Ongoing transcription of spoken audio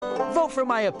Vote for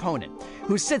my opponent,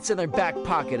 who sits in their back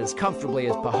pocket as comfortably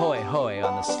as Pahoehoe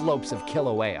on the slopes of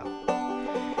Kilauea.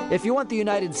 If you want the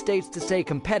United States to stay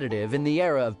competitive in the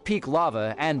era of peak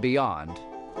lava and beyond,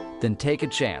 then take a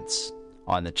chance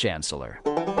on the Chancellor.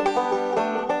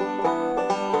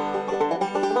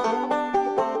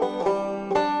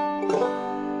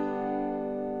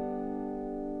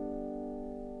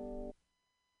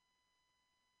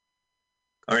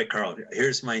 All right, Carl,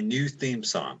 here's my new theme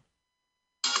song.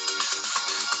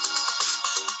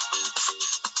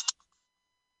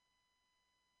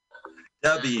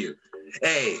 Waflmoyt.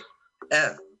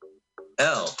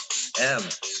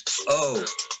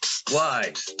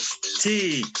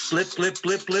 Flip, flip,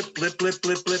 flip, flip, flip, flip, flip,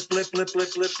 flip, flip, flip, flip,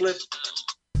 flip, flip.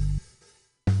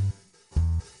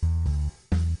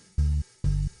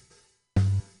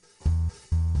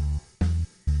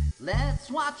 Let's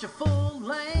watch a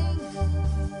full-length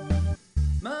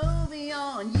movie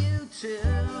on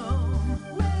YouTube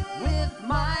with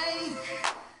Mike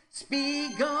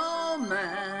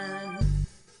Spiegelman.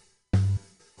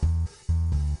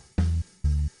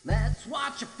 Let's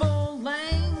watch a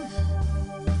full-length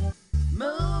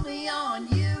movie on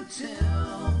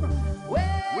YouTube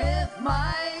with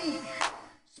Mike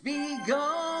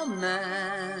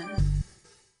Spiegelman.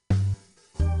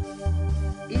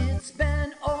 It's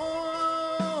been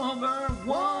over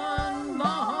 1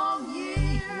 long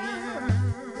year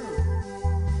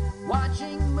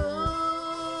watching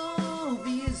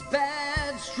movies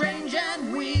bad, strange,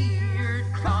 and weird,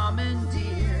 commandeered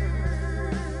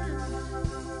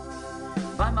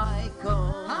by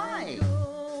Michael. Hi,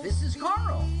 this is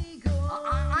Carl.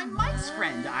 I'm Mike's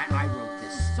friend. I wrote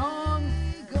this song.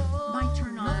 My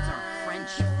turn-ons are French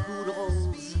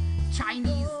poodles,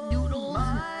 Chinese noodles,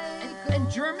 and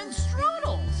German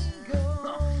strudels.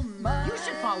 You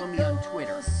should follow me on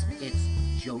Twitter. It's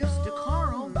Jokes to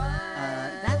Carl.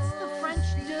 That's the French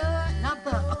duh, not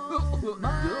the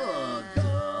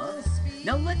duh.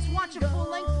 Now let's watch a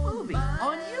full-length movie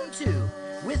on YouTube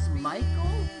with Michael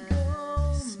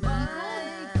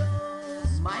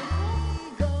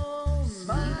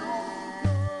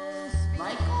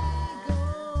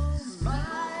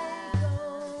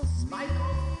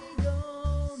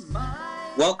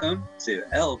Welcome to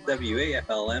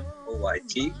Lwaflmoyt,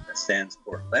 that stands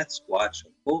for Let's Watch a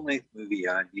Full-Length Movie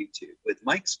on YouTube with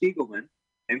Mike Spiegelman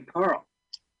and Carl.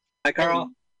 Hi,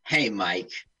 Carl. Hey,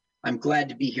 Mike. I'm glad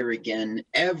to be here again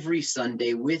every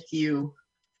Sunday with you,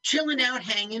 chilling out,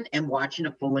 hanging, and watching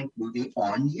a full-length movie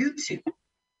on YouTube.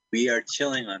 We are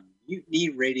chilling on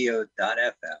MutinyRadio.fm.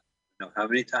 I don't know how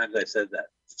many times I said that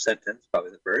sentence, probably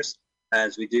the first.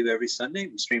 As we do every Sunday,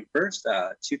 we stream first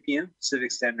 2 p.m.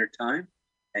 Pacific Standard Time.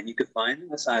 And you can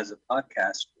find us as a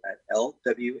podcast at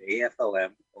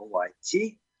Lwaflmoyt.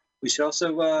 We should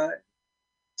also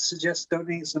suggest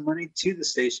donating some money to the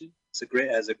station. It's a great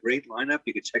lineup.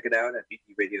 You can check it out at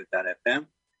MutinyRadio.fm. And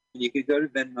you can go to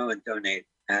Venmo and donate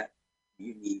at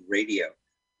Mutiny Radio.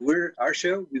 Our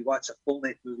show, we watch a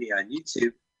full-length movie on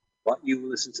YouTube. You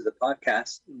listen to the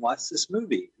podcast and watch this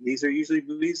movie. And these are usually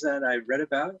movies that I read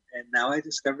about, and now I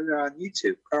discovered they're on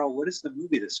YouTube. Carl, what is the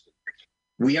movie this week?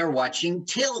 We are watching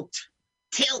Tilt,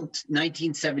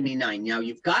 1979. Now,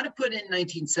 you've got to put in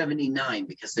 1979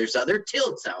 because there's other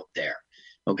Tilts out there.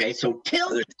 Okay, so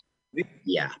Tilt.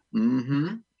 Yeah.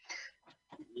 Mm-hmm.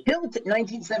 Tilt,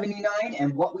 1979,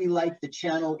 and what we like, the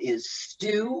channel is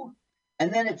Stu,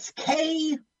 and then it's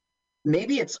K,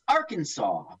 maybe it's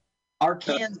Arkansas.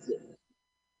 Arkansas.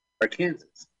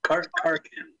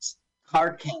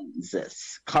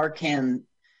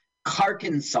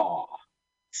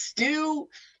 Stu,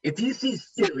 if you see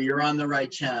Stu, you're on the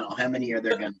right channel. How many are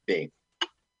there going to be?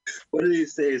 One of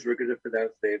these days, we're going to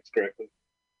pronounce names correctly.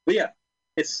 But yeah,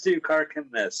 it's Stu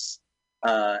Carcanis,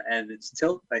 and it's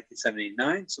Tilt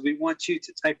 1979. So we want you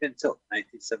to type in Tilt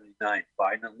 1979,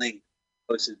 find a link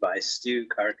posted by Stu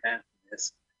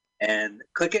Carcanis, and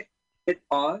click it, hit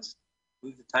pause,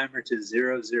 move the timer to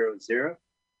 000.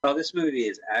 Oh, this movie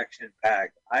is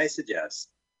action-packed. I suggest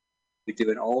we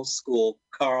do an old-school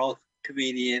Carl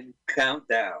comedian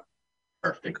countdown.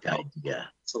 Perfect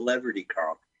idea. Celebrity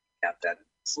Carl countdown.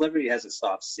 Celebrity has a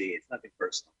soft C. It's nothing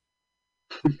personal.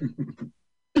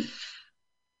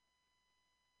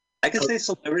 I can say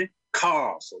celebrity.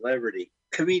 Carl, celebrity.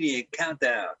 Comedian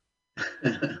countdown.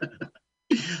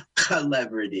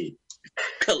 Celebrity.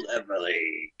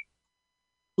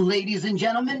 Ladies and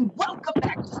gentlemen, welcome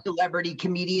back to Celebrity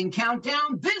Comedian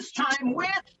Countdown. This time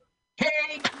with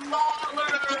Kate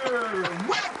Lawler.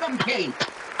 Welcome, Kate.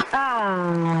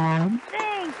 Oh,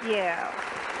 thank you.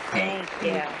 Thank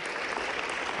you.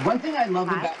 One thing I love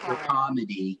about your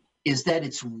comedy is that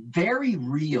it's very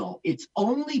real. It's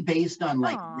only based on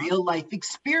like Aw. real life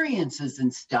experiences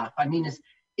and stuff. I mean,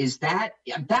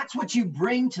 that's what you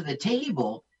bring to the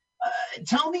table.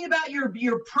 Tell me about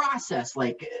your process.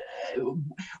 Like,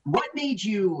 what made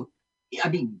you, I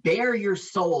mean, bare your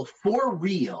soul for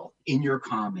real in your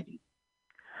comedy?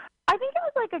 I think it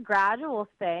was like a gradual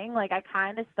thing. Like I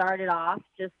kind of started off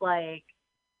just like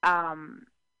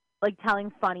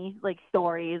telling funny like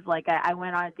stories. Like I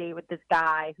went on a date with this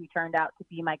guy who turned out to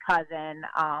be my cousin.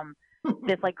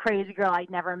 This like crazy girl I'd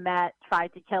never met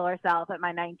tried to kill herself at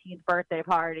my 19th birthday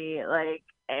party.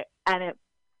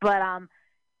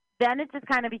 Then it just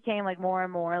kind of became like more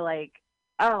and more like,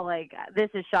 oh, like this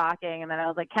is shocking. And then I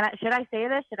was like, should I say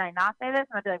this? Should I not say this?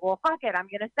 And I'd be like, well, fuck it, I'm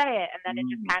gonna say it. And then it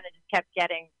just kind of just kept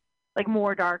getting like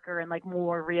more darker and like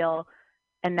more real.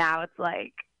 And now it's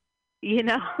like,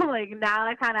 like now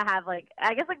I kind of have like,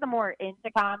 I guess like the more into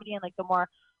comedy and like the more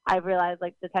I've realized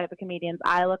like the type of comedians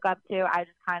I look up to, I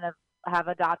just kind of have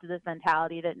adopted this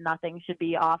mentality that nothing should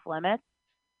be off limits.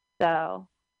 So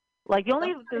like the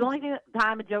only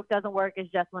time a joke doesn't work is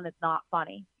just when it's not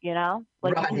funny,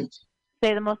 Like Right. you can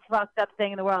say the most fucked up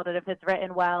thing in the world, and if it's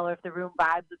written well or if the room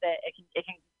vibes with it, it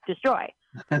can destroy.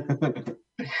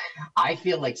 I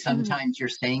feel like sometimes you're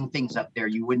saying things up there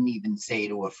you wouldn't even say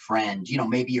to a friend,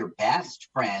 maybe your best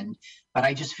friend, but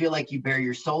I just feel like you bare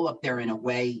your soul up there in a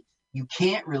way you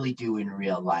can't really do in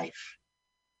real life.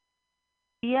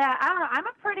 Yeah, I don't know. I'm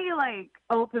a pretty like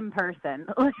open person.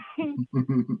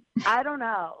 I don't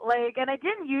know. Like, and I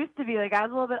didn't used to be. Like, I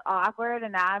was a little bit awkward,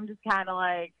 and now I'm just kind of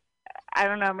like, I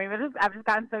don't know. Maybe I've just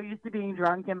gotten so used to being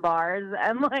drunk in bars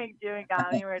and like doing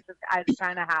comedy where I just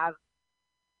kind of have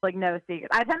like no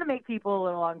secrets. I tend to make people a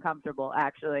little uncomfortable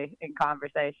actually in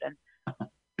conversation,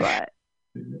 but.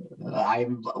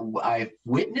 I've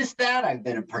witnessed that. I've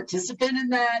been a participant in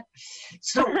that.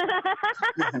 So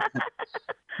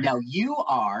now you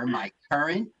are my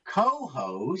current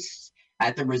co-host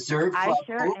at the Reserve Club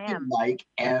Open Mic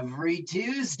every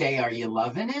Tuesday. Are you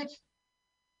loving it?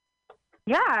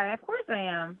 Yeah, of course I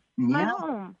am.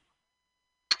 Yeah.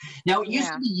 Now it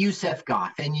used to be Yusef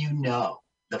Goff, and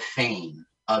the fame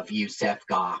of Yusef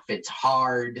Goff. It's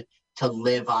hard to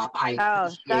live up. I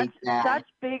appreciate that. Such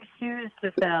big shoes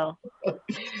to fill.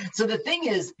 So the thing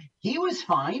is, he was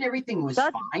fine. Everything was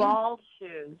fine. Bald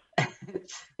shoes.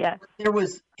 Yeah. There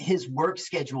was his work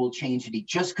schedule changed, and he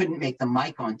just couldn't make the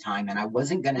mic on time, and I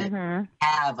wasn't going to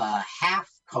have a half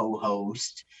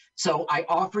co-host. So I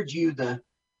offered you the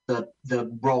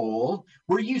role.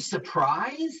 Were you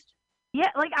surprised? Yeah,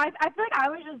 like I feel like I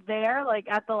was just there like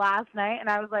at the last night, and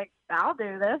I was like, I'll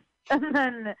do this, and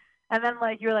then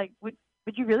like you're like, would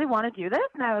you really want to do this?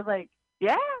 And I was like,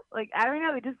 yeah. Like I don't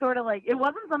know, it just sort of like it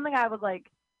wasn't something I was like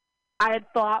I had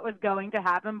thought was going to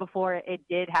happen before it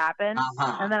did happen,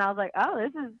 and then I was like, oh,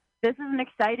 this is an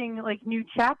exciting like new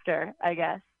chapter, I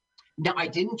guess. No, I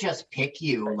didn't just pick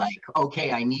you like,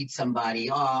 okay, I need somebody.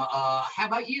 How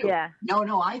about you? Yeah.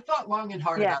 No, I thought long and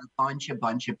hard about a bunch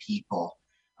of people.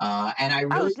 And I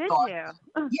really thought,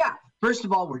 yeah, first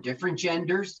of all, we're different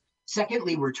genders.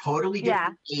 Secondly, we're totally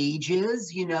different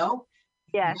ages, Yeah.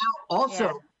 Now,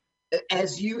 also,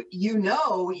 as you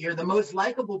know, you're the most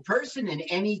likable person in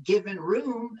any given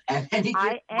room at any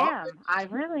given moment. I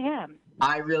really am.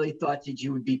 I really thought that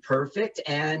you would be perfect,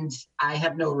 and I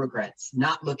have no regrets.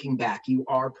 Not looking back, you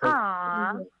are perfect.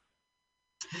 Aww.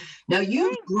 Now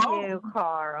you've grown. Thank you,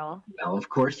 Carl. Well, of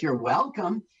course, you're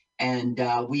welcome. And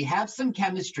we have some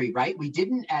chemistry, right? We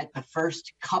didn't at the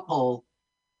first couple.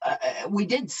 We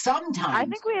did sometimes. I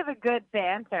think we have a good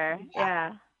banter.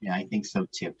 Yeah. Yeah, I think so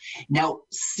too. Now,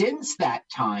 since that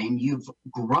time, you've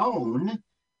grown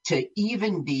to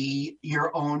even be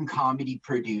your own comedy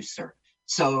producer.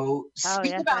 So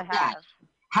speak about that.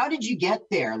 How did you get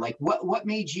there? Like, what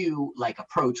made you like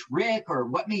approach Rick, or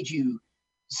what made you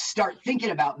start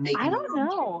thinking about making? I don't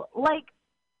know. Like,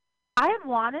 I had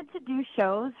wanted to do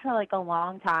shows for like a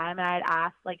long time, and I had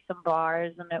asked like some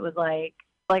bars, and it was like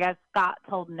I got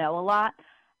told no a lot.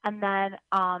 And then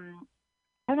I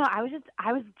don't know, I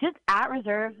was just at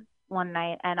Reserve one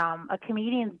night, and a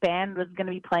comedian's band was going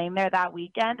to be playing there that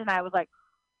weekend, and I was like,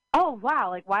 oh wow,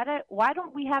 like why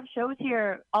don't we have shows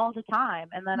here all the time?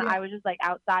 And then I was just like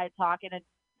outside talking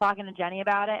to Jenny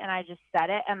about it, and I just said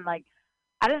it, and like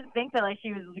I didn't think that like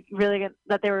she was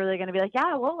that they were really going to be like,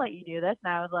 yeah, we'll let you do this.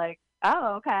 And I was like,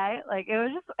 oh, okay. Like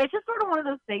it's just sort of one of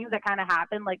those things that kind of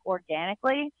happened like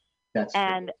organically. That's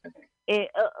and it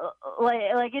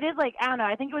like it is like, I don't know,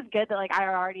 I think it was good that like I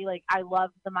already like I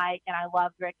loved the mic, and I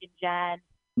loved Rick and Jen.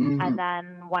 And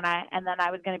then I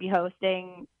was going to be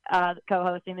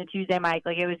co-hosting the Tuesday mic.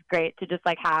 Like it was great to just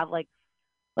like have like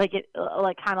like it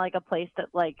like kind of like a place that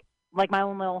like my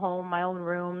own little home, my own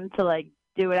room to like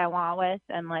do what I want with,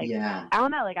 and like Yeah. I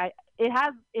don't know, like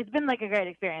it's been like a great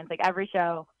experience. Like every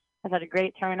show has had a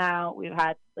great turnout. We've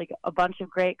had like a bunch of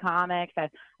great comics.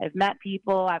 I've met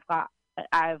people.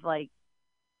 I've like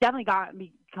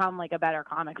definitely become like a better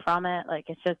comic from it. Like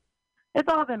it's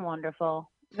all been wonderful.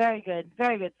 Very good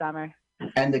summer.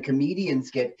 And the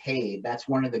comedians get paid. That's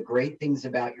one of the great things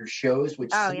about your shows, which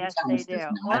Oh yes, they sometimes do.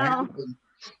 does not Well, happen.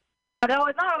 no,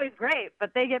 it's not always great,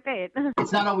 but they get paid.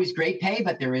 It's not always great pay,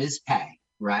 but there is pay,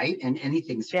 right? And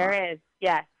anything's fun. There is,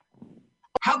 yes.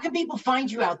 How can people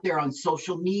find you out there on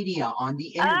social media, on the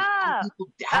internet?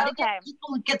 How do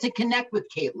people get to connect with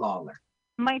Kate Lawler?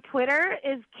 My Twitter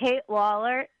is Kate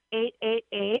Lawler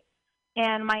 888,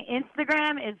 and my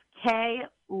Instagram is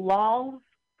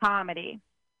KLawlsComedy.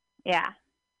 Yeah.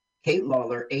 Kate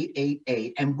Lawler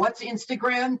 888. And what's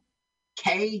Instagram?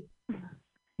 K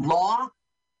Law?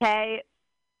 K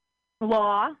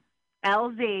Law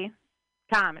LZ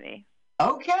Comedy.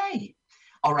 Okay.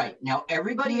 All right. Now,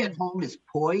 everybody at home is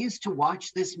poised to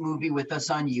watch this movie with us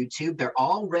on YouTube. They're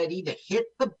all ready to hit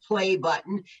the play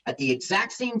button at the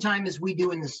exact same time as we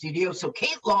do in the studio. So,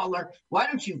 Kate Lawler, why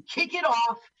don't you kick it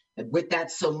off with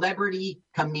that celebrity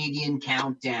comedian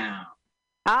countdown?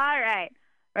 All right.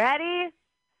 Ready?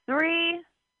 3,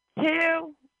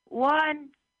 2, 1,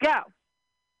 go.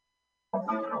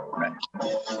 Right.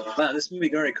 Wow, this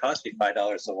movie already cost me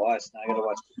 $5 to watch. Now I got to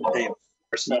watch the day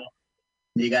or so.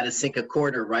 You got to sink a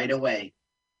quarter right away.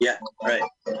 Yeah, right.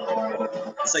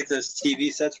 It's like those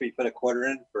TV sets where you put a quarter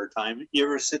in for a time. You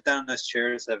ever sit down in those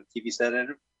chairs that have a TV set in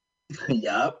them?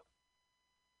 Yup.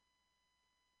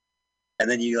 And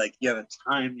then you have a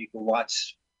time you can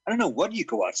watch. I don't know, what you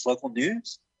can watch? Local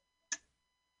news?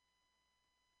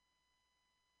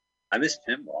 I miss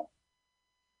pinball.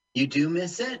 You do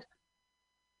miss it?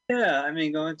 Yeah, I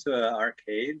mean, going to an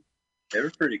arcade, they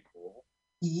were pretty cool.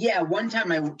 Yeah, one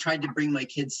time I tried to bring my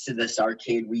kids to this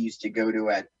arcade we used to go to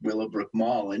at Willowbrook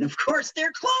Mall, and of course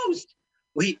they're closed.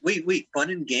 Wait. Fun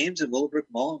and Games at Willowbrook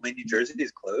Mall in Wayne, New Jersey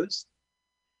is closed?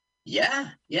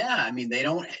 Yeah. I mean, they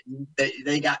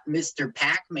got Mr.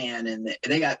 Pac-Man, and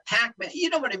they got Pac-Man. You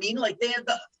know what I mean? Like, they have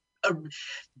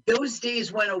those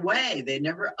days went away. They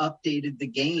never updated the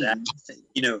game.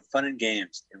 Fun and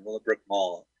Games in Willowbrook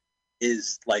Mall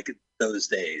is like those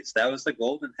days. That was the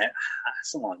golden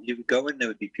salon. You would go in, there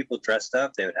would be people dressed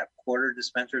up. They would have quarter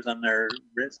dispensers on their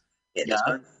wrists. They had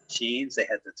fun machines. They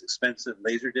had those expensive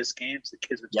Laserdisc games the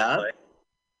kids would play.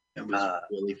 It was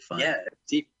really fun. Yeah,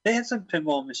 they had some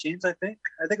pinball machines, I think.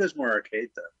 I think it was more arcade,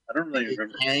 though. I don't really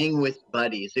remember. Hang with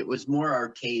buddies. It was more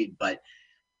arcade, but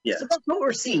yeah. So that's what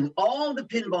we're seeing. All the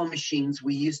pinball machines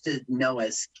we used to know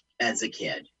as a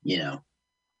kid, Yeah,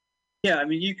 I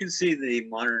mean, you can see the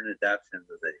modern adaptations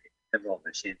of the pinball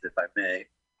machines, if I may.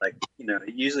 Like,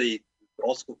 usually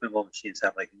old school pinball machines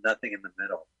have like nothing in the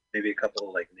middle. Maybe a couple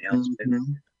of like nails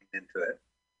into it.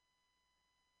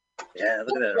 Yeah,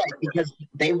 look at that. Right, because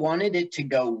they wanted it to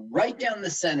go right down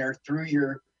the center through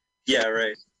your. Yeah,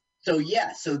 right. So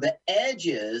the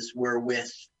edges were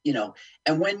with,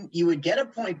 and when you would get a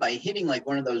point by hitting like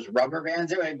one of those rubber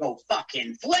bands, it would go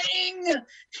fucking fling,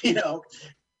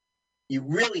 You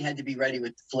really had to be ready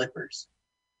with the flippers.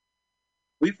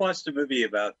 We've watched a movie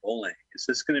about bowling. Is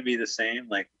this going to be the same?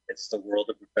 Like, it's the world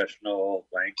of professional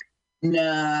blank?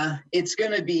 Nah, it's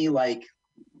going to be like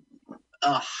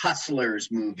a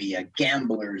hustler's movie, a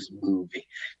gambler's movie.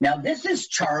 Now, this is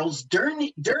Charles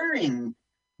Durning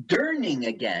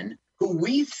again, who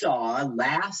we saw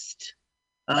last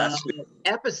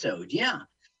episode. Yeah.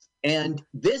 And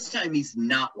this time he's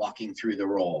not walking through the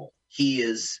role. He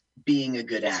is being a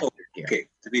good actor here. Okay,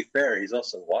 to be fair, he's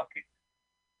also walking.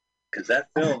 Because that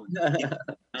film,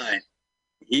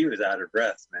 he was out of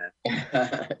breath, man.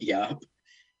 Yeah.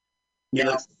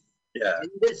 Yeah. In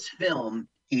this film,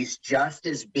 he's just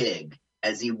as big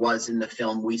as he was in the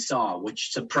film we saw,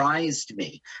 which surprised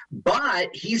me. But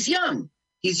he's young.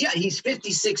 He's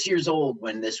 56 years old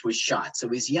when this was shot. So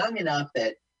he's young enough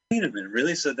that... Wait a minute,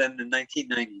 really? So then in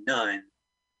 1999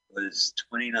 was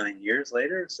 29 years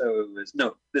later? So it was...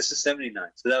 No, this is 79.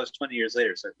 So that was 20 years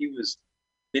later. So he was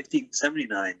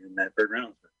 79 in that Burt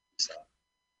Reynolds movie we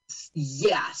saw.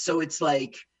 Yeah, so it's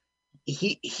like...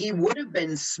 He would have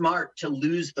been smart to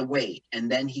lose the weight,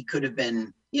 and then he could have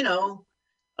been, oh,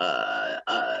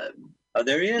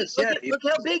 there he is. Look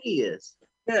how big he is.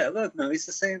 Yeah, look, no, he's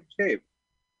the same shape.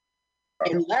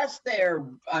 Unless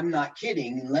I'm not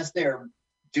kidding, unless they're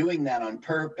doing that on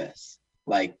purpose,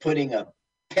 like putting a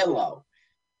pillow.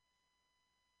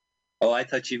 Oh, I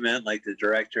thought you meant like the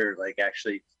director, like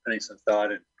actually putting some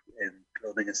thought in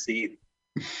building a scene.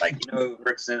 Like, you know, it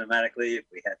works cinematically if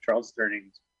we had Charles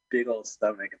Turning's big old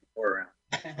stomach in the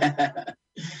foreground.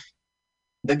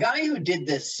 The guy who did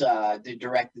this, that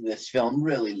directed this film,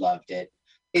 really loved it.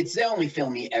 It's the only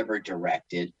film he ever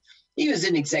directed. He was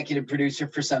an executive producer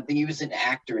for something. He was an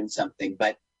actor in something,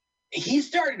 but he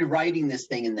started writing this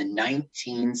thing in the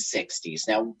 1960s.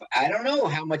 Now, I don't know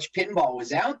how much pinball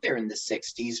was out there in the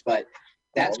 60s, but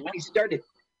that's when he started.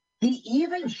 He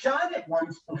even shot it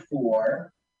once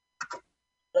before.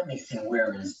 Let me see,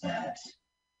 where is that?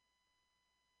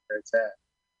 Where's that?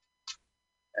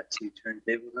 Got two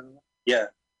turntables on it? Yeah.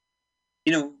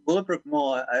 You know, Willowbrook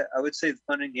Mall, I would say the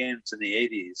fun and games in the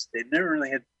 80s, they never really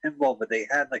had pinball, but they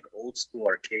had like old school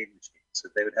arcade machines. So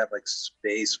they would have like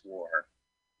Space War.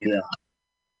 You know?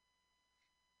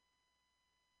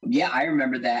 Yeah, I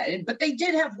remember that. But they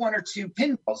did have one or two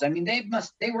pinballs. I mean,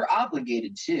 they were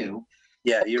obligated to.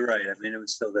 Yeah, you're right. I mean, it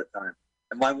was still that time.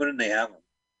 And why wouldn't they have them?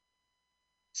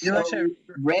 So,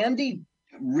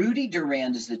 Rudy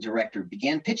Durand is the director,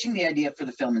 began pitching the idea for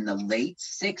the film in the late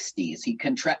 60s. He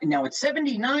now it's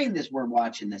 79 this we're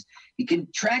watching this. He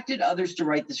contracted others to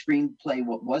write the screenplay,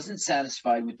 what wasn't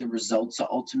satisfied with the results, so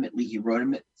ultimately he wrote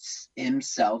him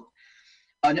himself.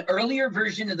 An earlier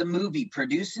version of the movie,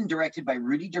 produced and directed by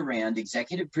Rudy Durand,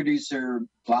 executive producer,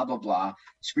 blah, blah, blah,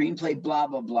 screenplay, blah,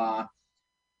 blah, blah,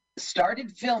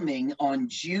 started filming on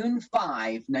June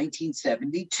 5,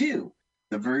 1972.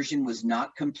 The version was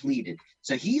not completed.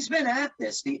 So he's been at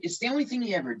this. It's the only thing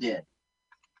he ever did.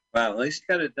 Wow, at least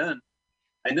he got it done.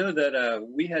 I know that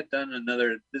we had done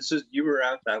another, you were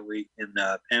out that week, and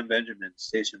Pam Benjamin,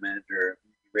 station manager of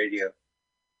Radio,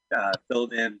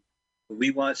 filled in.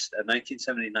 We watched a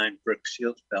 1979 Brooke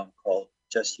Shields film called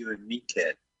Just You and Me,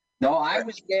 Kid. No, I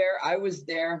was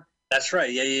there. That's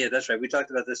right. Yeah, that's right. We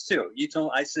talked about this too.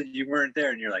 I said you weren't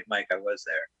there, and you're like, Mike, I was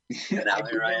there. And now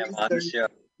here I am on the show,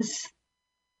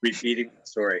 repeating the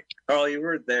story. Carl, you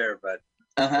weren't there, but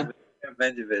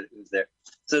Benjamin was there.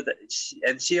 So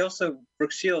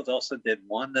Brooke Shields also did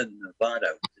Wanda Nevada,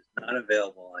 which is not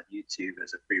available on YouTube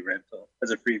as a free rental,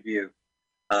 as a free view,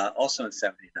 also in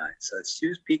 '79. So she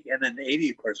was peaking, and then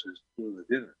 '80, of course, was Blue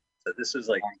Lagoon. So this was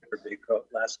like her big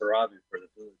last hurrah before the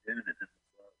Blue Lagoon, and then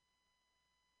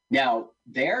now,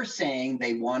 they're saying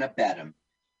they want to bet him.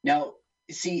 Now,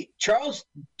 see, Charles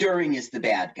During is the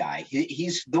bad guy.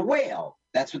 He's the whale.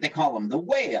 That's what they call him, the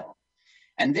whale.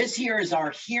 And this here is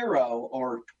our hero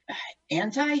or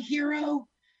anti-hero?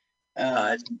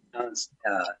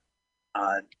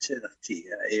 to the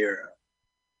hero.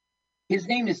 His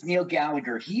name is Neil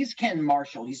Gallagher. He's Ken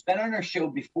Marshall. He's been on our show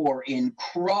before in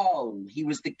Krull. He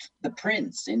was the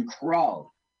prince in Krull.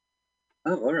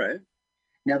 Oh, all right.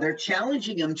 Now they're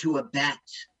challenging him to a bet,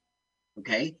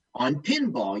 okay, on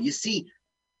pinball. You see,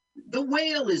 the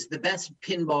whale is the best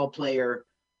pinball player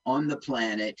on the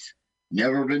planet,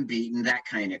 never been beaten, that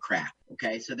kind of crap,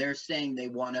 okay? So they're saying they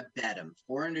want to bet him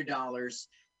 $400,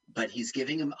 but he's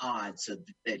giving them odds so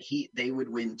that they would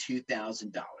win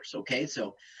 $2,000, okay?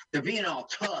 So they're being all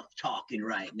tough talking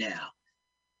right now.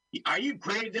 Are you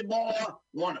crazy, boy?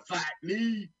 Want to fight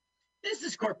me? This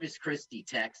is Corpus Christi,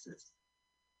 Texas.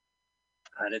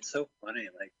 And it's so funny.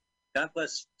 Like, God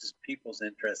bless just people's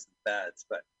interest in bats,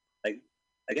 but like,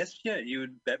 I guess you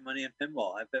would bet money on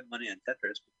pinball. I've bet money on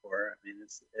Tetris before. I mean,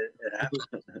 it happens.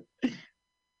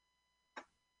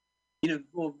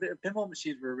 Pinball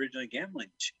machines were originally gambling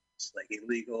machines, like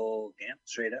illegal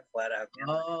straight up, flat out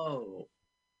gambling. Oh.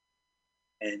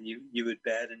 And you would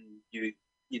bet, and you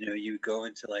would go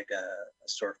into like a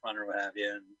storefront or what have you,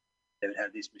 and they would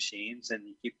have these machines, and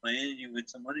you keep playing, and you win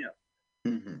some money off.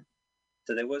 Mm-hmm.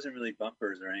 So there wasn't really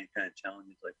bumpers or any kind of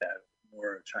challenges like that.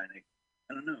 More trying to,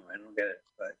 I don't know, I don't get it,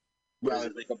 but well,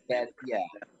 it was a bet, yeah.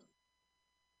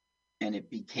 And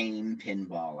it became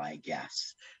pinball, I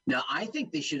guess. Now, I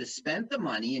think they should have spent the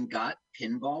money and got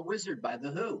Pinball Wizard by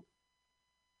The Who.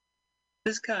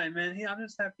 This guy, man, I'm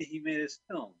just happy he made his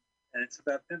film, and it's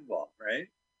about pinball, right?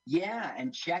 Yeah,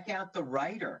 and check out the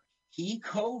writer. He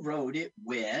co-wrote it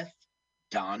with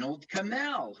Donald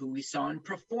Cammell, who we saw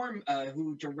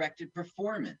who directed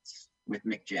Performance with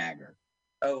Mick Jagger.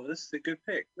 Oh, this is a good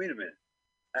pick. Wait a minute.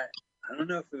 I don't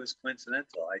know if it was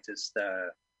coincidental. I just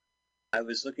I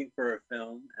was looking for a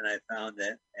film, and I found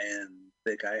it, and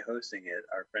the guy hosting it,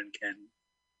 our friend Ken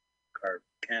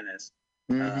Canis,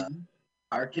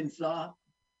 Arkansas.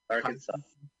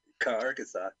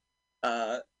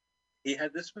 He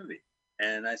had this movie,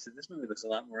 and I said, this movie looks a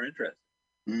lot more interesting.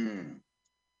 Mm.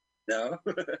 No?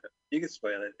 You can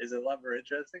spoil it. Is it a lot more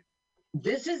interesting?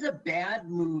 This is a bad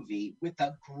movie with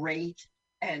a great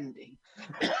ending.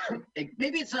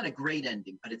 Maybe it's not a great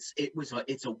ending, but it's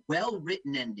a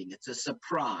well-written ending. It's a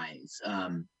surprise.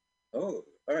 Oh, all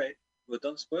right. Well,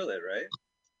 don't spoil it, right?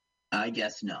 I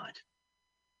guess not.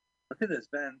 Look at this,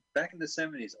 man. Back in the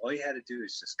 70s, all you had to do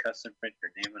is just custom print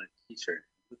your name on a T-shirt.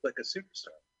 You look like a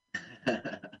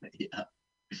superstar. Yeah.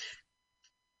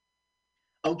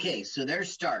 Okay, so they're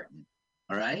starting.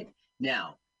 All right.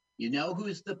 Now, you know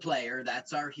who's the player.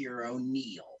 That's our hero,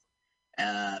 Neil.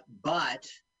 But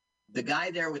the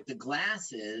guy there with the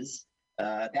glasses,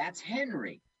 that's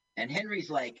Henry. And Henry's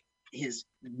like his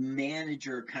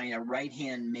manager, kind of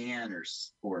right-hand man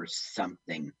or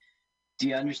something. Do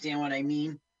you understand what I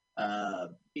mean?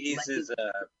 He's like his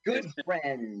good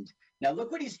friend. Now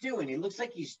look what he's doing. He looks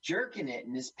like he's jerking it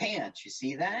in his pants. You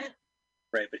see that?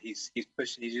 right, but he's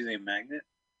pushing. He's using a magnet.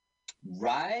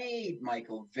 Right,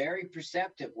 Michael. Very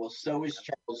perceptive. Well, so is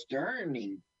Charles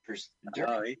Durning.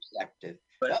 Perceptive.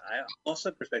 But I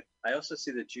also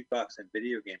see the jukebox and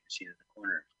video game machine in the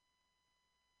corner.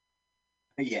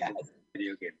 Yeah.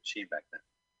 Video game machine back then.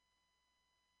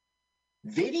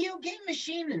 Video game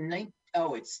machine in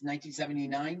it's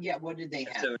 1979. Yeah, what did they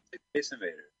have? So it's Space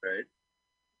Invaders, right?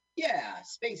 Yeah,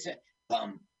 space.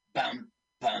 Bum bum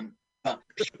bum bum.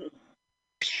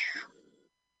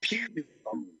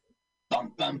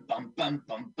 Bum bum bum bum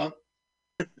bum bum.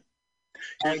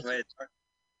 Here's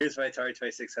my Atari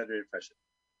 2600 impression.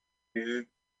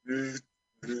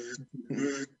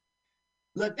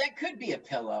 Look, that could be a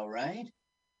pillow, right?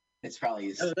 It's probably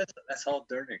his. Oh, that's all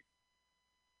Durning.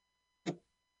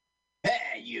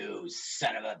 Hey, you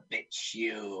son of a bitch,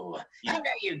 you! How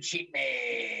dare you cheat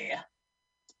me?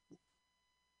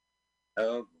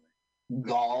 Oh,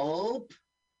 Gulp.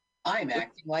 I'm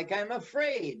acting like I'm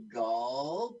afraid,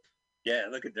 Gulp. yeah,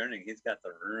 look at Durning. He's got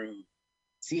the room.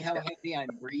 See how heavy I'm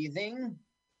breathing?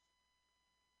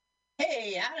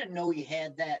 Hey, I didn't know you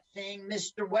had that thing,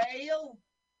 Mr. Whale.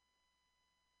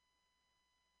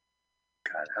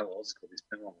 God, how old school these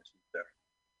pinball machines are.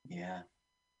 Yeah.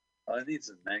 All it needs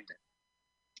is a magnet.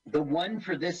 The one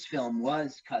for this film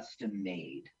was custom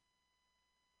made.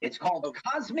 It's called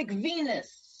Cosmic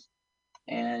Venus.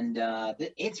 And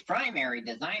its primary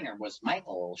designer was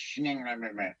Michael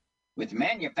Schnenger, with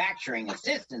manufacturing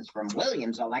assistance from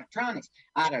Williams Electronics.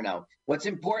 I don't know. What's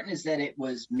important is that it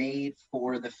was made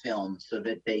for the film so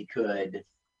that they could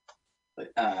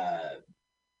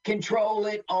control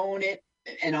it, own it,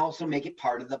 and also make it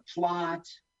part of the plot.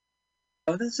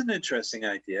 Oh, that's an interesting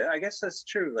idea. I guess that's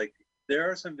true. Like, there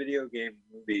are some video game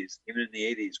movies, even in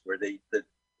the 80s, where there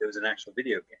was an actual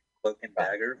video game, Cloak and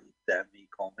Dagger, Dabney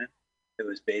Coleman. It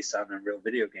was based on a real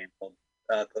video game called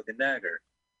Cloak and Dagger.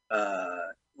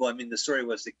 Well, I mean, the story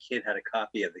was the kid had a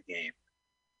copy of the game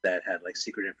that had like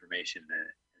secret information in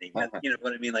it. And he got, you know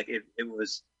what I mean? Like it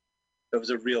was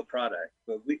a real product.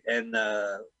 But we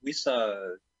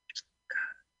saw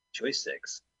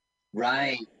joysticks.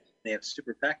 Right. They have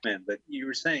Super Pac-Man, but you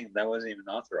were saying that wasn't even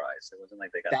authorized. It wasn't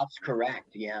like they got. That's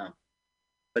correct. Yeah.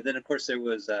 But then, of course, there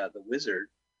was The Wizard,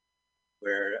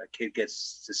 where a kid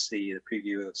gets to see the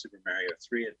preview of Super Mario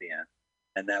 3 at the end,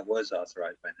 and that was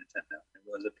authorized by Nintendo. It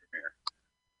was a premiere.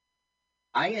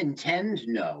 I intend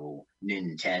no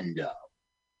Nintendo.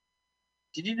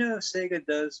 Did you know Sega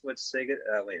does what Sega?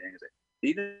 Wait, hang on a second.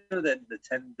 Did you know that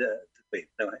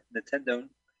Nintendo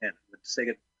and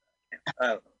Sega?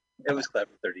 It was clever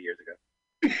 30 years ago.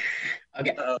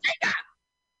 Okay.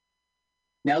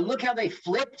 Now look how they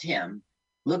flipped him.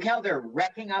 Look how they're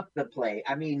wrecking up the play.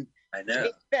 I mean, I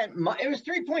know. it was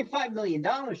 $3.5 million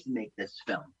to make this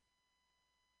film.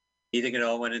 You think it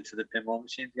all went into the pinball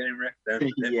machines getting wrecked?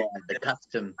 Yeah, the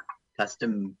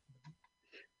custom.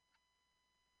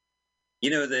 You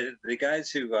know, the guys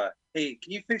who, hey,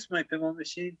 can you fix my pinball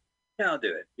machine? Yeah, I'll do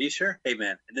it. Are you sure? Hey,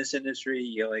 man, in this industry,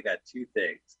 you only got two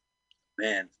things.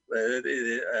 Man,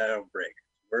 I don't break.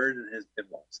 Word and his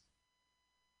pinballs.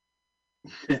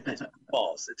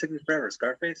 Balls. It took me forever.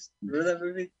 Scarface? Remember that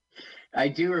movie? I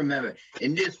do remember.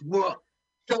 In this world,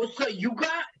 so you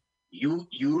got you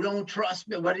don't trust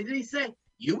me. What did he say?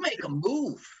 You make a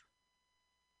move.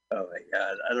 Oh my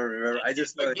God, I don't remember. I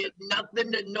just know get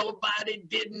nothing that nobody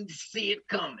didn't see it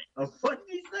coming. What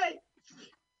did he say?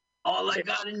 All I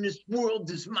got in this world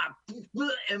is my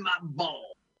foot and my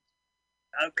ball.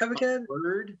 Come again?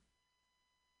 Word.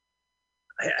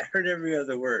 I heard every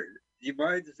other word. Do you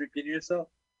mind just repeating yourself?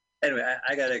 Anyway,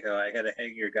 I gotta go. I gotta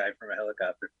hang your guy from a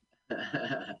helicopter.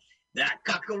 That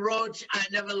cockroach, I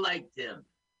never liked him.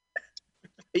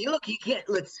 Look,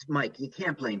 Mike, you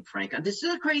can't blame Frank. This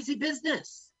is a crazy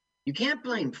business. You can't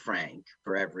blame Frank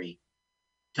for every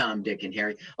Tom, Dick, and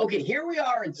Harry. Okay, here we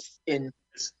are in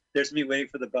There's me waiting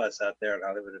for the bus out there in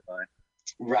Hollywood and Vine.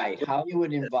 Right,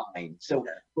 Hollywood and Vine. So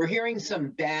we're hearing some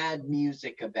bad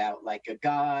music about like a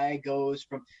guy goes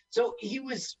from, so he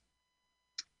was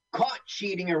caught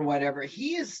cheating or whatever.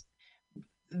 He is,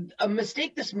 a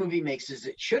mistake this movie makes is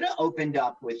it should have opened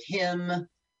up with him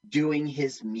doing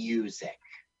his music.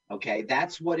 Okay,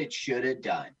 that's what it should have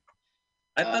done.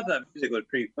 I thought that music was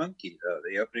pretty funky, though.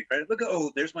 The opening credit. Look,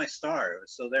 oh, there's my star. It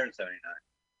was still there in '79.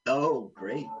 Oh,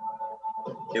 great.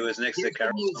 It was next Here's to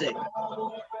Carol. music.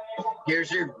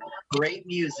 Here's your great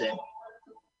music.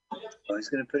 Oh, he's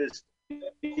going to put his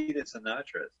feet in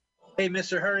Sinatra's. Hey,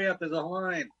 Mr. Hurry Up, there's a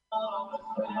line.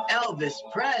 Elvis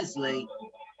Presley.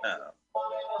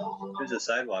 Oh, there's a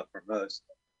sidewalk for most.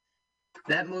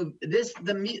 That movie,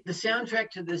 the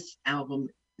soundtrack to this album,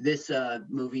 this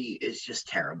movie is just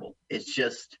terrible. It's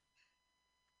just.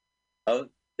 Oh,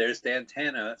 there's Dan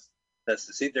Tana. There's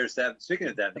speaking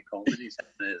of Dabney Coleman, he's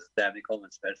having his Dabney Coleman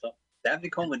special. Dabney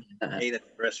Coleman ate at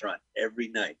the restaurant every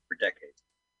night for decades.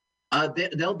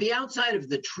 They'll be outside of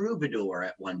the Troubadour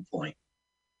at one point.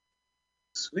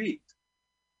 Sweet.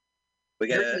 We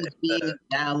got a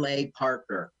Ballet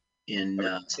Parker in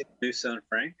Newsom and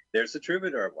Frank. There's the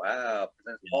Troubadour. Wow.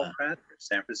 Presents Paul Pratt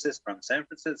from San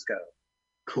Francisco.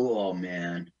 Cool,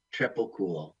 man. Triple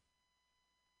cool.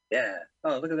 Yeah.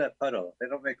 Oh, look at that puddle. They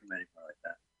don't make them anymore like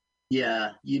that.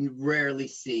 Yeah, you rarely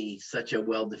see such a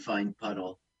well-defined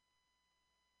puddle.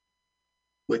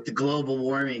 With the global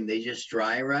warming, they just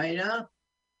dry right up.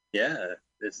 Yeah,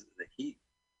 this is the heat.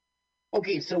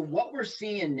 Okay, so what we're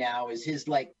seeing now is his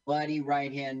like buddy,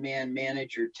 right-hand man,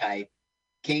 manager type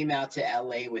came out to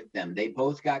LA with them. They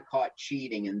both got caught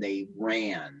cheating and they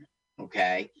ran.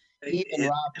 Okay, he even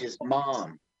robbed his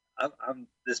mom.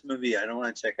 This movie, I don't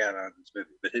want to check out on this movie,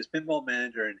 but his pinball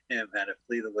manager and him had to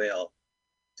flee the whale,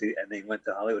 and they went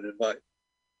to Hollywood and bought.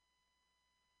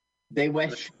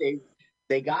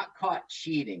 They got caught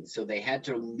cheating, so they had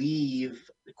to leave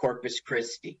Corpus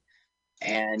Christi.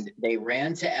 And they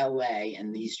ran to LA,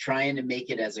 and he's trying to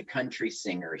make it as a country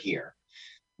singer here.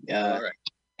 Right.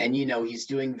 And, you know, he's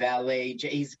doing valet.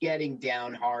 He's getting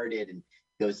downhearted and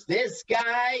goes, this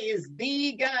guy is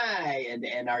the guy.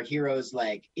 And our hero's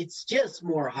like, it's just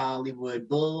more Hollywood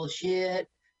bullshit.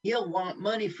 He'll want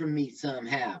money from me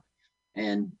somehow.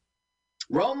 And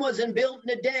Rome wasn't built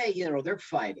in a day. You know, they're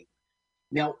fighting.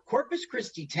 Now, Corpus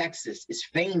Christi, Texas is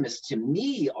famous to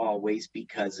me always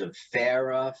because of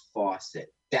Farrah Fawcett.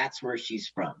 That's where she's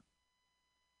from.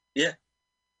 Yeah.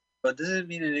 But does it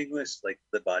mean in English like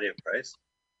the body of Christ?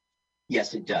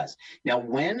 Yes, it does. Now,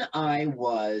 when I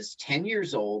was 10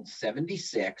 years old,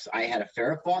 76, I had a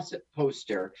Farrah Fawcett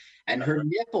poster, and her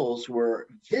nipples were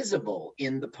visible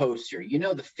in the poster. You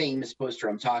know the famous poster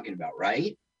I'm talking about,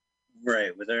 right?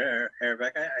 Right. With her hair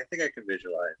back, I think I can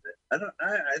visualize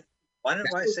it. Why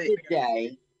don't I say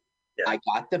today? Yeah. I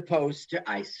got the poster.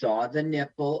 I saw the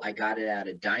nipple. I got it out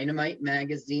of Dynamite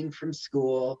magazine from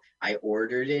school. I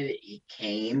ordered it. It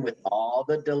came with all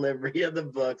the delivery of the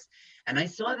books. And I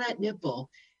saw that nipple.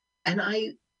 And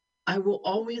I will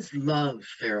always love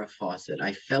Farrah Fawcett.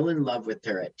 I fell in love with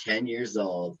her at 10 years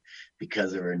old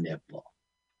because of her nipple.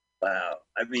 Wow.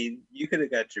 I mean, you could have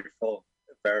got your full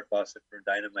Farrah Fawcett from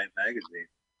Dynamite magazine.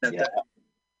 Yeah.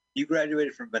 You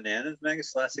graduated from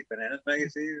Scholastic Bananas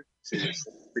magazine?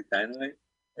 Dynamite?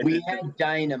 We had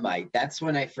Dynamite. That's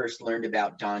when I first learned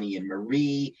about Donnie and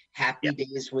Marie. Happy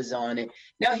Days was on it.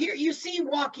 Now here, you see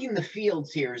Walking the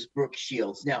Fields here is Brooke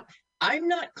Shields. Now, I'm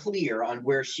not clear on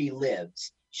where she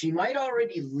lives. She might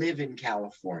already live in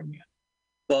California.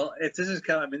 Well, if this is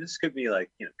this could be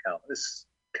like, this is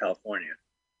California.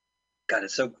 God,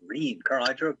 it's so green. Carl,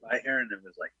 I drove by here and it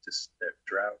was like just a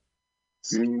drought.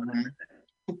 Mm-hmm.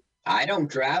 I don't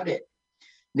drought it.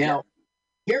 Now,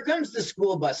 here comes the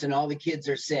school bus, and all the kids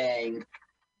are saying,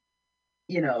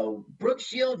 Brooke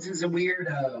Shields is a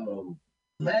weirdo.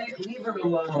 Leave her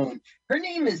alone. Her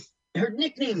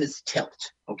nickname is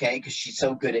Tilt, okay, because she's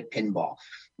so good at pinball.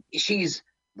 She's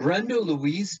Brenda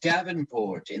Louise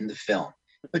Davenport in the film,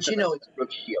 but it's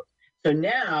Brooke Shields. So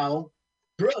now,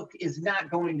 Brooke is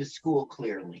not going to school,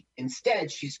 clearly.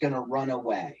 Instead, she's going to run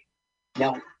away.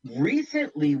 Now,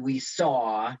 recently we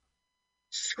saw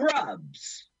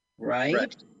Scrubs,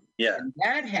 right? Yeah. And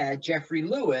that had Jeffrey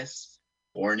Lewis,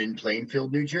 born in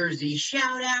Plainfield, New Jersey,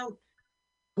 shout out,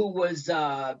 who was,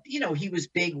 he was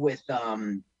big with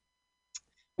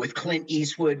Clint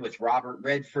Eastwood, with Robert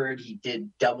Redford. He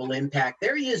did Double Impact.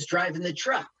 There he is driving the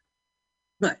truck.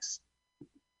 Nice.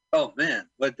 Oh, man,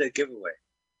 what the giveaway.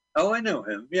 Oh, I know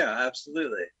him. Yeah,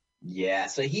 absolutely. Yeah,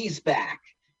 so he's back.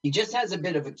 He just has a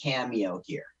bit of a cameo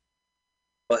here.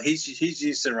 Well, he's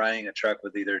used to riding a truck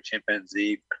with either a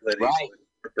chimpanzee, Clint Eastwood,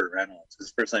 or Reynolds.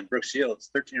 His first name, Brooke Shields,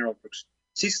 13-year-old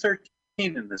She's 13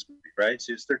 in this movie, right?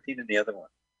 She was 13 in the other one.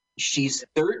 She's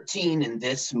 13 in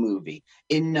this movie.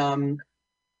 In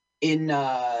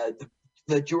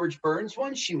the George Burns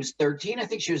one, she was 13. I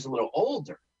think she was a little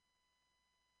older.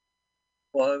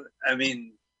 Well, I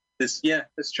mean, it's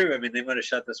true. I mean, they might have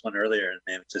shot this one earlier and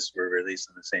they just were released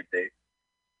on the same date,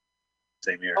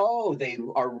 same year. Oh, they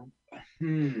are.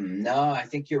 No, I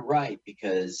think you're right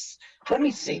because let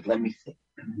me see.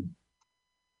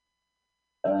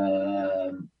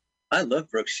 I love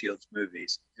Brooke Shields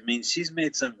movies. I mean, she's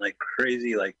made some like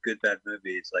crazy, like good bad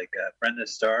movies, like Brenda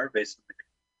Starr, based on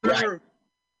the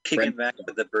kicking back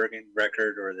with the Bergen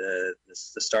Record or the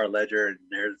Star Ledger, and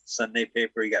there's Sunday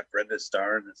paper. You got Brenda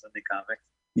Starr in the Sunday comics.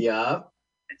 Yeah,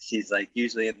 and she's like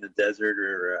usually in the desert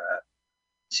or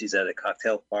she's at a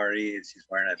cocktail party and she's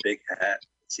wearing a big hat.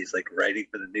 She's like writing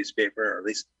for the newspaper, or at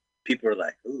least people are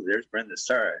like, "Ooh, there's Brenda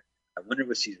Starr. I wonder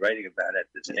what she's writing about at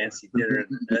this fancy dinner in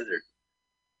the desert."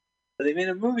 So they made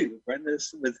a movie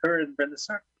with her and Brenda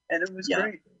Starr, and it was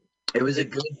great. It was a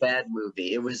good bad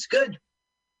movie. It was good.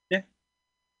 Yeah.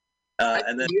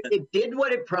 And then it did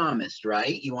what it promised,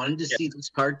 right? You wanted to see this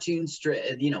cartoon,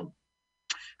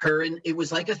 her, and it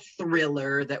was like a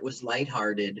thriller that was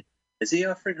lighthearted. Is he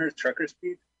offering her trucker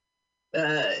speed?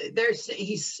 I'm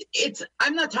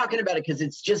not talking about it because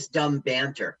it's just dumb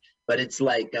banter, but it's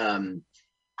like, got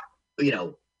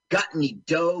any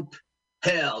dope?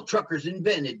 Hell, truckers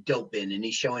invented doping, and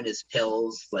he's showing his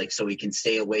pills, like, so he can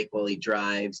stay awake while he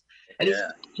drives. And he's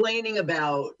complaining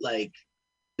about, like,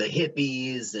 the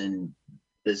hippies and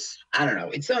this, I don't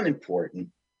know, it's unimportant.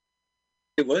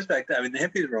 It was back then. I mean, the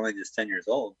hippies were only just 10 years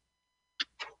old.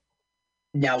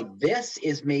 Now, this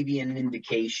is maybe an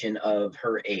indication of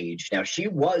her age. Now, she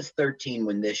was 13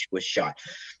 when this was shot.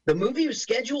 The movie was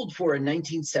scheduled for a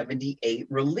 1978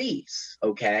 release,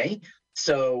 okay?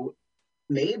 So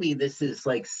maybe this is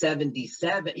like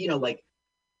 77, like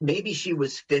maybe she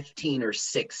was 15 or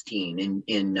 16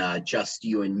 in Just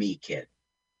You and Me, Kid.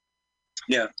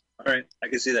 Yeah, all right. I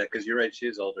can see that because you're right. She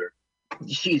is older.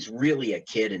 She's really a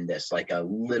kid in this, like a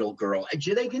little girl.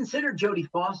 They considered Jodie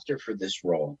Foster for this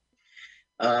role.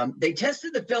 They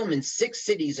tested the film in 6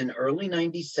 cities in early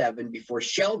 '97 before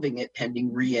shelving it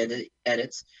pending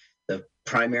re-edits. The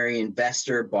primary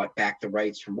investor bought back the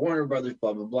rights from Warner Brothers,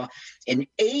 blah, blah, blah. In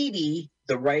 '80,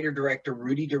 the writer-director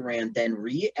Rudy Durand then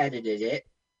re-edited it.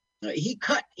 He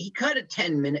cut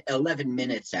 11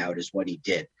 minutes out is what he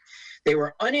did. They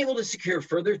were unable to secure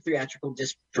further theatrical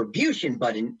distribution,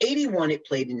 but in '81, it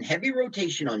played in heavy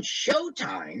rotation on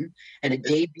Showtime, and it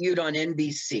debuted on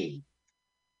NBC.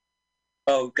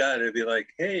 Oh, God, it'd be like,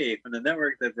 hey, from the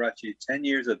network that brought you 10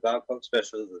 years of Bob Hope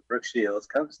specials with Brooke Shields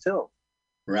comes Tilt.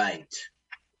 Right.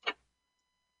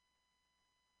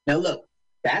 Now, look,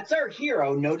 that's our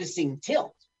hero noticing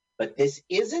Tilt, but this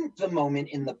isn't the moment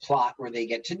in the plot where they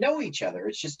get to know each other.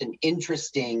 It's just an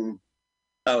interesting...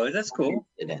 Oh, that's cool.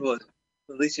 Well,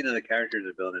 at least you know the characters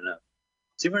are building up.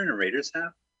 Is he wearing a Raiders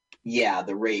hat? Yeah,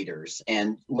 the Raiders.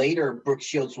 And later, Brooke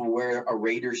Shields will wear a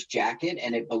Raiders jacket,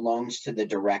 and it belongs to the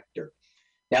director.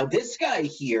 Now, this guy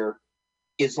here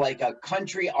is like a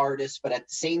country artist, but at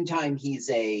the same time, he's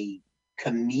a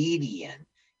comedian.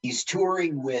 He's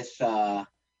touring with Neil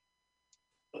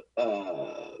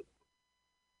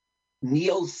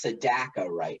Sedaka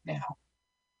right now.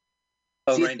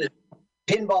 Oh, See, right now.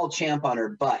 Pinball champ on her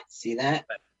butt. See that?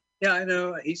 Yeah, I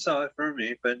know. He saw it for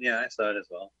me, but yeah, I saw it as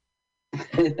well.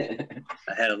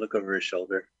 I had to look over his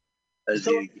shoulder.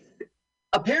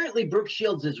 Apparently, Brooke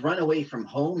Shields has run away from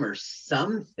home or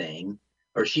something,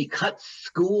 or she cut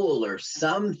school or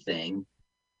something.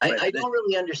 I don't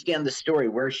really understand the story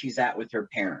where she's at with her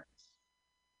parents.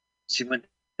 She went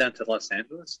down to Los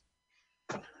Angeles?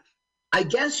 I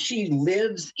guess she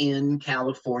lives in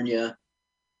California,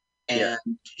 and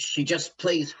she just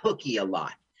plays hooky a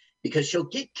lot because she'll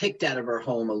get kicked out of her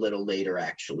home a little later,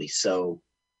 actually. So,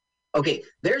 okay,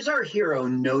 there's our hero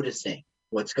noticing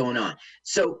what's going on.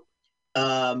 So,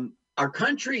 our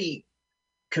country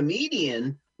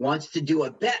comedian wants to do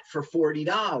a bet for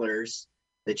 $40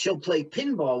 that she'll play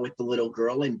pinball with the little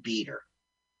girl and beat her.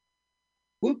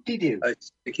 Whoop-de-doo.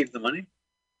 To keep the money?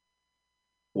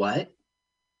 What?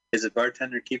 Is the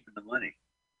bartender keeping the money?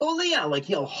 Oh, yeah, like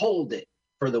he'll hold it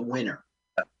for the winner.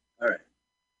 All right.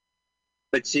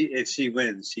 But if she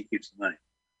wins, she keeps the money.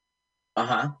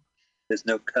 Uh-huh. There's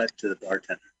no cut to the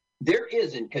bartender. There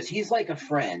isn't, because he's like a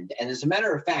friend. And as a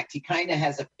matter of fact, he kind of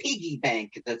has a piggy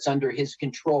bank that's under his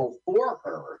control for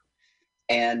her.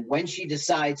 And when she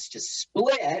decides to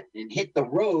split and hit the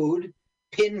road,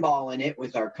 pinballing it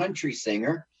with our country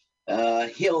singer,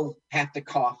 he'll have to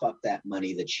cough up that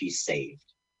money that she saved.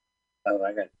 Oh,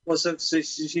 I got it. Well, so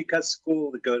she cut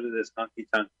school to go to this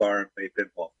honky-tonk bar and play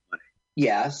pinball for money.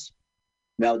 Yes.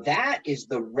 Now that is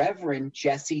the Reverend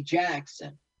Jesse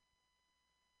Jackson.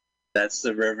 That's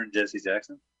the Reverend Jesse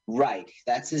Jackson? Right.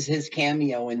 That's his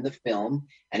cameo in the film,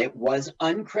 and it was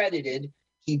uncredited.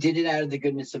 He did it out of the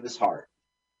goodness of his heart.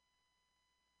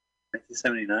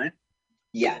 1979?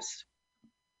 Yes.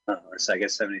 Oh, or so I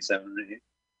guess 77. Maybe.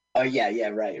 Oh, yeah,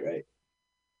 right.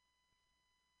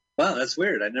 Wow, that's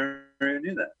weird. I never even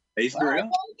knew that. Are you for real?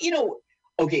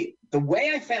 Okay, the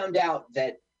way I found out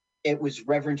that it was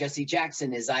Reverend Jesse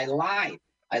Jackson is I lied.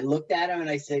 I looked at him and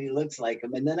I said he looks like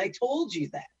him, and then I told you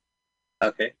that.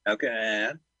 Okay,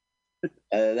 and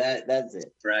that's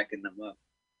it. racking them up.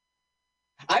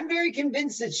 I'm very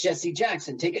convinced it's Jesse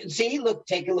Jackson. Take a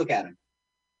look at him.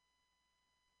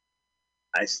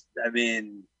 I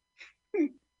mean,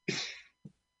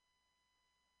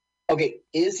 okay,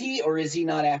 is he or is he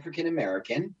not African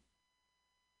American?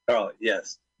 oh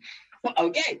yes.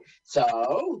 Okay,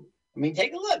 so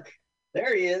take a look.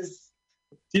 There he is.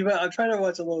 See, I'm trying to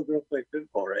watch a little girl play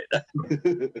pinball right now.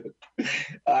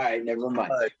 All right, never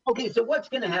mind. Okay, so what's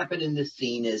going to happen in this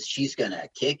scene is she's going to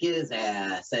kick his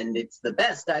ass, and it's the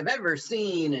best I've ever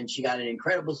seen, and she got an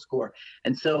incredible score.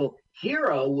 And so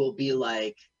Hero will be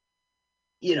like,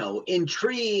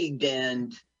 intrigued,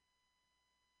 and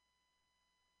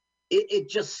it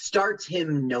just starts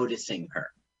him noticing her.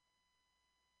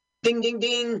 Ding, ding,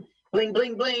 ding, bling,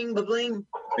 bling, bling, bling.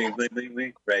 Bling, bling, bling,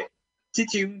 bling. Right.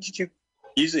 Choo-choo, choo-choo.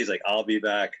 Usually he's like, I'll be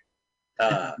back.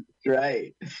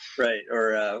 Right. Right.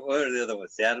 Or what are the other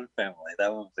ones? The Addams Family.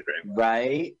 That one was a great one.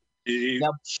 Right.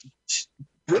 Now,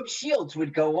 Brooke Shields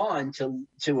would go on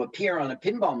to appear on a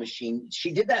pinball machine.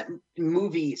 She did that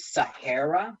movie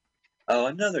Sahara. Oh,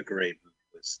 another great movie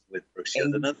was with Brooke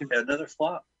Shields. Another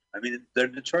flop. I mean, they're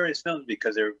notorious films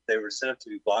because they were set up to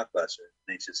be blockbusters.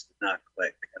 They just did not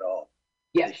click at all.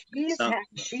 Yeah,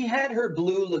 she had her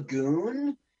Blue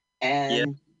Lagoon,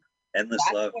 and Endless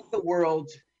Love. What the world.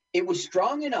 It was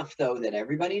strong enough though that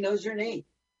everybody knows her name.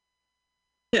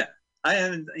 Yeah, I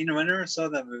haven't. I never saw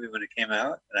that movie when it came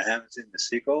out, and I haven't seen the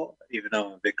sequel, even though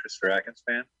I'm a big Christopher Atkins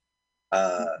fan.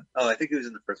 I think it was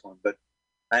in the first one, but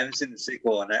I haven't seen the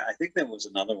sequel, and I think there was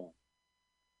another one.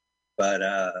 But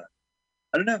I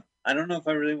don't know. I don't know if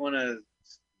I really want to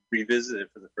revisit it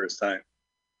for the first time.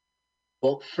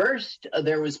 Well, first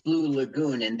there was Blue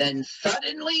Lagoon, and then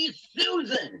suddenly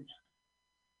Susan,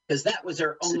 because that was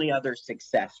her only other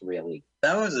success, really.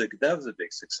 That was a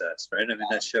big success, right? I mean,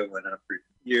 that show went on for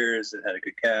years. It had a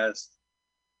good cast.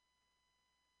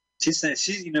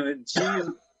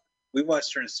 We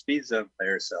watched her in Speed Zone play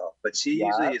herself, but she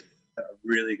usually is a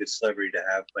really good celebrity to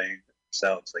have playing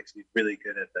themselves. Like, she's really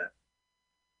good at that.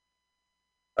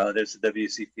 Oh, there's the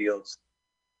W.C. Fields.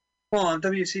 Come on,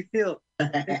 W.C. Field.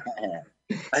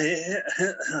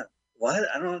 What?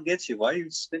 I don't get you. Why are you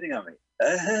spitting on me?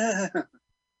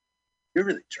 You're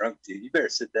really drunk, dude. You better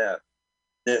sit down.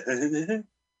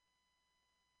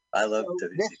 I love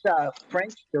WC. This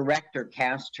French director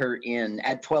cast her in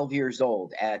at 12 years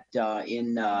old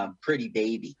in Pretty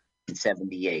Baby in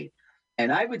 '78,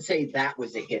 and I would say that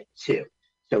was a hit too.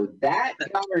 So that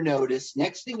got her notice.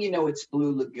 Next thing you know, it's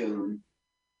Blue Lagoon,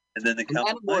 and then the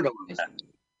Calvin Klein.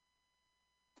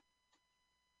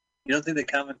 You don't think the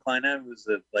Calvin Klein ad was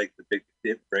the big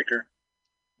hit breaker?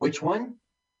 Which one?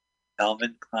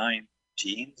 Calvin Klein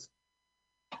jeans.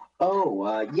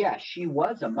 Oh, yeah, she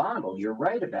was a model. You're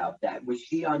right about that. Was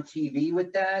she on TV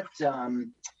with that?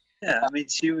 Yeah, I mean,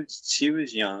 she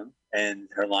was young, and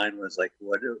her line was like,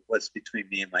 "What's between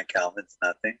me and my Calvin's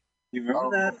nothing." You remember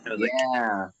that? It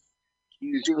was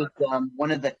huge. She was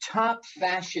one of the top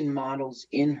fashion models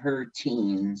in her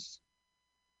teens.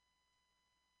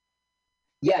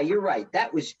 Yeah, you're right.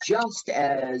 That was just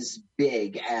as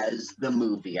big as the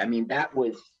movie. I mean, that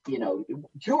was,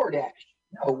 Jordache.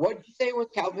 No, what did you say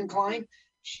with Calvin Klein?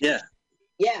 Yeah.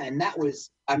 Yeah, and that was,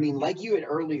 I mean, like you had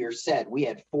earlier said, we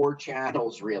had 4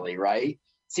 channels really, right?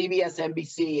 CBS,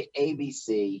 NBC,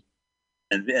 ABC.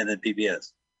 And then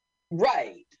PBS.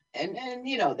 Right. And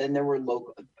then there were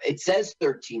local, it says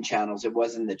 13 channels. It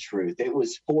wasn't the truth. It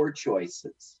was 4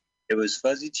 choices. It was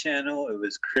Fuzzy Channel. It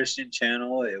was Christian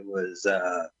Channel. It was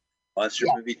Monster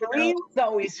Movie Channel. 3 is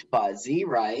always fuzzy,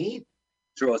 right?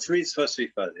 3 is supposed to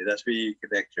be fuzzy. That's where you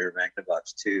connect your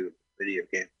Magnavox 2 video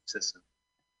game system.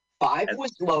 5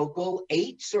 was local.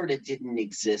 8 sort of didn't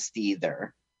exist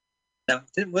either. Now,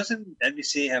 wasn't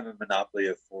NBC have a monopoly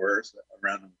of 4s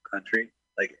around the country?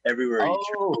 Like everywhere.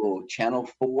 Oh, Channel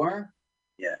 4?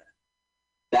 Yeah.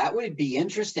 That would be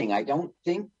interesting. I don't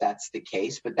think that's the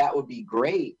case, but that would be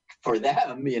great for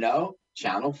them,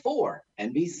 Channel 4,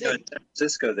 NBC. In San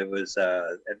Francisco, there was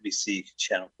NBC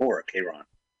Channel 4, K-Ron.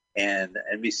 And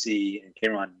NBC and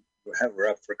K-Ron were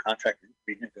up for contract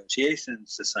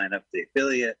renegotiations to sign up the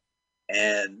affiliate.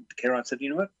 And K-Ron said, you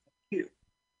know what? Fuck you.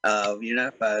 You're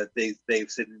not, they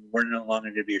said, we're no longer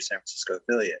going to be your San Francisco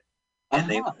affiliate. And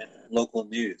they went local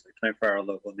news, like 24-hour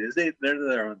local news. They're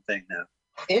their own thing now.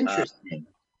 Interesting.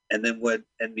 And then what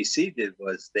NBC did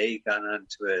was they got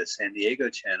onto a San Diego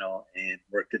channel and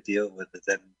worked a deal with the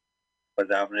then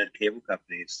predominant cable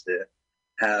companies to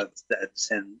have that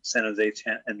San Jose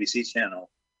NBC channel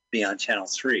be on Channel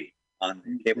 3 on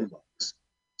the cable box.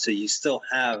 So you still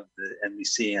have the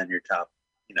NBC on your top,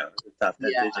 the top 10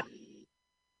 digit.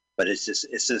 But it's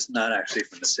just not actually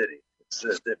from the city. It's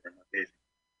a different location.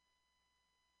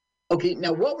 Okay,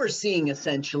 now what we're seeing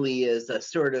essentially is a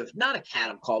sort of, not a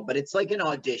cattle call, but it's like an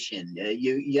audition.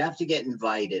 You have to get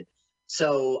invited.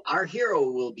 So our hero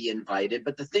will be invited,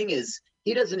 but the thing is,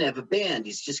 he doesn't have a band.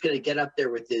 He's just going to get up there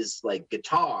with his like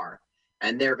guitar,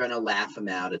 and they're going to laugh him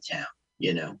out of town,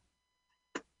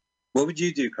 What would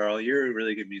you do, Carl? You're a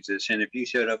really good musician. If you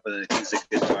showed up with an acoustic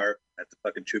guitar at the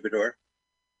fucking Troubadour.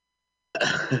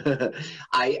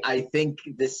 I think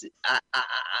this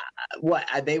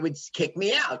they would kick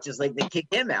me out just like they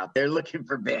kicked him out. They're looking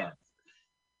for bands.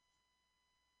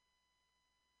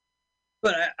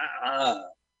 But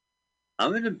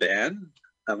I'm in a band.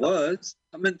 I'm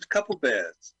in a couple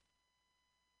bands.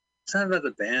 It's not about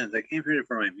the bands. I came here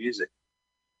for my music.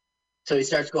 So he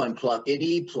starts going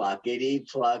pluckety, pluckety,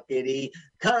 pluckety,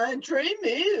 country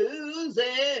music.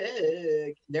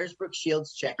 There's Brooke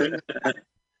Shields checking.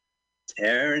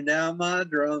 Tearing down my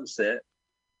drum set.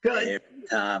 Good. Every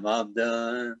time I'm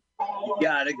done, you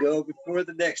gotta go before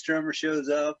the next drummer shows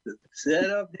up to set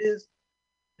up his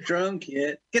drum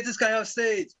kit. Get this guy off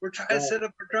stage. We're trying to set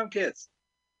up our drum kits.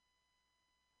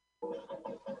 Who's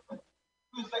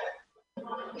that?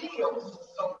 He owes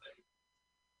something.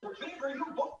 Where you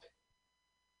booked?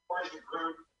 Where's your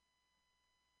groove?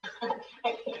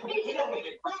 He don't need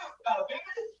a groove, baby.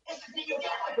 This is Neil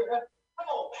Gallagher. Come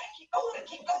on, man.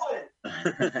 Keep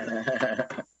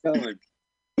going.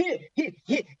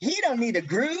 He don't need a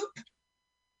group.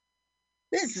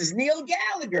 This is Neil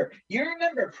Gallagher. You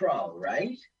remember Kroll,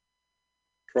 right?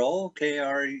 Kroll,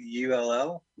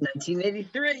 K-R-U-L-L?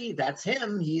 1983. That's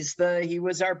him. He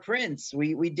was our prince.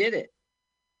 We did it.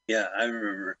 Yeah, I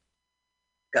remember.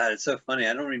 God, it's so funny.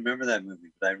 I don't remember that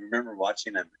movie, but I remember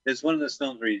watching it. It's one of those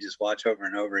films where you just watch over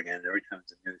and over again. Every time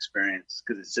it's a new experience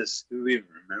because it's just who we even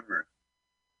remember.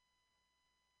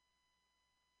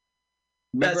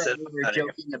 Remember we were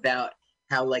joking about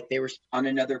how like they were on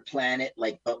another planet,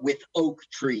 like but with oak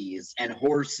trees and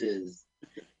horses.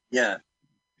 Yeah,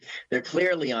 they're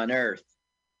clearly on Earth.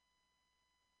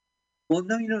 Well,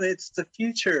 no, it's the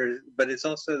future, but it's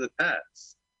also the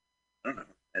past. I don't know,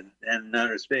 and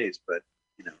outer space, but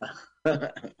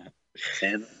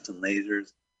sandals and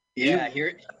lasers. Yeah,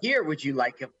 here. Would you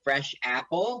like a fresh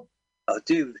apple? Oh,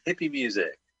 dude, hippie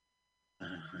music.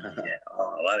 Yeah, a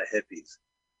lot of hippies.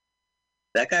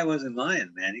 That guy wasn't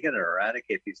lying, man. You got to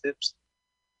eradicate these hips.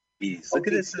 Look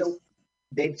at this. So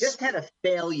they've just had a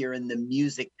failure in the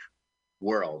music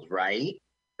world, right?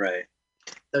 Right.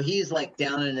 So he's like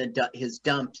down in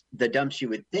the dumps you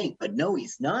would think, but no,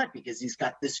 he's not because he's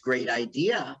got this great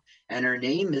idea, and her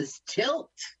name is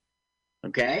Tilt.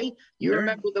 Okay, you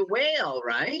remember the whale,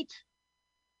 right?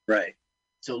 Right.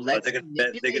 So let's they're gonna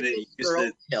use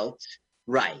the Tilt,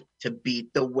 right, to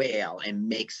beat the whale and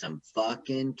make some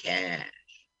fucking cash.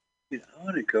 Dude, I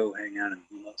want to go hang out in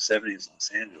the 70s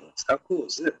Los Angeles. How cool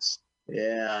is this?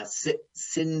 Yeah,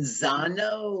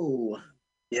 Cinzano.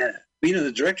 Yeah.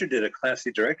 The director did a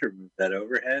classy director move, that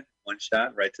overhead, one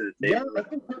shot right to the table. Yeah, I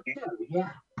think so too. Yeah.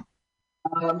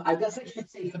 I guess I should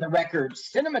say for the record,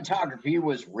 cinematography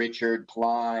was Richard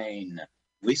Klein.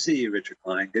 We see you, Richard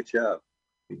Klein. Good job.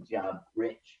 Good job,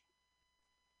 Rich.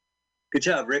 Good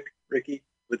job, Ricky,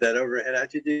 with that overhead.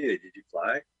 How'd you do? Did you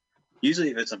fly?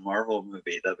 Usually if it's a Marvel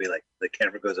movie, they'll be like, the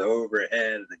camera goes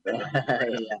overhead and then goes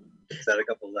yeah. Set a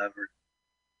couple levers.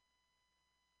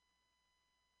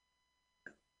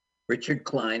 Richard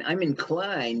Klein. I'm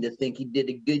inclined to think he did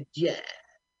a good job.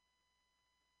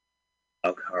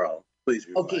 Oh, Carl, please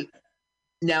rewind. Okay.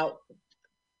 Now,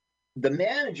 the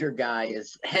manager guy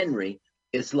Henry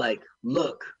is like,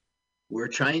 look, we're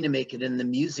trying to make it in the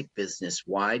music business.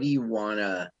 Why do you want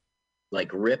to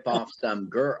like rip off some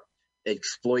girl,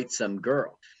 exploit some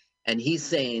girl? And he's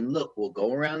saying, look, we'll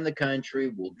go around the country,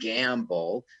 we'll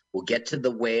gamble, we'll get to the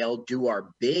whale, do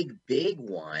our big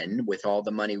one with all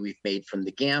the money we've made from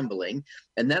the gambling,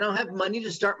 and then I'll have money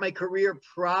to start my career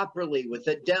properly with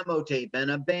a demo tape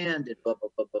and a band and blah, blah,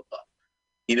 blah, blah, blah.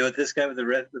 You know what this guy with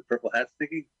the purple hat's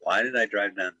thinking? Why did I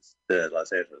drive down to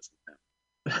Los Angeles?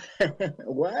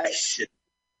 What?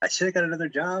 I should have got another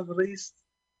job at least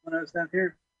when I was down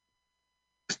here.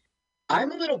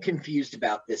 I'm a little confused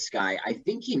about this guy. I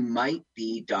think he might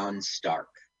be Don Stark.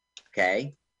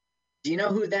 Okay. Do you know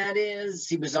who that is?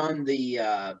 He was on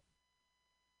that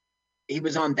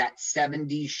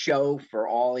 70s show for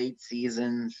all 8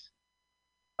 seasons.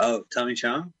 Oh, Tommy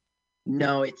Chong?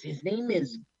 No, his name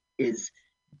is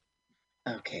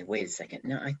okay, wait a second.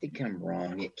 No, I think I'm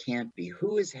wrong. It can't be.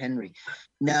 Who is Henry?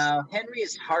 No, Henry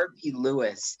is Harvey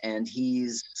Lewis, and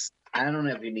I don't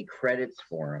have any credits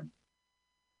for him.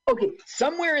 Okay,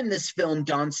 somewhere in this film,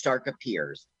 Don Stark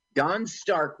appears. Don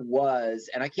Stark was,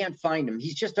 and I can't find him.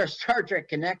 He's just our Star Trek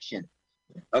connection.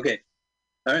 Okay.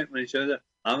 All right, when he shows up,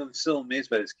 I'm still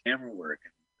amazed by his camera work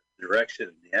and the direction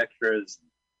and the extras.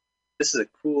 This is a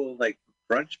cool, like,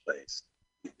 brunch place.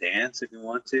 You dance if you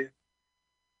want to.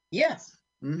 Yes.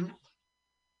 Mm-hmm.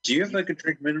 Do you have like a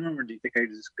drink minimum, or do you think I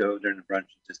just go during the brunch and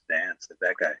just dance like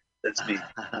that guy? That's me.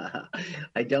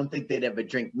 I don't think they'd have a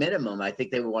drink minimum. I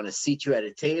think they would want to seat you at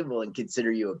a table and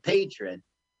consider you a patron.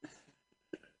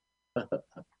 Can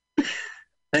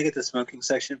I get the smoking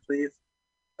section, please?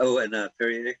 Oh, and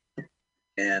Perrier.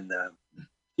 And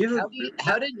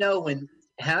how to know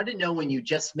when you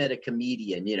just met a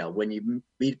comedian? You know, when you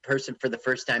meet a person for the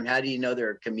first time, how do you know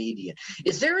they're a comedian?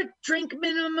 Is there a drink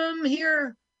minimum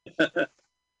here?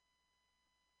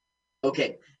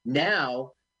 Okay,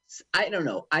 now I don't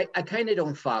know. I kind of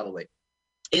don't follow it.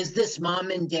 Is this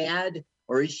mom and dad,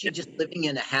 or is she just living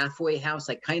in a halfway house?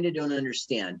 I kind of don't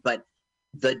understand. But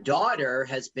the daughter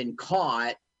has been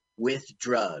caught with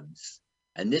drugs,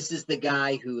 and this is the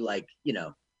guy who, like, you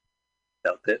know,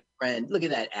 felt it. Friend, look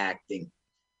at that acting.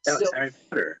 Oh, so Harry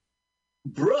Potter.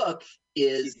 Brooke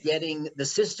is getting the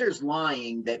sister's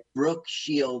lying that Brooke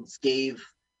Shields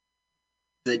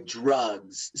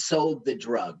sold the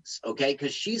drugs, okay?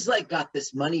 Because she's like got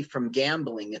this money from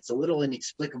gambling. It's a little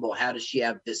inexplicable. How does she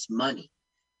have this money?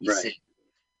 You Right. see?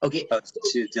 Okay. Oh, so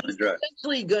she was dealing drugs.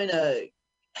 Essentially going to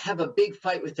have a big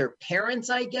fight with her parents,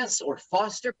 I guess, or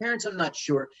foster parents. I'm not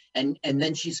sure. And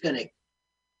then she's going to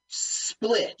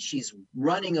split. She's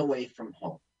running away from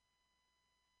home.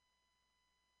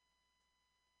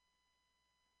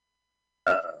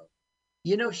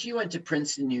 You know, she went to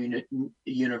Princeton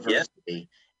University,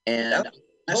 and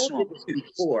I told you this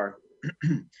before.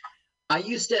 I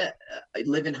used to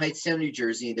live in Hightstown, New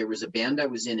Jersey. There was a band I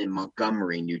was in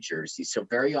Montgomery, New Jersey. So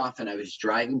very often I was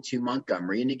driving to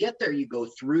Montgomery, and to get there, you go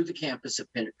through the campus of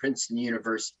Princeton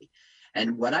University.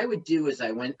 And what I would do is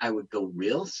I would go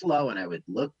real slow, and I would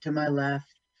look to my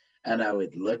left, and I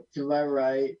would look to my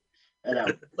right, and I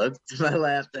would look to my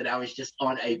left, and I was just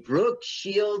on a Brooke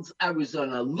Shields. I was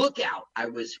on a lookout. I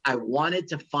wanted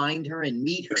to find her and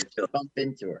meet her, to bump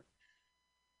into her.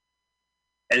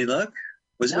 Any luck?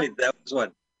 No. Wait, that was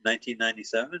what,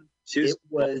 1997? She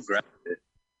was grounded.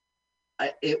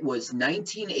 It was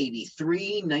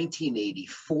 1983,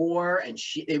 1984, and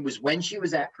it was when she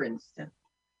was at Princeton.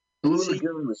 Blue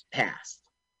Lagoon was passed.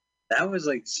 That was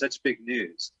like such big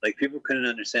news. Like, people couldn't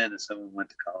understand that someone went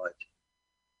to college.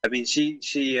 I mean, she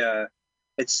has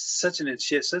such an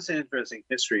interesting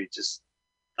history. Just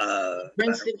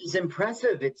Princeton is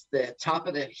impressive. It's the top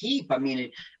of the heap. I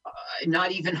mean,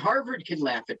 not even Harvard can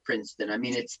laugh at Princeton. I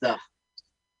mean, it's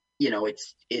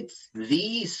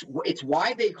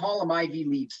why they call them Ivy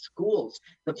League schools.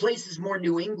 The place is more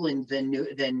New England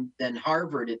than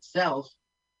Harvard itself.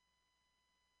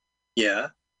 Yeah.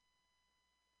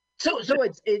 So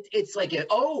it's like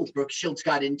Brooke Shields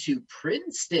got into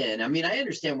Princeton. I mean, I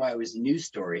understand why it was a news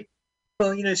story.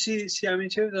 Well, you know, she was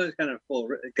always kind of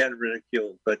got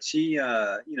ridiculed, but she,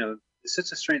 it's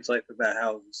such a strange life about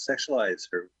how sexualized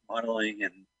her modeling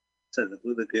and so the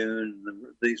Blue Lagoon,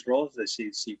 these roles that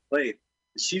she played.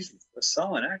 She's a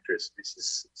solid actress.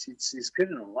 She's good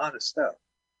in a lot of stuff,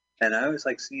 and I always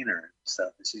like seeing her and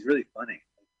stuff. And she's really funny,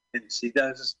 and she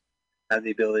does have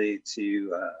the ability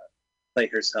to play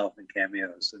herself in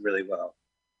cameos really well.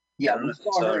 Yeah, we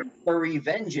saw her in Furry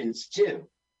Vengeance too.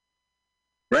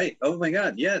 Right. Oh my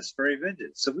God. Yes, Furry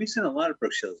Vengeance. So we've seen a lot of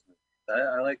Brooke Shields movies.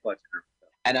 I like watching her.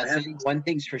 And I think one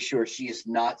thing's for sure: she is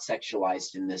not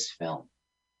sexualized in this film.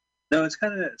 No, it's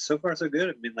kind of so far so good.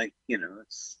 I mean, like, you know,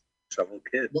 it's troubled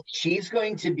kid. Look, she's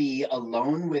going to be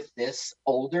alone with this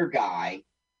older guy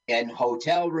in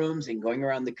hotel rooms and going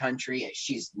around the country.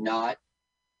 She's not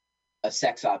a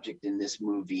sex object in this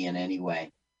movie in any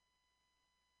way.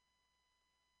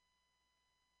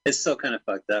 It's still kind of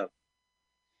fucked up.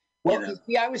 Well, you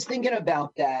see, I was thinking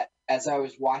about that as I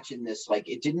was watching this. Like,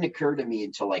 it didn't occur to me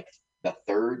until like the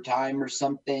third time or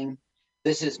something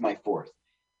This is my fourth.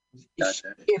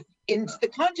 Gotcha. If in the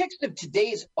context of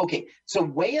today's, okay, so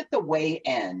way at the way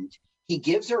end, he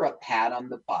gives her a pat on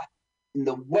the butt in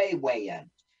the way end.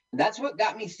 And that's what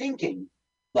got me thinking,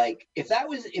 like, if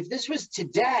this was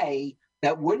today,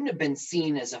 that wouldn't have been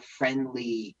seen as a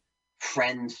friendly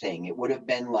friend thing. It would have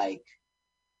been like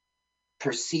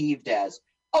perceived as,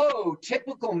 oh,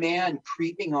 typical man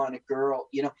creeping on a girl,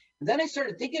 you know. And then I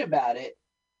started thinking about it.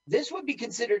 This would be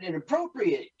considered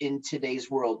inappropriate in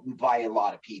today's world by a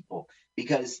lot of people,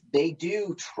 because they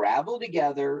do travel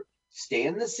together, stay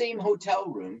in the same hotel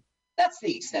room. That's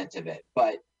the extent of it.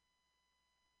 But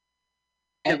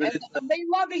and they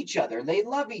love each other. They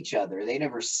love each other. They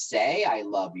never say "I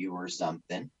love you" or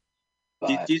something.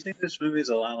 But Do you think this movie is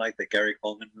a lot like the Gary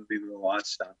Coleman movie we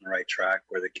watched, On the Right Track,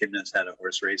 where the kid knows how to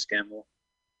horse race gamble?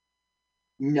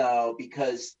 no,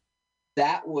 because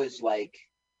that was like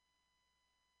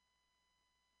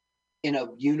in a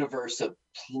universe of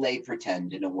play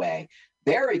pretend in a way.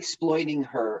 They're exploiting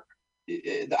her.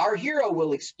 Our hero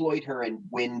will exploit her and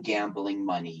win gambling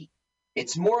money.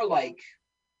 It's more like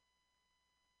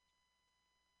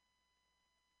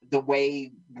the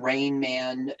way Rain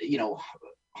Man, you know,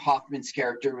 Hoffman's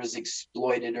character was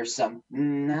exploited or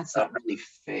something. That's not really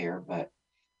fair, but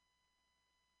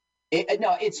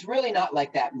no, it's really not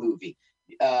like that movie.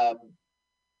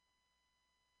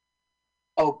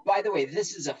 Oh, by the way,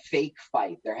 this is a fake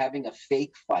fight. They're having a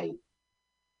fake fight.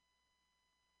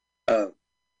 Oh,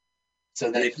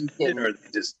 so they that did, or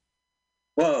they just,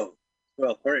 whoa,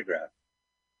 well choreographed.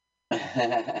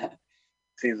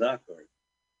 Seems awkward.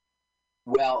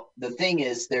 Well, the thing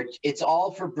is, it's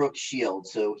all for Brooke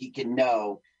Shields, so he can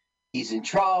know he's in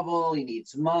trouble, he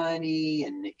needs money,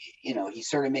 and you know, he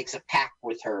sort of makes a pact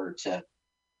with her to.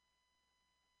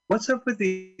 What's up with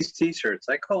these T-shirts?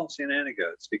 I call them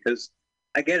shenanigans because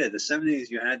I get it. The 70s,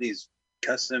 you had these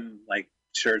custom like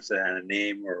shirts that had a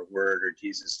name or a word, or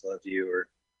Jesus loves you, or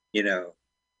you know,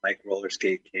 like Roller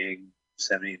Skate King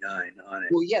 79 on it.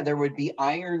 Well, yeah, there would be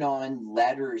iron-on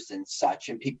letters and such,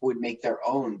 and people would make their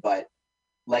own, but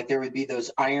like there would be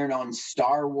those iron-on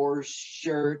Star Wars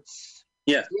shirts.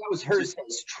 Yeah, so that was hers.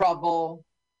 Says trouble.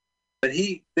 But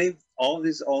all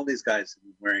these guys have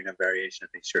been wearing a variation of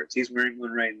these shirts. He's wearing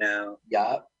one right now.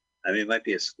 Yeah. I mean, it might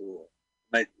be a school.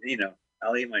 You know,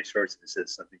 I'll eat my shorts and it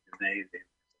says something amazing.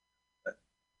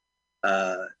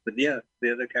 But yeah,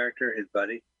 the other character, his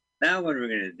buddy. Now what are we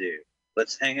gonna do?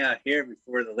 Let's hang out here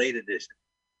before the late edition.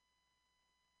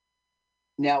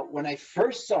 Now, when I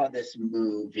first saw this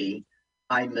movie,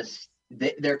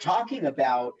 they're talking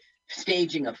about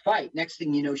staging a fight. Next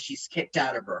thing you know, she's kicked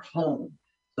out of her home.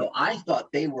 So I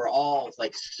thought they were all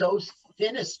like so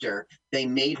sinister, they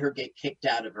made her get kicked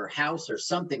out of her house or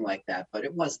something like that, but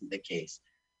it wasn't the case.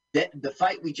 The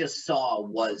fight we just saw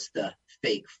was the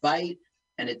fake fight,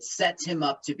 and it sets him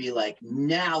up to be like,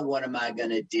 now what am I going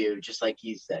to do? Just like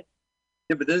you said.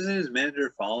 Yeah, but doesn't his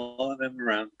manager follow them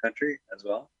around the country as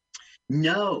well?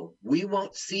 No, we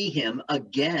won't see him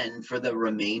again for the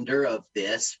remainder of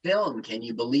this film. Can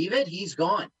you believe it? He's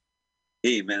gone.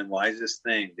 Hey, man, wisest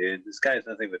thing, dude. This guy has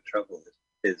nothing but trouble.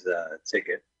 His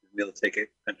ticket, his meal ticket,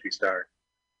 country star.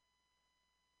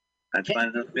 I'd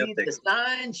find another meal ticket. The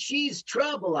sign, she's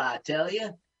trouble, I tell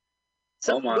you.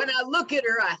 So Oh, when I look at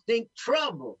her, I think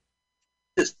trouble.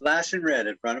 Just flashing red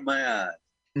in front of my eyes.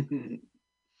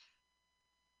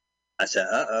 I said,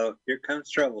 uh-oh, here comes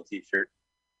trouble, T-shirt.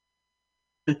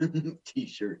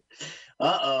 T-shirt.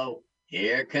 Uh-oh,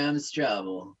 here comes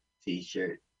trouble,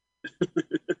 T-shirt.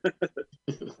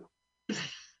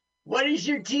 What does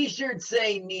your T-shirt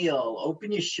say, Neil?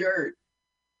 Open your shirt.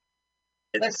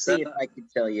 Let's see if I can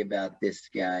tell you about this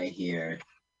guy here.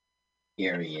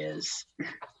 Here he is.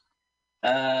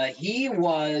 He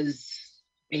was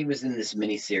in this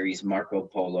miniseries, Marco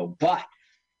Polo, but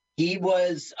he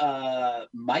was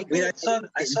Michael. Wait,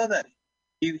 I saw that.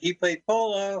 He played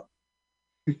polo.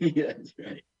 Yeah, that's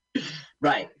right.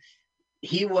 Right.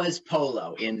 He was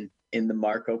Polo in the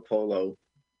Marco Polo,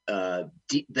 the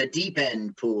Deep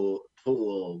End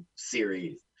pool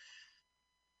series.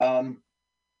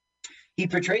 He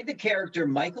portrayed the character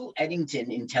Michael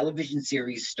Eddington in television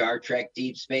series Star Trek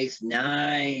Deep Space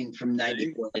Nine from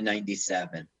 94 to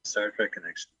 97. Star Trek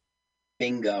connection.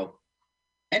 Bingo.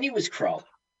 And he was Krull.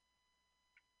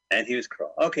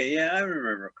 Okay, yeah, I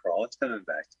remember Krull. It's coming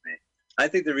back to me. I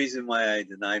think the reason why I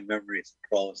denied memories of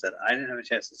Krull is that I didn't have a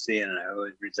chance to see it, and I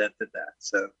always resented that.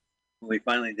 So when we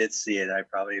finally did see it, I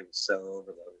probably was so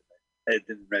overloaded. It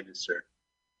didn't register.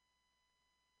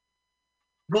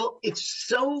 Well, it's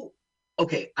so...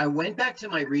 Okay, I went back to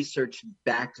my research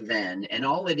back then, and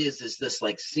all it is this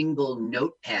like single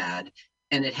notepad,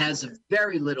 and it has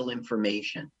very little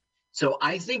information. So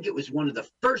I think it was one of the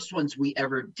first ones we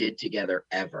ever did together,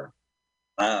 ever.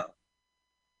 Wow.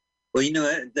 Well, you know,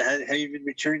 have you been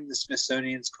returning the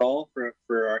Smithsonian's call for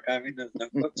archiving those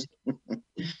notebooks?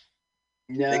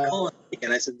 No. They call me,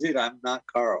 and I said, dude, I'm not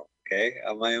Carl, okay?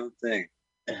 I'm my own thing.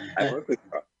 I work with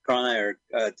Carl. Carl and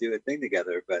I do a thing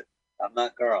together, but I'm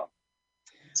not Carl.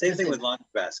 Same thing with Launch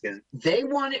Basket. They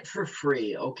want it for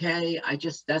free, okay?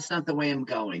 That's not the way I'm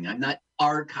going. I'm not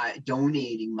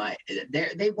donating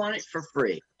they want it for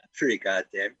free. Free,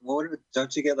 goddamn.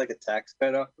 Don't you get like a tax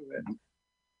cut off of it?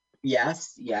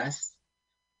 Yes.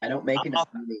 I don't make enough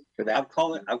money for that.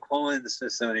 I'm calling the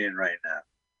Smithsonian right now.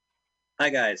 Hi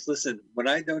guys, listen, when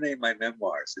I donate my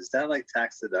memoirs, is that like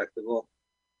tax deductible?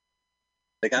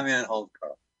 They got me on hold,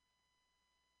 Carl.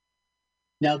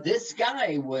 Now, this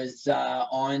guy was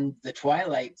on The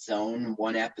Twilight Zone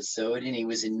one episode, and he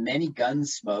was in many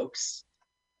Gunsmokes.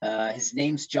 His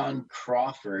name's John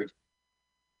Crawford.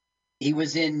 He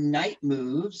was in Night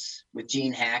Moves with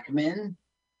Gene Hackman.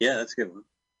 Yeah, that's a good one.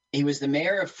 He was the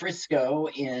mayor of Frisco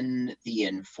in the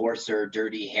Enforcer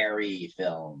Dirty Harry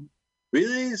film.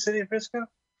 Really? The city of Frisco?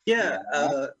 Yeah.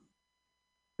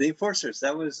 The Enforcers.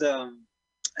 That was, I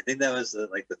think that was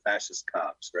like the fascist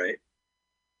cops, right?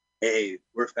 Hey,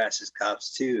 we're fascist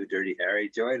cops too, Dirty Harry.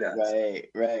 Join us.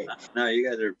 Right. No, you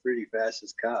guys are pretty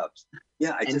fascist cops.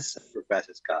 Yeah, I just said we're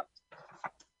fascist cops.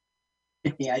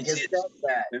 Yeah, I just said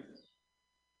that.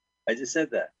 I just said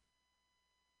that.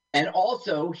 And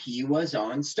also, he was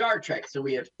on Star Trek. So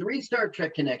we have 3 Star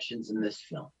Trek connections in this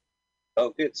film.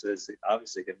 Oh, good. So it's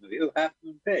obviously a good movie. Oh, Half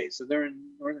Moon Bay. So they're in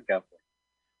Northern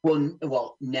California.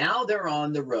 Well, now they're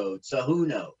on the road. So who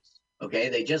knows? Okay,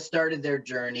 they just started their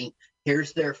journey.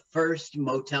 Here's their first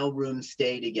motel room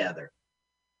stay together.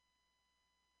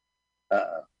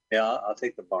 Yeah, I'll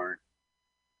take the barn.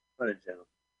 What a gentleman.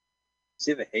 Does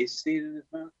he have a hayseed in his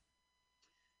mouth?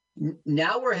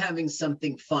 Now we're having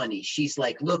something funny. She's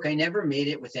like, look, I never made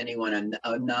it with anyone.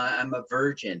 I'm a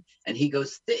virgin. And he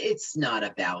goes, it's not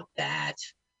about that.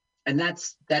 And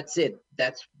that's it.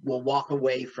 We'll walk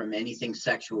away from anything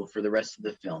sexual for the rest of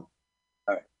the film.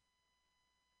 All right.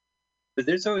 But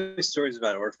there's always stories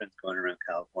about orphans going around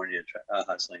California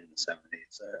hustling in the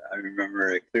 70s. I remember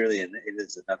it clearly in It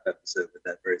Is Enough episode with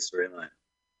that very storyline.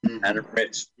 Mm-hmm. Adam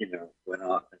Rich, went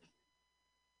off and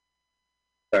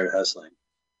started hustling.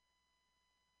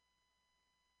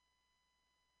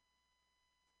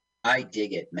 I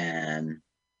dig it, man.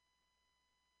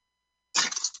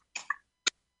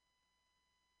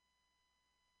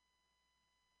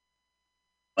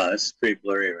 Wow, this is pretty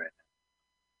blurry right now.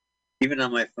 Even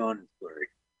on my phone, it's blurry.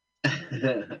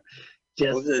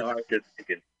 What was the director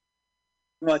thinking?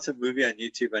 You watch a movie on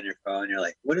YouTube on your phone, you're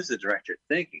like, what is the director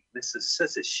thinking? This is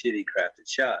such a shitty crafted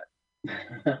shot.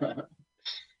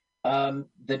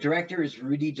 The director is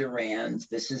Rudy Durand.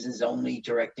 This is his only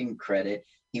directing credit.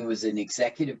 He was an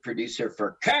executive producer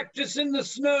for Cactus in the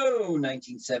Snow,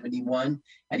 1971,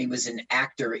 and he was an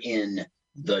actor in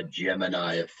The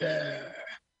Gemini Affair,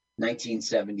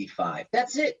 1975.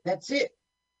 That's it.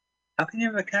 How can you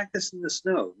have a cactus in the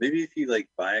snow? Maybe if you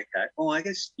buy a cactus. Oh, I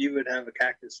guess you would have a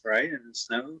cactus, right, in the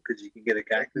snow, because you can get a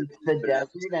cactus. The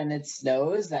desert and it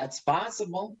snows. That's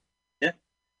possible. Yeah.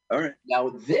 All right. Now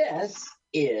this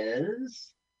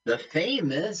is the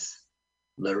famous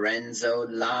Lorenzo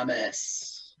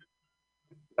Lamas.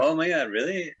 Oh my God!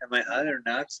 Really? Am I hot or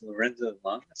not, Lorenzo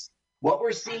Lamas? What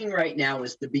we're seeing right now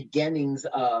is the beginnings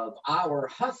of our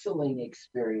hustling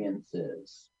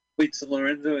experiences. Wait, so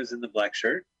Lorenzo is in the black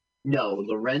shirt? No,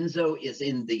 Lorenzo is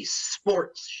in the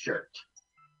sports shirt.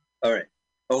 All right.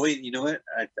 Oh, wait, you know what?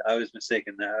 I was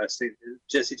mistaken. I was thinking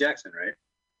Jesse Jackson, right?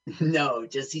 No,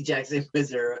 Jesse Jackson we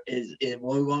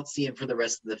won't see him for the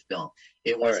rest of the film.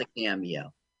 It was a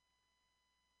cameo.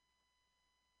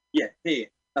 Yeah, hey,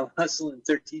 I'm hustling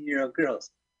 13-year-old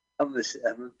girls. I'm a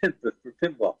pimp for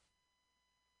pinball.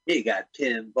 He got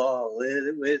pinball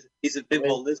lizard. He's a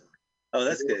pinball lizard. Oh,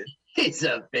 that's good. He's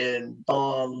a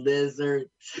pinball lizard.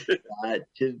 Got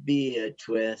to be a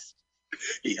twist.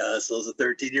 He hustles a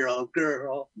 13-year-old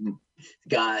girl.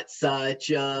 Got such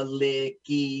a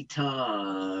licky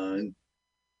tongue.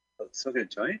 Oh, smoking a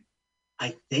joint?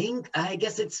 I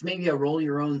guess it's maybe a roll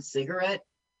your own cigarette.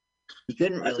 He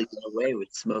couldn't really get away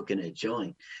with smoking a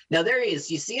joint. Now there he is.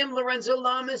 You see him, Lorenzo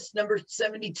Lamas, number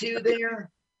 72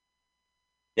 there?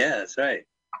 Yeah, that's right.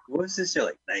 What was this show,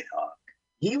 like Nighthawk?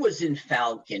 He was in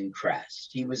Falcon Crest.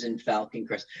 He was in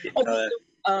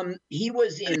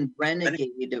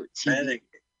Renegade TV. Renegade.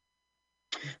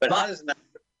 But how does not?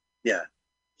 Yeah.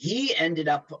 he ended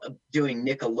up doing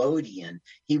Nickelodeon.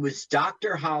 He was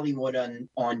Dr. Hollywood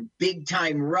on Big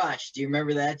Time Rush. Do you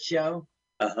remember that show?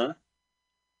 Uh-huh.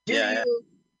 Do Yeah. you?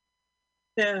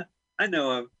 Yeah, I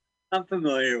know him. I'm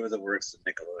familiar with the works of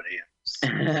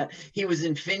Nickelodeon. He was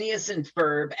in Phineas and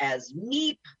Ferb as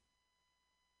Meep.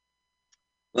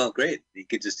 Well, great. You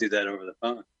could just do that over the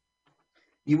phone.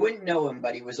 You wouldn't know him,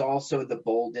 but he was also the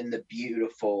Bold and the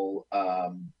Beautiful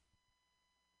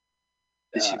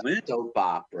Did she win? soap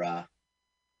opera.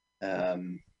 Well,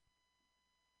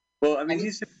 I mean, he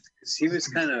was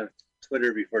kind of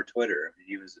Twitter before Twitter. I mean,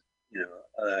 he was,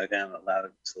 kind of a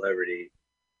loud celebrity.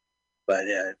 But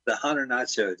the Hot or Not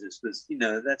show just was,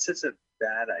 that's such a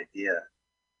bad idea.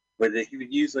 Where he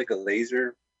would use like a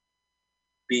laser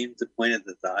beam to point at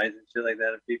the thighs and shit like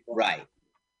that at people. Right.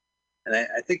 And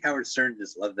I think Howard Stern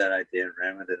just loved that idea and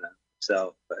ran with it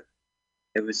himself. But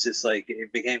it was just like,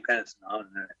 it became kind of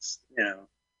synonymous.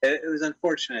 It was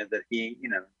unfortunate that he,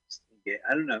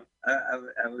 I don't know.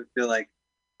 I would feel like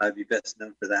I'd be best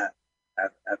known for that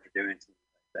after doing something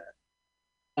like that.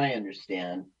 I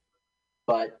understand.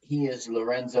 But he is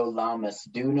Lorenzo Lamas.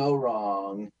 Do no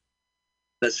wrong.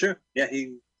 That's true. Yeah,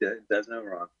 he does no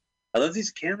wrong. I love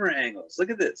these camera angles. Look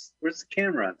at this. Where's the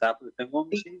camera on top of the pinball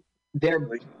machine?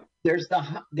 There's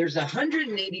a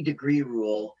 180-degree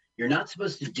rule. You're not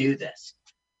supposed to do this.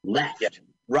 Left,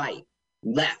 right,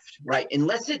 left, right,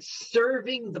 unless it's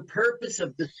serving the purpose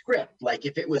of the script. Like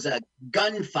if it was a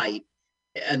gunfight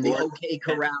and the OK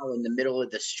Corral in the middle of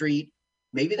the street,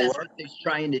 maybe that's what they're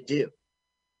trying to do.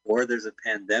 Or there's a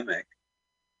pandemic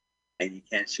and you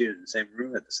can't shoot in the same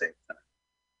room at the same time.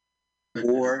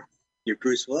 Or you're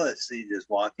Bruce Willis, so you just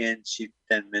walk in, shoot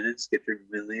 10 minutes, get your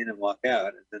million, and walk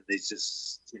out, and then they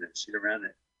just, shoot around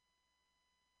it.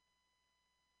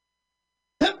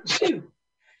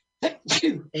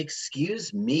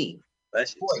 Excuse me.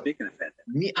 Speaking of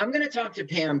pandemic. I'm going to talk to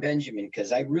Pam Benjamin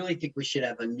because I really think we should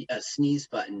have a sneeze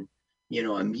button,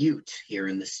 a mute here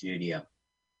in the studio.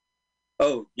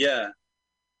 Oh, yeah.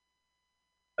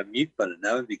 A mute button,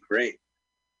 that would be great.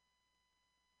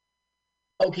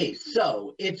 Okay,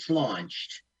 so it's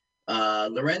launched.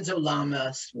 Lorenzo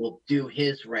Lamas will do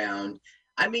his round.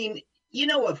 I mean,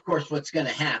 of course, what's going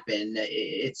to happen.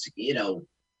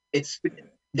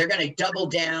 They're going to double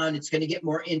down. It's going to get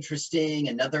more interesting.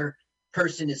 Another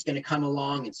person is going to come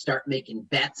along and start making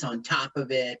bets on top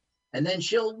of it. And then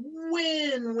she'll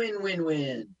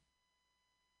win.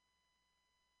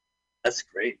 That's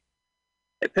great.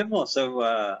 Hey, pinball,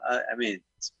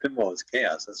 pinball is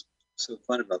chaos. That's so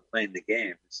fun about playing the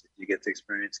game. You get to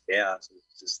experience chaos.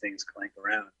 It's just things clank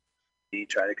around. And you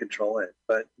try to control it.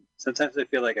 But sometimes I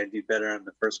feel like I do better on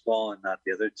the first ball and not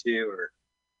the other two, or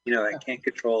I can't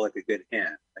control like a good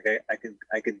hand. Like I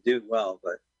can do it well,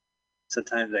 but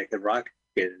sometimes I could rock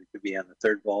it and it could be on the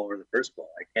third ball or the first ball.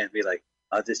 I can't be like,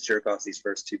 I'll just jerk off these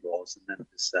first two balls and then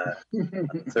just on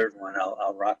the third one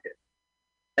I'll rock it.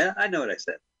 Yeah, I know what I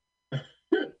said.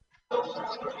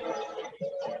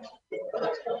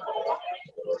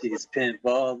 She's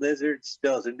Pinball Lizard,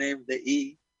 spells her name with the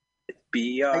E. It's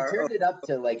B-R-O. I turned it up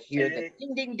to hear the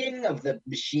ding ding ding of the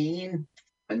machine,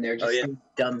 and they're just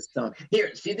dumb song.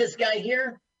 Here, see this guy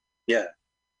here? Yeah,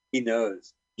 he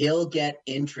knows. He'll get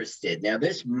interested. Now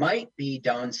this might be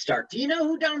Don Stark. Do you know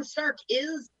who Don Stark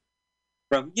is?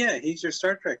 He's your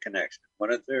Star Trek connection.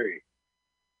 103.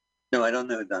 No, I don't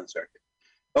know who Don Stark is.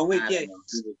 Oh wait,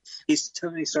 he's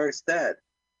Tony Stark's dad.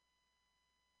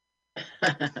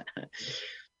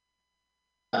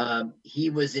 He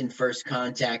was in First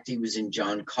Contact. He was in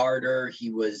John Carter.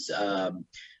 He was, I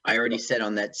already said,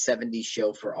 on that 70s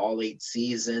show for all 8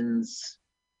 seasons.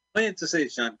 I have to say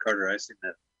it's John Carter. I've seen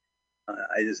that.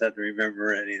 I just have to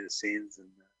remember any of the scenes.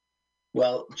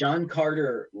 Well, John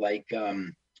Carter,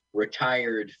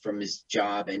 retired from his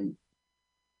job, and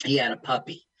he had a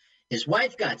puppy. His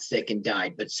wife got sick and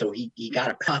died, but so he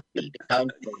got a puppy. So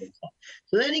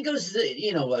then he goes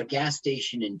to a gas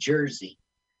station in Jersey,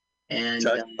 and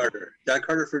John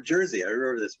Carter for Jersey. I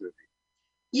remember this movie.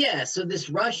 Yeah, so this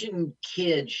Russian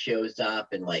kid shows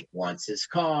up and wants his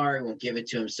car, won't give it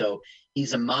to him. So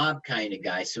he's a mob kind of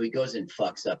guy. So he goes and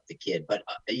fucks up the kid. But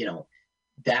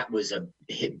that was a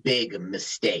big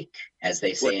mistake, as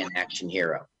they say in Action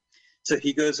Hero. So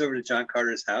he goes over to John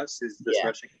Carter's house. Is this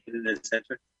Russian kid in the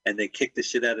center? And they kick the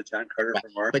shit out of John Carter for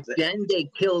Mark. But then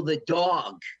they kill the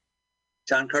dog.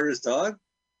 John Carter's dog?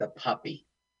 The puppy.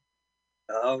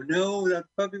 Oh, no. That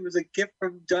puppy was a gift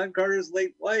from John Carter's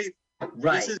late wife.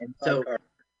 Right.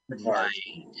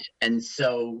 And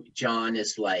so John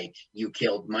is like, you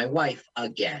killed my wife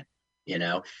again,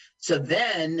 So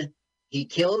then he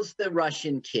kills the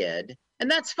Russian kid.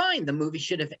 And that's fine. The movie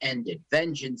should have ended.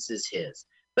 Vengeance is his.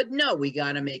 But no, we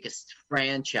got to make a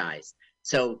franchise.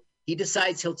 So he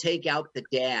decides he'll take out the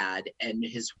dad and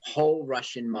his whole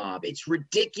Russian mob. It's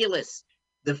ridiculous.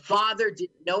 The father did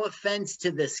no offense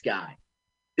to this guy.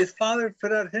 His father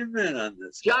put out Hitman on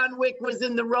this. John Wick was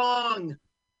in the wrong.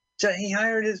 He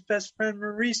hired his best friend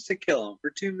Maurice to kill him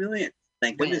for $2 million.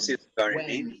 Thank goodness he was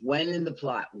starting. When in the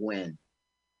plot? When?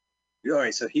 All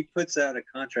right, so he puts out a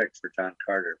contract for John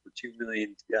Carter for $2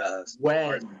 million.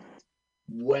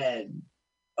 When?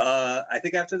 I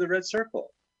think after the Red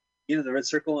Circle. You know, the Red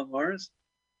Circle on Mars?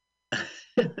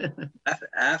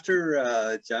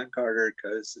 after John Carter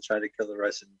goes to try to kill the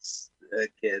Russian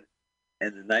kid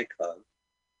in the nightclub.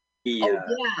 Yeah,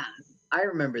 I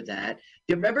remember that.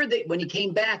 You remember that when he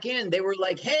came back in, they were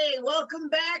like, "Hey, welcome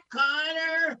back,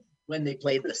 Connor." When they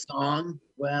played the song,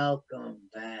 "Welcome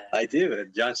Back." I do,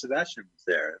 and John Sebastian was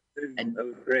there, and that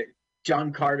was great.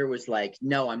 John Carter was like,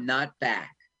 "No, I'm not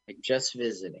back. I'm just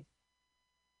visiting."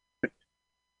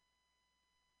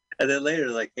 And then later,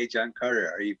 like, "Hey, John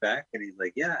Carter, are you back?" And he's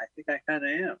like, "Yeah, I think I kind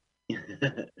of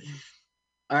am."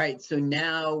 All right, so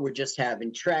now we're just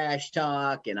having trash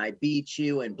talk, and I beat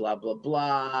you, and blah blah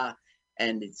blah,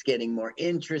 and it's getting more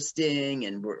interesting,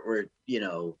 and we're you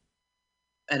know,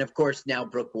 and of course now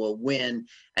Brooke will win,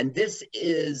 and this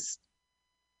is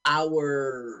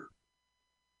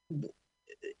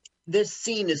this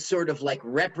scene is sort of like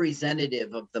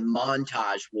representative of the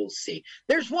montage we'll see.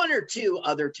 There's one or two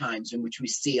other times in which we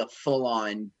see a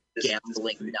full-on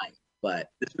gambling night, but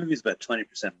this movie is about 20%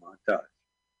 montage.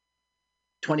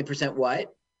 20%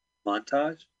 what?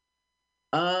 Montage?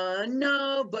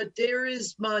 No, but there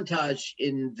is montage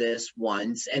in this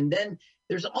once. And then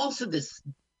there's also this,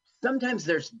 sometimes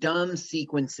there's dumb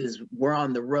sequences. We're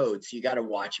on the road, so you got to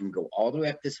watch them go all the way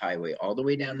up this highway, all the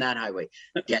way down that highway,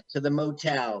 get to the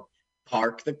motel,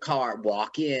 park the car,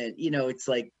 walk in. You know, it's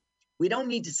like, we don't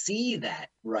need to see that,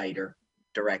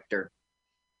 director.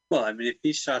 Well, I mean, if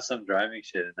he shot some driving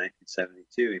shit in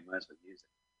 1972, he might as well use it.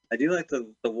 I do like the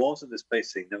walls of this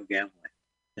place say no gambling.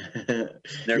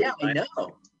 Yeah, I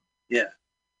know. Yeah.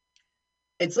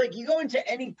 It's like you go into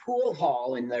any pool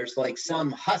hall and there's like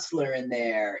some hustler in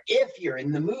there. If you're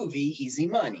in the movie, easy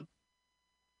money.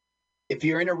 If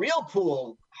you're in a real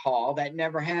pool hall, that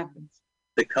never happens.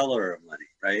 The color of money,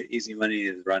 right? Easy money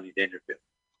is Rodney Dangerfield.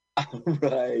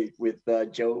 Right, with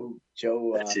Joe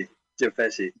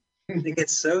Pesci. They get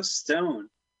so stoned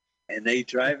and they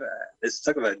drive, let's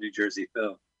talk about New Jersey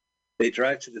film. They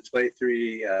drive to the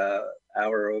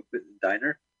 23-hour open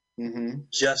diner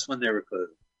just when they were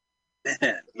closed.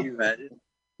 Man, can you imagine?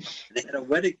 They had a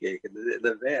wedding cake in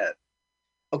the van.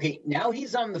 Okay, now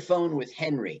he's on the phone with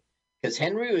Henry because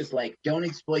Henry was like, "Don't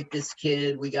exploit this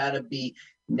kid. We got to be."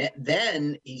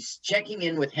 Then he's checking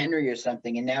in with Henry or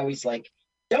something, and now he's like,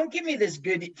 "Don't give me this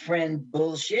good friend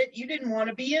bullshit. You didn't want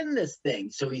to be in this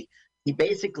thing." So he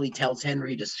basically tells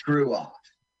Henry to screw off.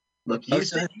 Look, you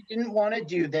said you didn't want to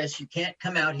do this. You can't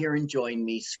come out here and join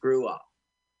me. Screw off.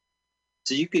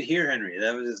 So you could hear Henry.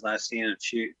 That was his last scene of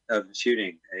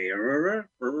shooting. Right.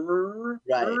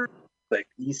 Like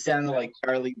he sounded like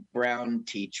Charlie Brown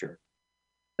teacher.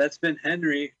 That's been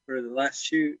Henry for the last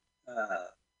shoot.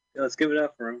 Let's give it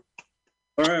up for him.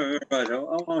 All right, everybody. I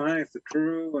want to thank the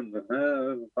crew and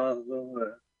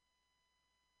the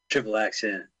triple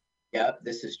action. Yep,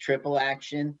 this is triple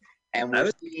action. And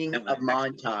we're seeing a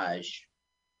montage.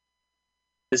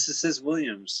 This is his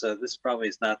Williams, so this probably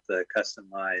is not the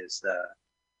customized.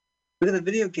 Look at the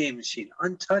video game machine,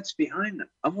 untouched behind them.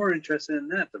 I'm more interested in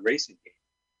that, the racing game.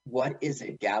 What is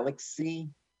it, Galaxy?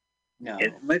 No.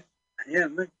 It might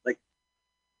like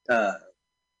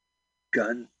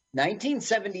gun.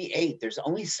 1978, there's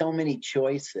only so many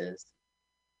choices.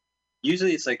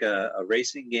 Usually it's like a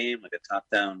racing game, like a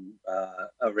top-down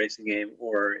a racing game,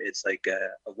 or it's like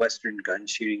a Western gun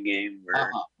shooting game. Where,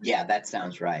 yeah, that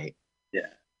sounds right.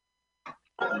 Yeah.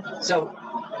 So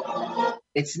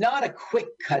it's not a quick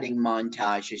cutting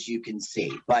montage, as you can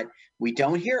see, but we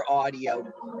don't hear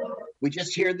audio. We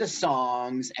just hear the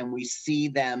songs, and we see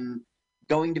them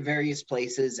going to various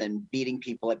places and beating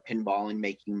people at pinball and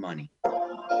making money.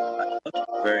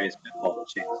 Various pinball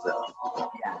machines, though.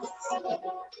 Yes.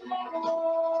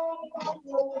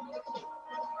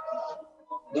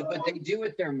 Look what they do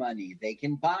with their money. They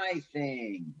can buy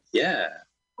things. Yeah.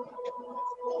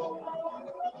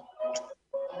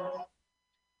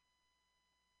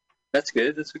 That's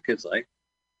good. That's what kids like.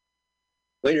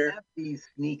 Waiter. Have these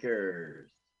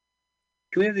sneakers.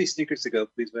 Can we have these sneakers to go,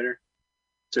 please, waiter?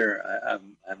 Sir,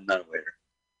 I'm not a waiter.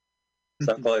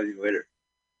 So I'm calling you waiter.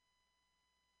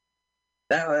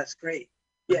 That's great.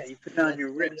 Yeah, you put it on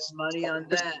your wrist. Money on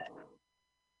that.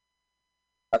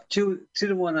 Up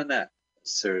 2-1 on that,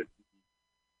 sir.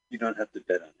 You don't have to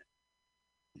bet on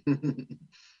it.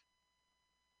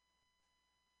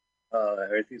 Oh,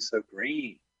 everything's so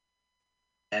green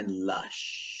and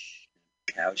lush.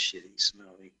 Cow shitty,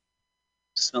 smelly.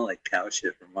 Smell like cow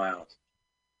shit for miles.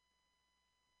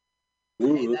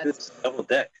 Ooh, Hey, look at this double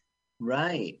deck.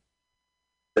 Right.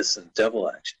 That's some double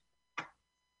action. Look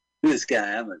at this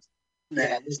guy. I'm a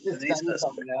Yeah, this is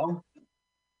Sonny Bono.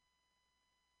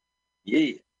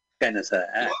 Yeah, kind of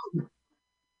act.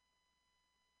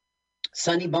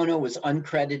 Sonny Bono was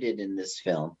uncredited in this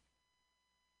film.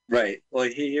 Right. Well,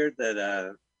 he heard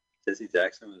that Jesse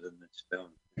Jackson was in this film.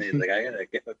 And he's like, I gotta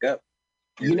get hooked up.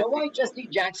 You know why Jesse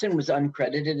Jackson was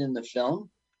uncredited in the film?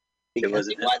 Because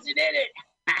he wasn't in it.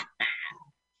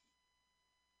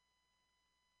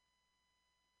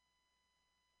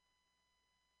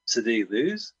 So did he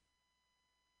lose?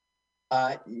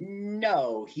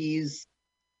 No, he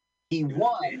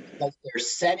won because they're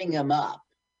setting him up.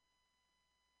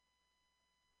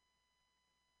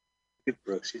 Look at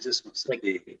Brooks. He just wants to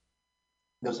be. He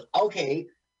goes, okay,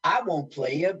 I won't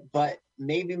play you, but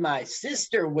maybe my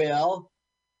sister will.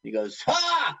 He goes,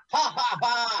 ha, ha, ha,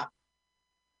 ha.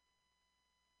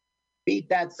 Beat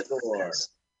that score.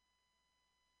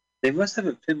 They must have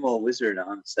a pinball wizard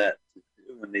on set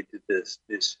when they did this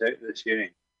shooting.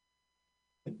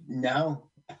 No,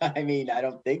 I mean, I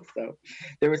don't think so.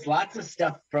 There was lots of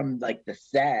stuff from like the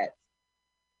set.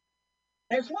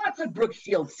 There's lots of Brooke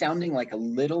Shields sounding like a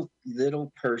little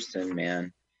person,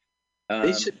 man.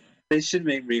 They should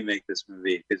remake this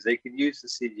movie because they can use the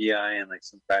CGI and like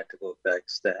some practical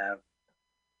effects to have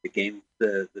the game,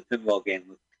 the pinball game,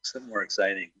 look something more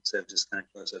exciting instead of just kind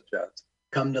of close-up shots.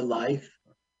 Come to life.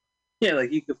 Yeah,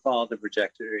 like you could follow the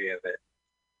trajectory of it.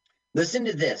 Listen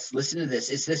to this. Listen to this.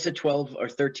 Is this a 12 or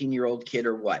 13-year-old kid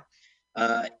or what?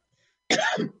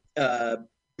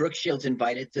 Brooke Shields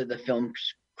invited to the film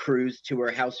cruise to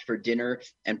her house for dinner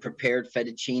and prepared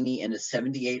fettuccine. In a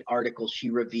 78 article,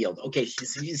 she revealed, okay,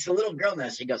 she's a little girl now.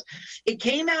 She goes, it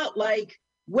came out like,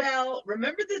 well,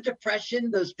 remember the Depression?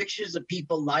 Those pictures of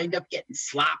people lined up getting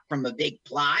slopped from a big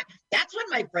plot? That's what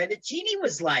my fettuccine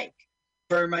was like.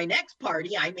 For my next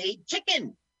party, I made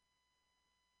chicken.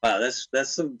 Wow,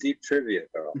 that's some deep trivia,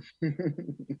 Carl.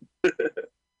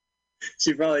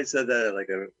 She probably said that in like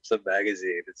some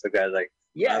magazine. It's some guy like,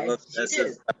 yeah, she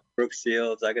did. Brooke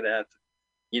Shields. I'm gonna have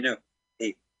to,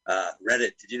 hey,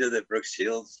 Reddit. Did you know that Brooke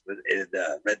Shields in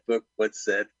Red Book once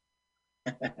said?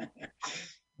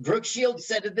 Brooke Shields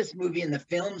said of this movie in the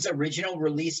film's original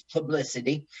release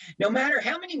publicity, no matter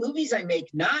how many movies I make,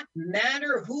 not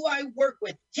matter who I work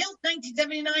with, Tilt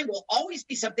 1979 will always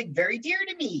be something very dear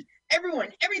to me. Everyone,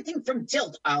 everything from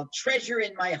Tilt, I'll treasure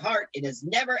in my heart. It has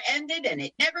never ended and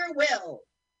it never will.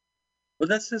 Well,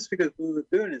 that's just because Blue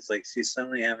Lagoon is like she's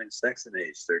suddenly having sex at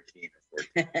age 13 or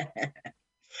 14.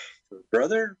 So,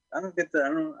 brother, I don't get that. I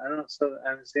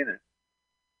haven't seen it.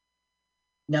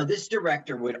 Now, this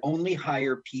director would only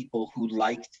hire people who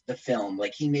liked the film.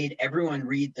 Like, he made everyone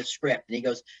read the script, and he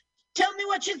goes, tell me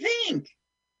what you think.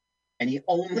 And he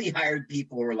only hired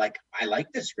people who were like, I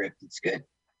like the script. It's good.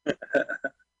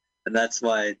 And that's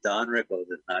why Don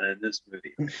Rickles is not in this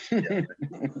movie.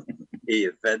 He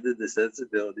offended the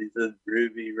sensibilities of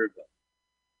Ruby Rebel.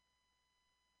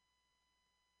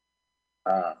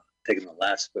 Taking the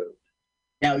last vote.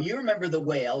 Now, you remember The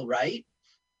Whale, right?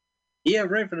 Yeah,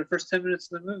 right, from the first 10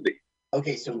 minutes of the movie.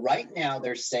 Okay, so right now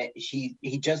they're saying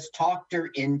he just talked her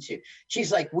into.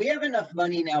 She's like, we have enough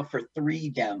money now for 3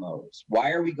 demos. Why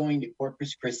are we going to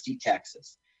Corpus Christi,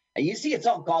 Texas? And you see, it's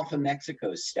all Gulf of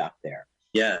Mexico stuff there.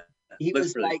 Yeah, he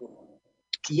was really like, cool.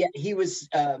 Yeah, he was.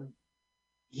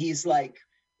 He's like,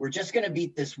 we're just going to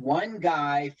beat this one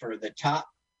guy for the top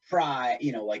prize.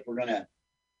 Like we're going to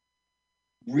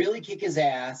really kick his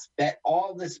ass, bet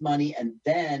all this money, and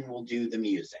then we'll do the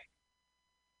music.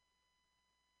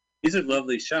 These are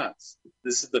lovely shots.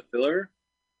 This is the filler?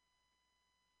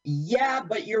 Yeah,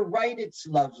 but you're right, it's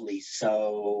lovely,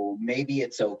 so maybe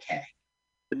it's okay.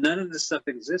 But none of this stuff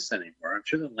exists anymore. I'm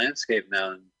sure the landscape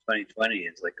now in 2020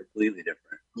 is like completely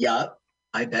different. Yep,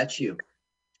 I bet you.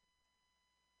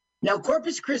 Now,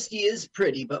 Corpus Christi is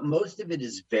pretty, but most of it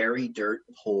is very dirt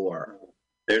poor.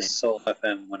 There's Soul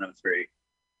FM 103.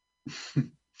 If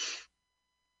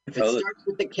it starts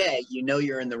with the K, you know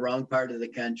you're in the wrong part of the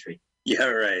country. Yeah,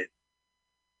 right.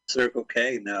 Circle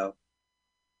K, no.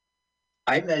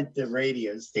 I meant the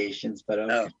radio stations, but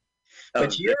okay.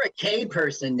 But you're a K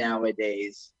person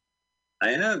nowadays.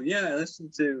 I am, yeah. I listen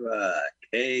to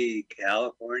K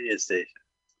California station.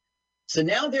 So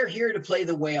now they're here to play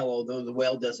The Whale, although The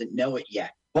Whale doesn't know it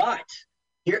yet. But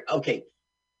here, okay,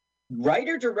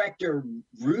 Writer-director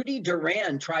Rudy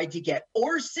Duran tried to get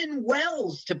Orson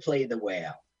Welles to play the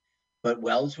whale, but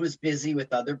Welles was busy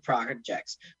with other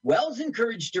projects. Welles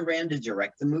encouraged Duran to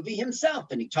direct the movie himself,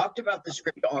 and he talked about the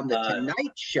script on The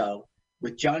Tonight Show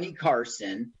with Johnny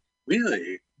Carson.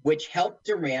 Really? Which helped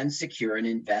Duran secure an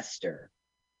investor.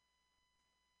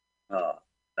 Oh,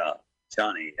 no.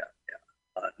 Johnny,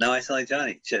 yeah. Now I sound like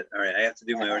Johnny. Shit. All right, I have to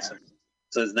do my Orson.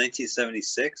 So it's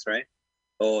 1976, right?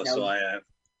 Oh, no. So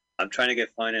I'm trying to get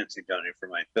financing, Johnny, for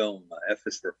my film, F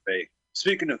is for Fake.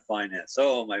 Speaking of finance,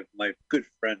 my good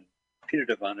friend, Peter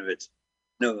Devanovich.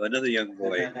 No, another young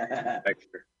boy.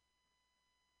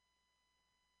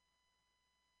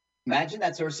 Imagine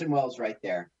that's Orson Welles right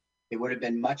there. It would have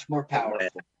been much more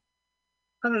powerful.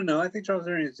 I don't know. I think Charles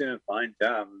Durning is doing a fine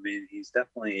job. I mean, he's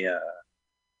definitely,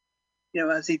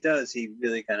 as he does, he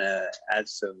really kind of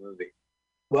adds to a movie.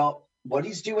 Well, what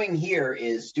he's doing here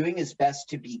is doing his best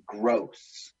to be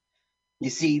gross. You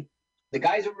see, the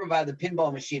guys over by the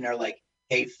pinball machine are like,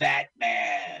 hey, fat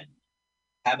man,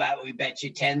 how about we bet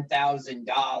you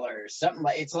 $10,000? Something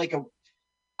like, it's like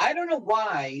I don't know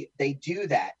why they do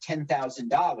that,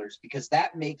 $10,000, because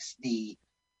that makes the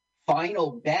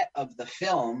final bet of the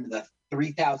film, the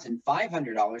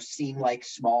 $3,500, seem like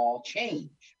small change,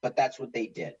 but that's what they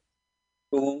did.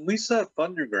 Well, when we saw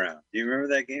Thunderground, do you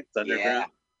remember that game, Thunderground? Yeah.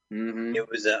 Mm-hmm. It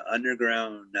was an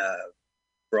underground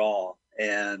brawl,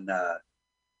 and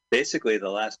basically the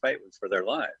last fight was for their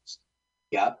lives.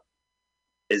 Yep.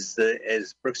 Is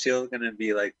Brooke Shields going to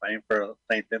be like playing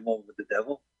pinball with the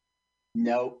devil?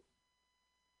 No.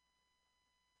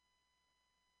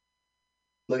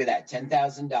 Look at that,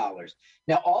 $10,000.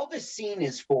 Now, all this scene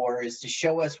is for is to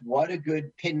show us what a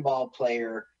good pinball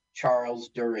player Charles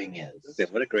Durning is. Okay,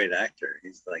 what a great actor.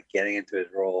 He's like getting into his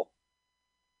role.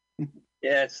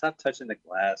 Yeah, stop touching the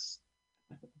glass.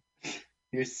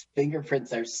 Your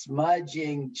fingerprints are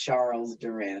smudging Charles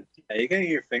Durning. Yeah, you gotta get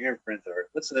your fingerprints or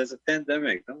listen, there's a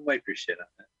pandemic. Don't wipe your shit on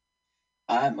it.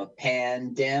 I'm a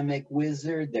pandemic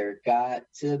wizard. There got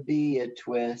to be a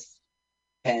twist.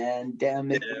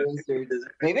 Pandemic wizard.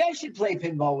 Maybe I should play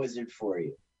Pinball Wizard for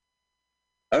you.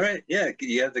 All right, yeah.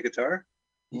 You have the guitar?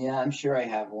 Yeah, I'm sure I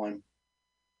have one.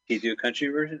 Can you do a country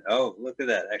version? Oh, look at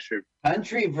that extra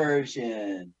country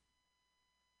version.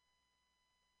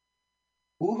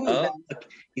 Ooh,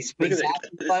 he spins out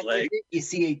the butt with it. You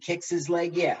see he kicks his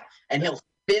leg, yeah, and he'll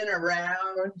spin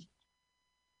around.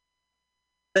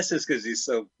 That's just because he's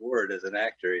so bored as an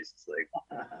actor. He's just like,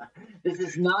 this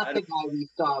is not the guy we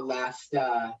saw last.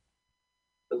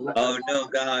 Oh no,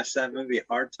 gosh, that movie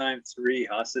Hard Time 3,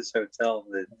 Hostage Hotel,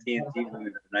 the TNT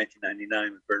movie from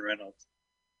 1999 with Burt Reynolds,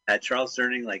 had Charles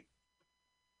Durning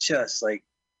just like,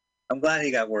 I'm glad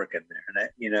he got work in there,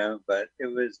 and but it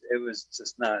was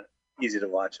just not easy to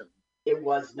watch him. It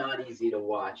was not easy to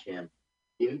watch him.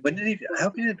 When did he? I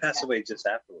hope he didn't pass away just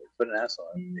afterwards. What an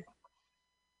asshole!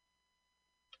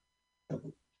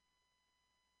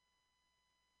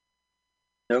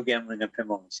 No gambling on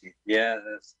pinball machine. Yeah,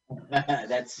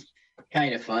 that's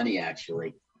kind of funny,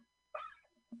 actually.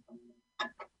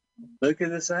 Look at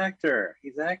this actor.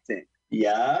 He's acting.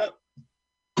 Yeah.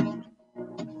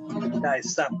 Guys,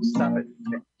 stop it.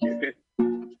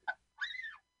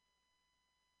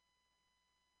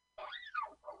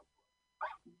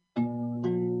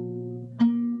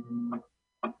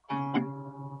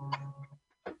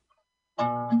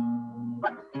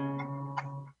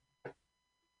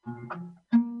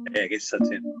 Yeah, I guess that's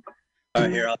it. All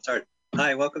right, here, I'll start.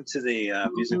 Hi, welcome to the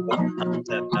music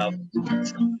concept album,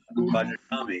 Roger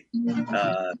Tommy.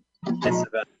 It's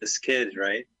about this kid,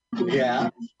 right? Yeah.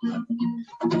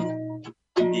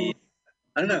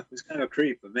 I don't know, he's kind of a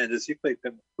creep, but man, does he play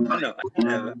pinball? I don't know, I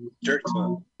kind of jerk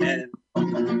to him.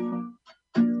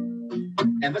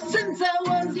 Ever since I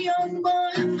was a young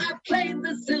boy, I played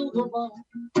the silver ball.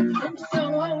 From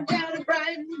Soho down to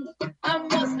Brighton, I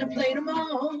must have played them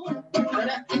all. But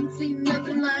I ain't seen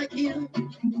nothing like him,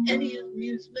 any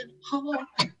amusement hall.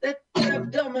 That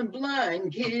deaf, dumb, and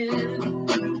blind kid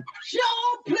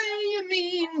sure play a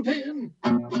mean pin.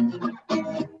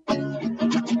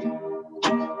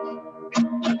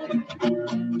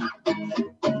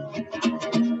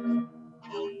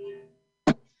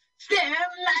 Stand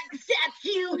like a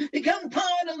statue, become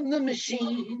part of the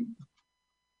machine.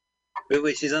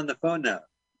 Wait, she's on the phone now.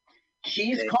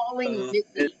 She's calling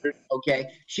Mickey.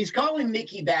 Okay, she's calling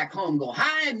Mickey back home. Go,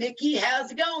 hi, Mickey,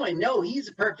 how's it going? No, he's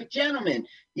a perfect gentleman.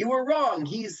 You were wrong.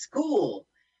 He's cool.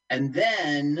 And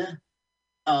then,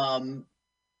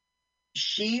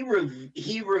 he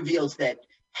reveals that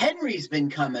Henry's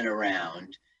been coming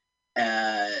around,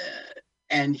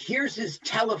 and here's his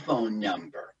telephone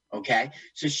number. Okay,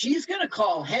 so she's going to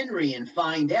call Henry and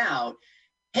find out,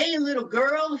 hey, little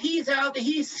girl, he's out there,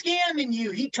 he's scamming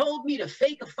you. He told me to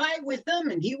fake a fight with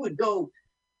him and he would go,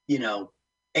 you know,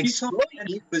 exploit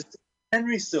you.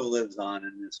 Henry still lives on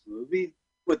in this movie.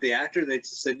 With the actor, they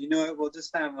just said, you know what, we'll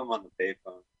just have him on the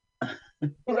payphone.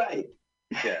 Right.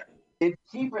 Yeah. It's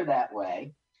cheaper that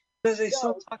way. Because they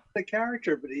still talk to the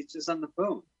character, but he's just on the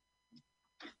phone.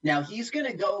 Now he's going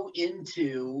to go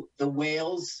into the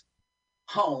whale's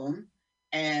home,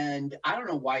 and I don't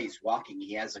know why he's walking.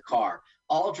 He has a car,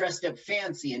 all dressed up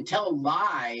fancy, and tell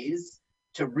lies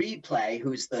to Replay,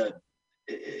 who's the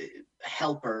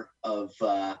helper of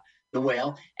the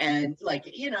whale. And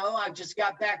like, you know, I just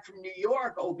got back from New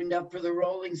York, opened up for the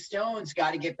Rolling Stones,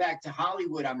 got to get back to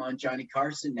Hollywood. I'm on Johnny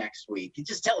Carson next week. He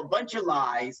just tell a bunch of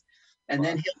lies, and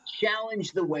then he'll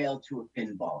challenge the whale to a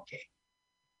pinball game.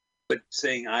 But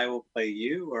saying, I will play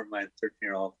you, or my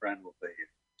 13-year-old friend will play you?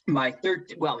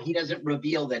 Well, he doesn't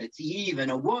reveal that it's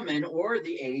even a woman or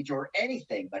the age or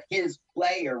anything, but his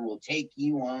player will take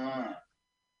you on.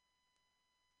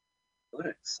 What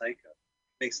a psycho.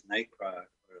 Makes Nightcrawler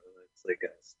it's like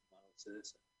a model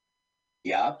citizen.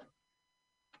 Yep.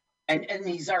 And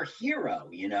he's our hero,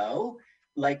 you know?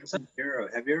 Like, it's a hero.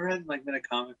 Have you ever had like been a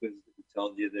comic who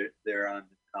told you they're on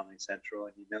Comedy Central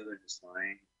and you know they're just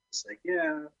lying? It's like,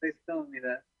 yeah, they're telling me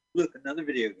that. Look, another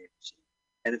video game machine.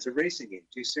 And it's a racing game,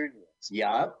 2 steering wheels.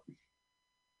 Yep.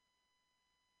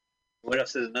 What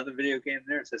else? There's another video game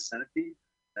there. It says Centipede?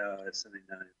 No, it's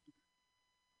 79.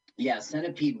 Yeah,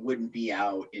 Centipede wouldn't be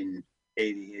out in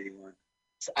 80, 81.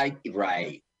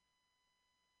 Right.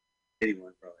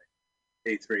 81 probably.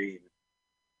 83 even.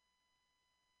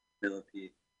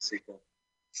 Millipede sequel.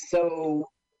 So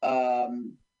Pinball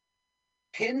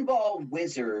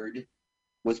Wizard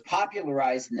was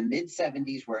popularized in the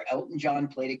mid-70s, where Elton John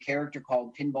played a character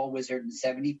called Pinball Wizard in the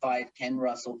 75 Ken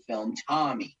Russell film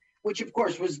Tommy, which of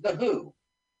course was The Who.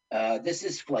 This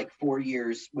is like 4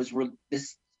 years,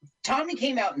 Tommy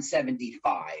came out in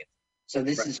 75, so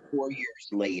this is 4 years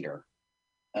later.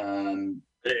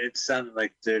 It sounded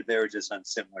like they were just on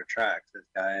similar tracks. This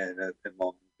guy had a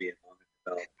pinball movie and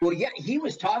well, yeah, he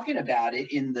was talking about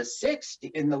it in the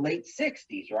late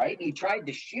 60s, right? He tried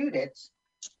to shoot it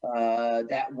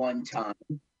that one time.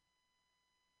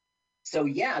 So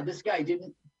yeah, this guy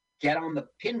didn't get on the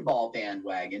pinball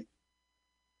bandwagon.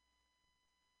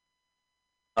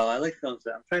 Oh, I like films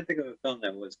I'm trying to think of a film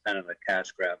that was kind of a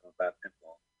cash grab about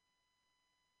pinball.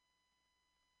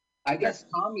 I guess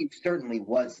Tommy certainly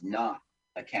was not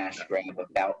a cash grab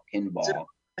about pinball.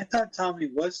 I thought Tommy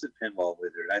was the pinball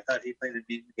wizard. I thought he played a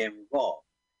game of ball.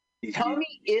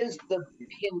 Tommy is the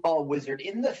pinball wizard.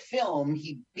 In the film,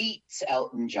 he beats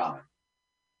Elton John.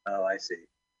 Oh, I see.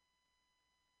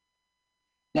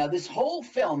 Now, this whole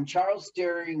film, Charles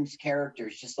Stirring's character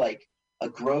is just like a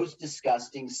gross,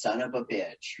 disgusting son of a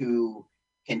bitch who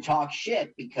can talk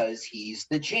shit because he's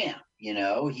the champ. You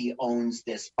know, he owns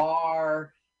this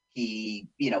bar. He,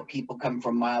 you know, people come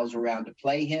from miles around to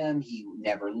play him. He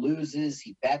never loses.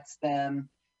 He bets them.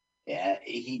 Yeah,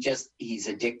 he's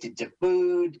addicted to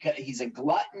food. He's a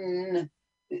glutton.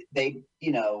 They,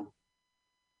 you know.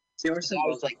 See, Orson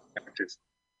Welles like characters.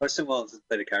 Orson Welles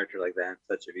played a character like that in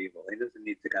Touch of Evil. He doesn't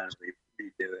need to kind of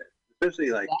redo it,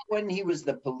 especially like that when he was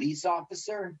the police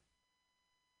officer.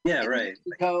 Yeah, right.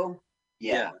 Mexico.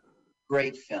 Yeah,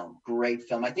 great film. Great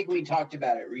film. I think we talked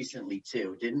about it recently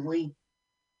too, didn't we?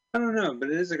 I don't know, but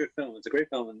it is a good film. It's a great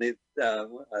film, and they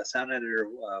sound editor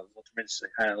Walter Mitch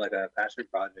had like a passion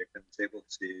project and was able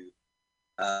to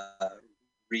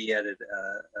re-edit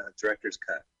a director's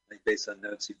cut, like based on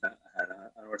notes he had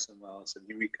on Orson Welles, and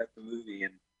he recut the movie,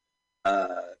 and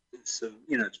so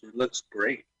you know it looks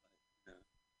great. You know.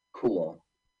 Cool.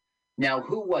 Now,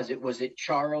 who was it? Was it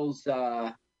Charles?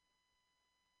 Who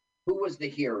was the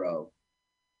hero?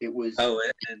 It was. Oh,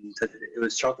 and it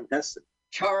was Charlton Heston.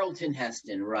 Charlton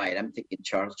Heston, right. I'm thinking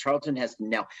Charlton Heston.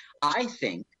 Now, I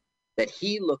think that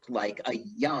he looked like a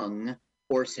young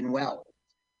Orson Welles.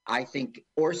 I think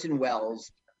Orson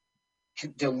Welles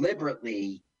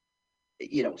deliberately,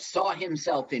 you know, saw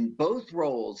himself in both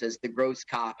roles as the gross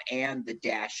cop and the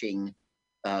dashing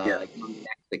young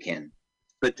Mexican.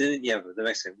 But the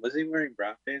Mexican, was he wearing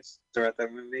brown face throughout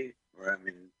that movie? Or, I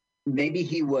mean... Maybe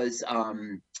he was...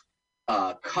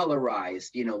 colorized,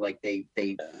 you know, like they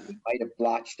might have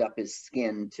blotched up his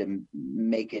skin to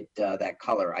make it that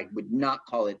color. I would not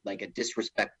call it like a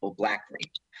disrespectful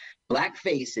blackface.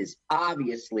 Blackface is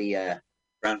obviously a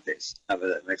brown face. How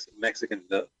about that Mexican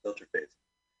filter face?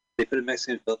 They put a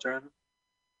Mexican filter on him.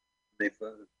 They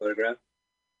photograph.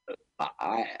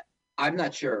 I'm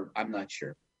not sure. I'm not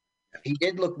sure. He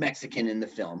did look Mexican in the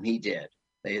film. He did.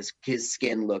 His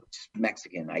skin looked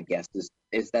Mexican, I guess.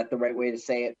 Is that the right way to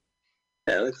say it?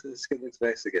 Yeah, this kid looks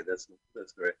Mexican. That's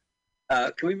right.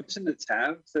 Can we mention the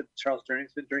tabs that Charles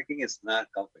Turning's been drinking? It's not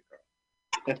Gulp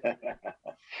Girl.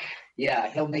 Yeah,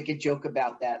 he'll make a joke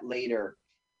about that later.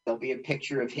 There'll be a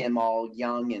picture of him all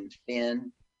young and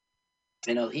thin,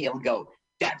 and he'll go,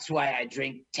 "That's why I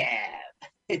drink Tab."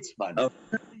 It's funny. Oh,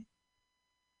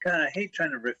 God, I hate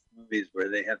trying to riff movies where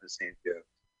they have the same joke.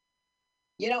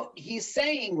 He's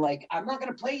saying, like, I'm not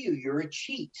going to play you. You're a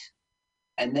cheat.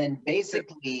 And then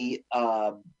basically,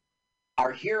 our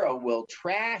hero will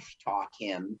trash talk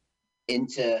him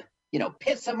into,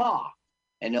 piss him off,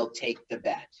 and he'll take the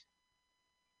bet.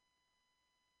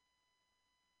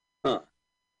 Huh.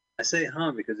 I say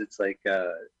because it's like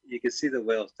you can see the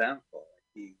whale's downfall.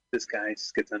 This guy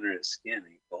just gets under his skin and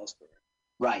he falls for it.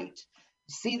 Right.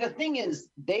 See, the thing is,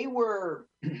 they were,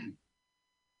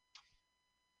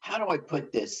 how do I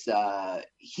put this?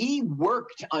 He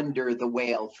worked under the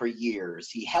whale for years.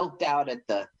 He helped out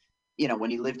at when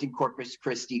he lived in Corpus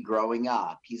Christi growing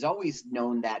up. He's always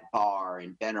known that bar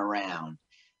and been around.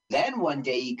 Then one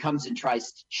day he comes and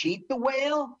tries to cheat the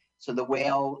whale. So the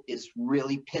whale is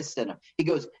really pissed at him. He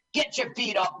goes, "Get your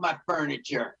feet off my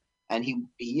furniture." And he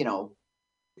he won't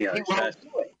do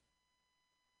it.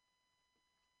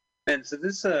 And so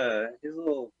this his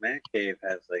little man cave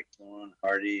has like Lauren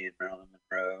Hardy and Marilyn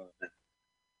Monroe, and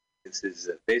it's his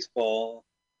baseball,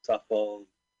 softball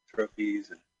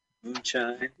trophies, and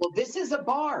moonshine. Well, this is a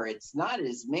bar. It's not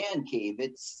his man cave.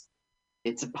 It's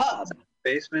a pub.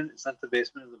 Basement. It's not the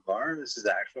basement of the bar. This is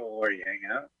actual where you hang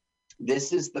out.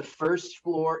 This is the first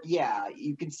floor. Yeah,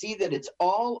 you can see that it's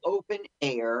all open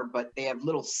air, but they have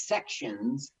little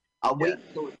sections. I'll wait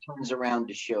until it turns around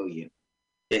to show you.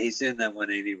 Yeah, he's doing that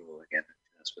 180 rule again.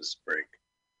 That's supposed to break.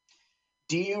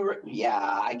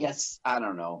 Yeah, I guess, I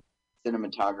don't know.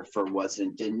 Cinematographer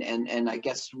wasn't, and I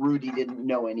guess Rudy didn't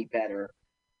know any better.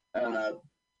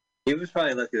 He was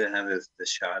probably lucky to have the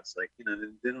shots. Like,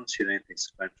 they don't shoot anything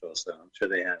sequential, so I'm sure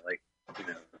they had, like,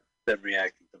 them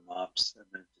reacting to mops and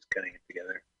then just cutting it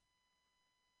together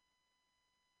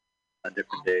on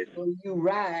different days. Well, you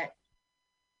right.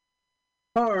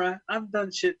 All right, I'm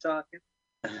done shit talking.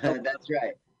 That's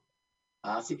right.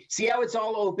 See how it's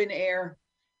all open air?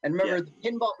 And remember, the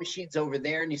pinball machine's over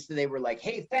there, and they were like,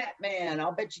 "Hey, fat man,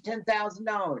 I'll bet you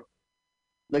 $10,000.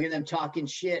 Look at them talking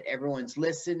shit. Everyone's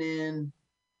listening.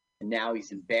 And now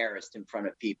he's embarrassed in front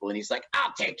of people, and he's like,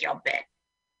 "I'll take your bet."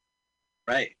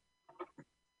 Right.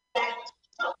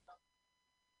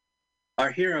 Our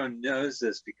hero knows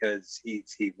this because he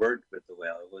worked with the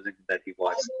whale. It wasn't that he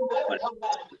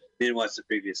didn't watch the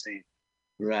previous scene.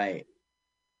 Right.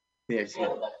 There's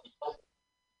him.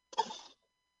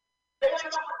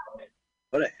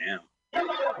 What a ham.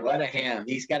 What a ham.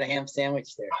 He's got a ham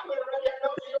sandwich there.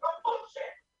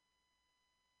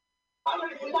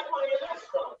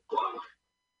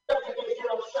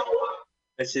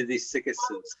 I said these sickest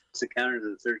encounters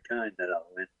of the third kind that I'll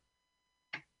win.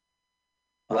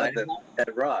 Like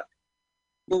that rock.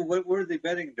 Well, what were they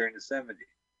betting during the 70s?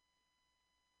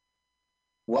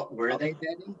 What were they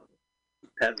betting?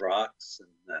 Pet rocks and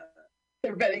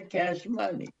they're betting cash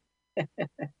money.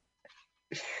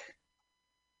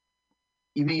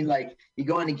 You mean like you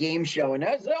go on a game show and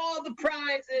there's all the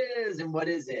prizes, and what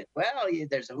is it? Well,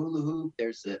 there's a hula hoop,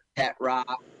 there's a pet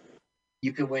rock,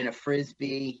 you can win a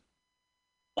frisbee,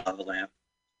 lava lamp.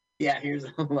 Yeah, here's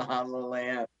a lava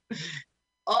lamp.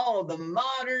 Oh, the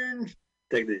modern.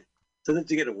 So that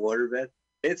you get a water bed.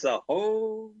 It's a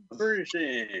home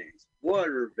furnishings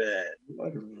water bed,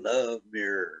 love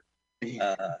mirror,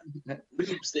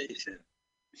 loop station,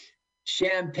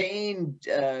 champagne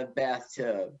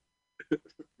bathtub.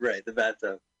 Right, the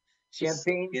bathtub.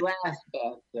 Champagne glass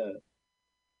bathtub.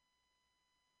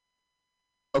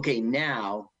 Okay,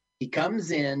 now he comes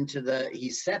he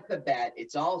set the bet.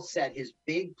 It's all set. His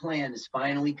big plan is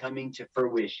finally coming to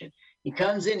fruition. He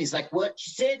comes in. He's like, "What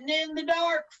you sitting in the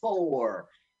dark for?"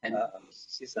 And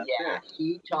she's not there.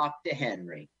 He talked to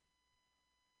Henry.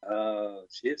 Oh,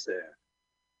 she is there.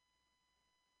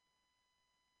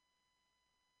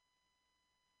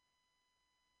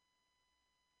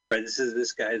 Right,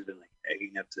 this guy has been like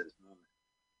egging up to this moment.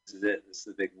 This is it. This is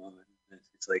the big moment. And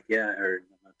it's like, yeah, I heard.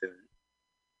 I'm not doing it.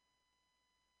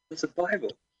 It's a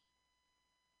Bible.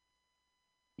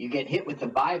 You get hit with the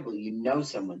Bible, you know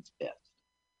someone's pissed.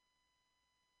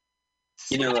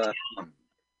 You know,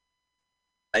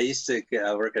 I used to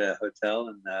work at a hotel,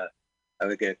 and I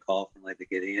would get a call from like the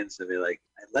Gideons to be like,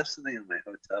 "I left something in my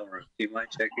hotel room. Do you mind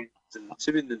checking? It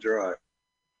should be in the drawer."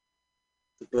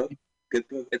 It's a book. Good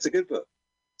book. It's a good book.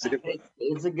 It's a good book.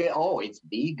 It's a good. Oh, it's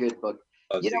the good book.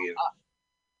 Oh,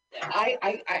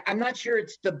 I'm not sure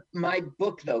it's my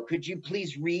book though. Could you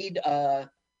please read verse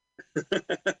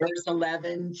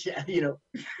 11?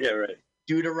 Yeah, right.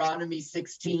 Deuteronomy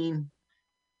 16.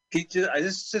 I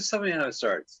just tell me how it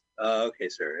starts. Okay,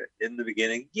 sir. In the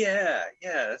beginning, yeah,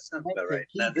 that sounds about right.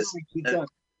 Keep going.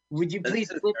 Would you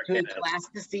please flip to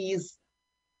Ecclesiastes?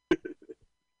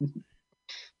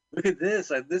 Look at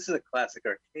this. This is a classic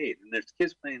arcade, and there's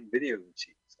kids playing video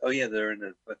machines. Oh yeah, they're in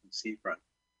the fucking seafront.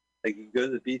 Like you can go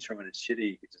to the beach when it's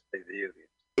shitty, you can just play video games.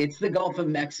 It's the Gulf of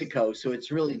Mexico, so it's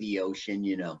really the ocean,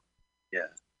 Yeah.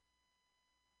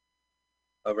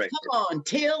 All right. Come on,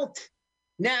 Tilt.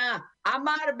 Now, I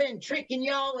might have been tricking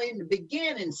y'all in the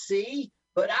beginning, see,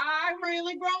 but I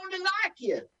really grown to like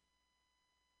you.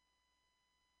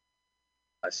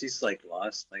 She's like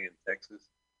lost, like in Texas.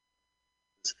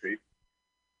 It's creepy.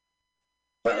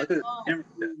 Wow, look at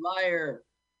you liar.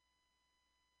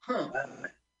 Huh.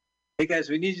 Hey guys,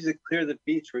 we need you to clear the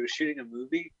beach. We're shooting a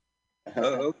movie.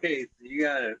 Oh, okay. You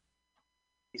got it.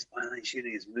 He's finally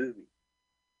shooting his movie.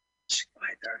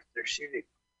 They're shooting.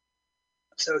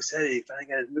 I'm so excited. He finally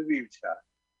got his movie shot.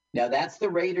 Now that's the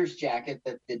Raiders jacket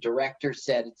that the director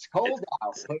said it's cold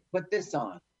out. Put this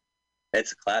on.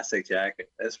 It's a classic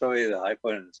jacket. That's probably the high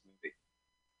point of this movie.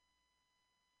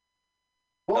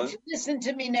 Won't you listen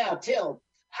to me now, Till?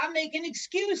 I'm making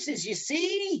excuses, you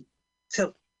see?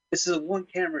 Till, this is a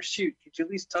one-camera shoot. Could you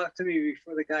at least talk to me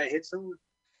before the guy hits him?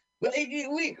 Well,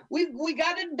 we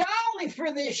got a dolly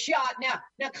for this shot now.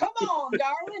 Now, come on,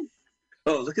 darling.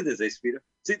 Oh, look at this, Speedo.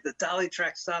 See, the dolly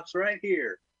track stops right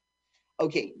here.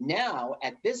 Okay, now,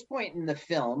 at this point in the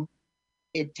film,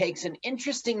 it takes an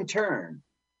interesting turn.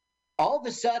 All of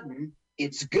a sudden,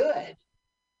 it's good.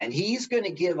 And he's going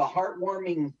to give a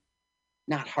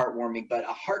not heartwarming, but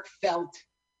a heartfelt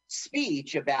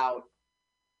speech about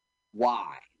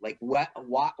why, like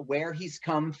where he's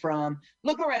come from.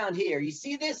 Look around here. You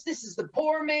see this? This is the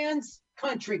poor man's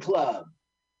country club.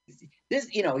 This,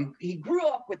 he grew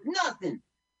up with nothing.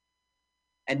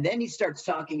 And then he starts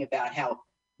talking about how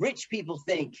rich people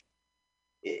think,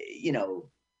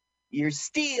 you're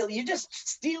just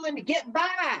stealing to get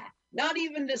by, not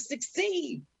even to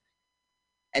succeed.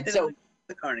 And so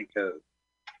the Carney Code.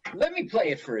 Let me play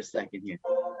it for a second here.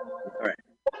 All right.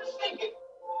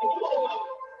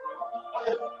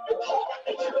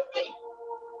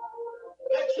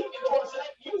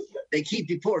 They keep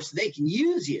you poor so they can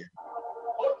use you.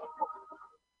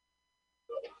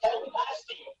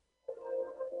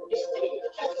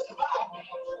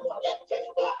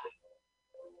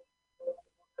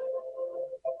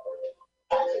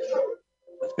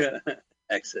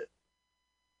 Exit.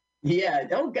 Yeah,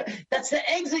 don't go. That's the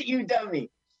exit, you dummy.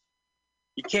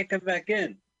 You can't come back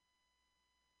in.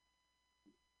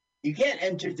 You can't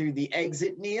enter through the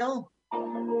exit, Neil.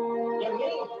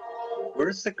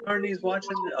 Where's the Carneys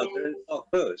watching? Oh, they're all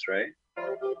closed, right?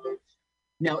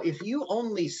 Now, if you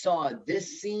only saw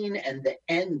this scene and the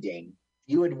ending,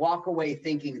 you would walk away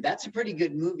thinking, that's a pretty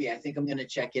good movie. I think I'm going to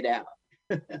check it out.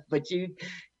 But you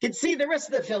can see the rest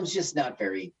of the film's just not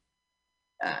very...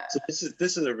 So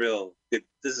this is a real good.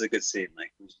 This is a good scene.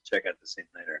 Like we should check out the scene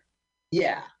later.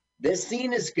 Yeah, this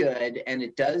scene is good, and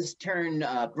it does turn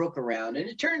Brooke around, and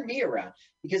it turned me around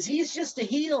because he's just a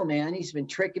heel, man. He's been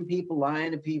tricking people,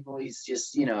 lying to people. He's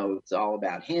just, it's all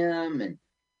about him,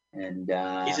 and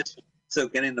he's just so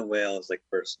getting the whale is like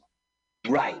personal,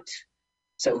 right?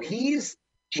 So he's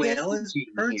whale is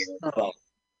personal.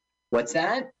 What's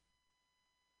that?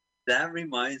 That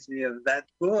reminds me of that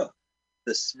book.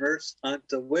 The Smurfs Hunt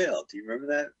a Whale. Do you remember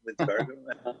that with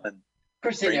Gargamel? Of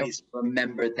course, I never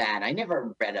remember that. I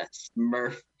never read a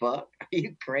Smurf book. Are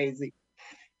you crazy?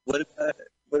 What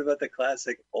about the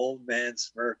classic Old Man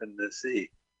Smurf in the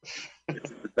Sea?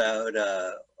 It's about.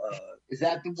 Is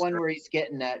that the one where he's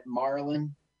getting that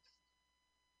marlin?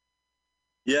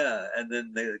 Yeah, and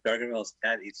then the Gargamel's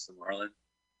cat eats the marlin.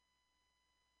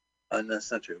 No,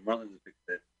 that's not true. Marlin's a big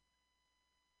fish.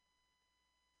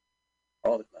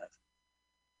 All the classics.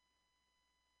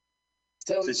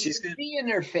 So she's in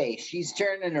her face. She's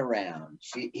turning around.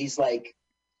 He's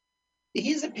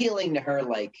appealing to her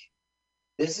like,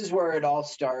 this is where it all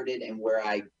started and where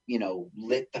I,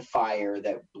 lit the fire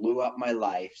that blew up my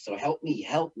life. So help me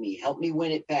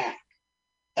win it back.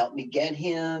 Help me get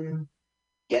him,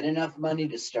 get enough money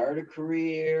to start a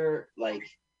career. Like,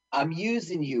 I'm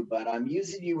using you, but I'm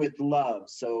using you with love.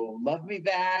 So love me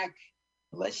back.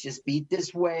 Let's just beat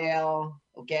this whale.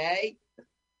 Okay?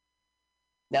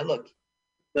 Now look.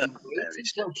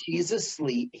 Until she's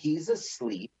asleep, he's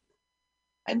asleep,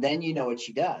 and then you know what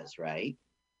she does, right?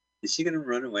 Is she gonna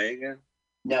run away again?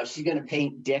 No, she's gonna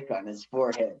paint dick on his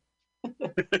forehead.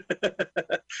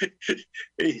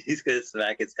 He's gonna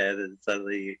smack his head, and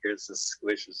suddenly he hears the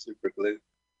squish of super glue.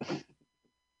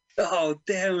 Oh,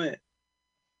 damn it!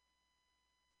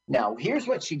 Now, here's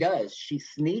what she does. She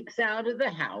sneaks out of the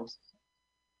house,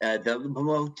 the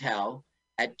motel,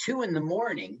 at 2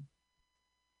 a.m.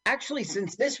 Actually,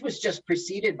 since this was just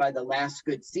preceded by the last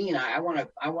good scene, I want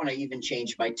to even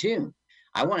change my tune.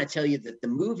 I want to tell you that the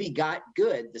movie got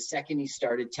good the second he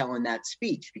started telling that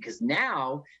speech, because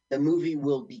now the movie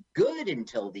will be good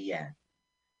until the end.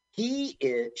 She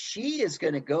is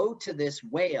going to go to this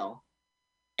whale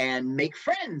and make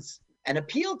friends and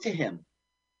appeal to him,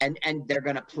 and they're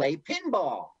going to play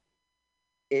pinball.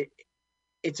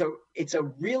 It's a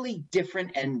really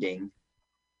different ending,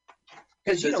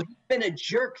 because he's been a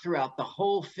jerk throughout the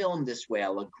whole film. This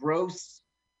whale, a gross,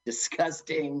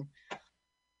 disgusting.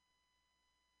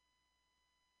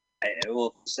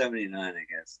 Well, 79, I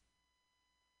guess.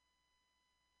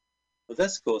 Well,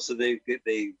 that's cool. So they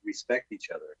respect each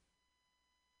other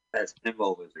as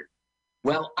pinball wizard.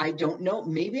 Well, I don't know.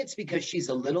 Maybe it's because she's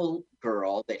a little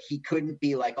girl that he couldn't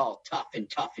be like all tough and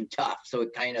tough and tough. So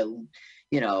it kind of,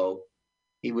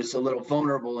 he was a little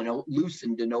vulnerable and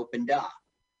loosened and opened up.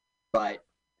 But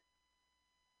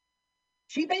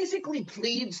she basically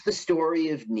pleads the story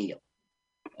of Neil.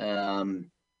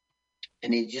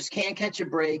 And he just can't catch a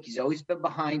break. He's always been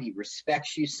behind. He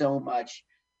respects you so much.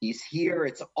 He's here.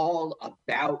 It's all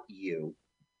about you.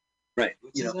 Right.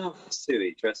 Which is nice too.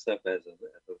 He dressed up as a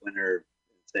winner and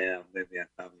say, I'm going to be on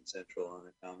Comedy Central on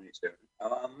a comedy show.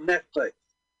 Oh, I'm Netflix.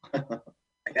 I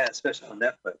got a special on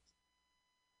Netflix.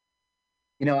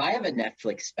 I have a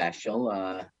Netflix special.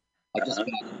 I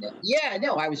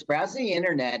was browsing the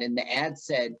internet and the ad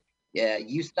said,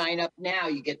 you sign up now,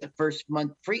 you get the first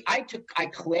month free. I took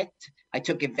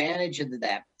advantage of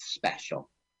that special.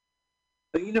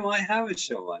 But I have a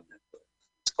show on Netflix.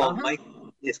 It's called Mike.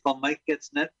 It's called Mike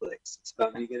Gets Netflix. It's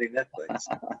about me getting Netflix.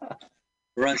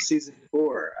 We're on season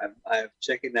 4. I'm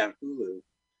checking out Hulu,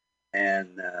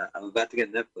 and I'm about to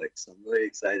get Netflix. I'm really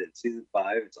excited. Season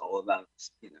 5. It's all about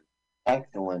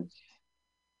Excellent.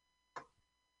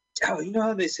 Oh, you know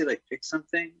how they say pick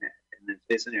something and then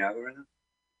based on your algorithm?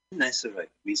 It's nice to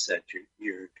reset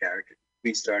your character.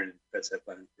 Restart and press that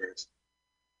button first.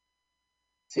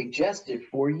 Suggested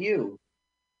for you.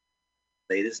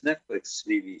 Latest Netflix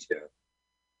TV show.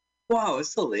 Wow,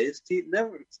 it's the latest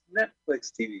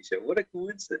Netflix TV show. What a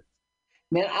coincidence.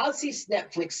 Man, I'll see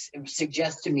Netflix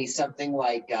suggest to me something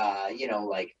like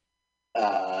the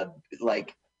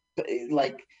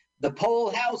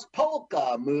Pole House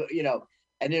Polka,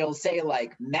 and it'll say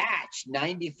match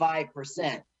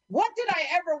 95%. What did I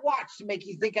ever watch to make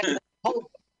you think I like polka?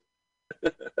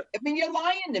 I mean, you're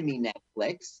lying to me,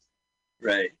 Netflix.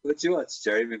 Right. What'd you watch?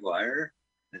 Jerry Maguire?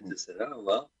 And just said, oh,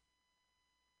 well.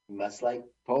 You must like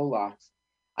Polacks.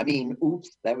 I mean,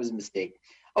 oops, that was a mistake.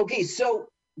 Okay, so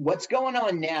what's going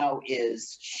on now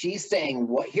is she's saying,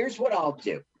 here's what I'll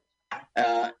do.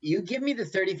 You give me the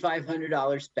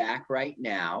 $3,500 back right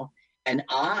now, and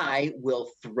I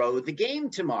will throw the game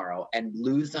tomorrow and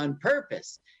lose on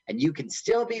purpose. And you can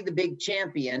still be the big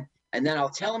champion, and then I'll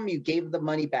tell him you gave the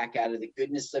money back out of the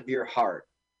goodness of your heart.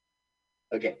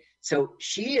 Okay, so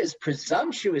she is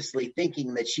presumptuously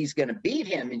thinking that she's going to beat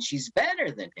him and she's better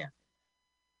than him.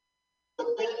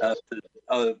 But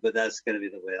that's going to be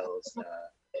the whales.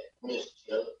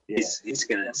 He's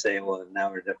going to say, well, now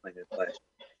we're definitely going to play.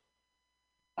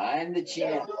 I'm the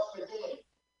champ.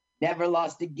 Never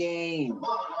lost a game.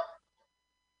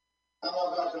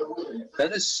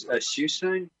 That is a shoe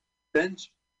shine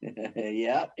bench?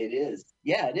 Yeah, it is.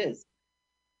 Yeah, it is.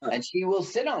 And she will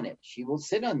sit on it. She will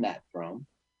sit on that throne.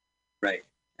 Right.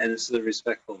 And this is a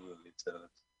respectful movie, so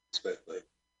respectfully.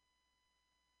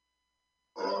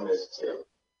 I miss too.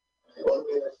 You won't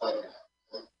be able to find out.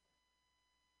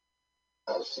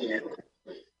 I'll see you.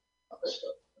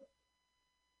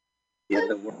 Yeah,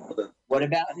 the world. What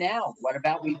about now? What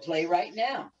about we play right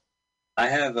now? I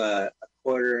have a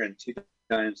quarter and 2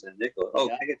 times a nickel. Oh,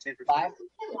 can I get 10 for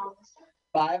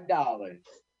 $5?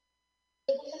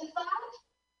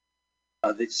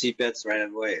 She bets right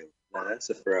away. Now that's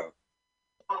a throw.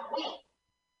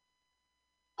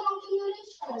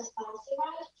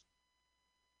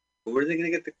 Where are they going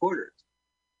to get the quarters?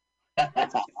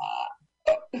 $5.25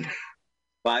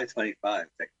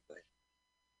 technically.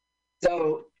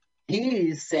 So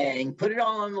he's saying, put it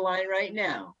all on the line right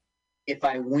now. If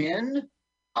I win,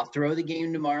 I'll throw the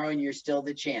game tomorrow, and you're still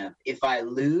the champ. If I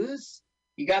lose,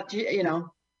 you got you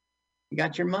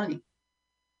got your money.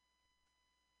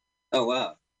 Oh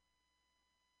wow!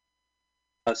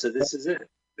 Oh, so this is it.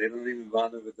 They don't even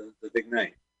bother with the big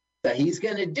night. So he's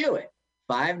going to do it.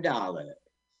 $5.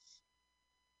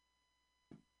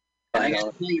 And I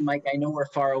gotta tell you, Mike, I know we're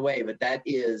far away, but that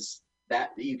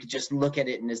you could just look at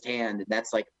it in his hand, and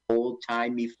that's like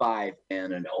old-timey 5,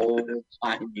 man, an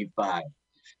old-timey 5.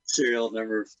 Serial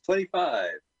number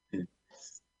 25,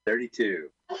 32.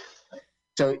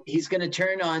 So he's going to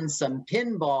turn on some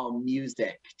pinball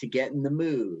music to get in the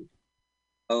mood.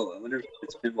 Oh, I wonder if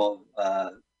it's pinball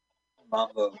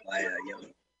mambo by Yellow.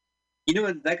 You know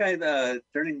what? That guy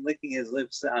licking his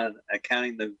lips on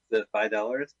counting the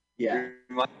 $5. Yeah. It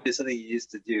reminds me of something you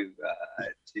used to do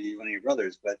to one of your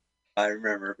brothers, but I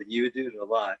remember, but you would do it a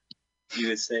lot. You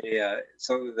would say,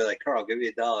 someone would be like, Carl, give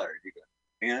me $1. You go,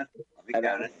 hang on, let me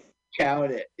count it.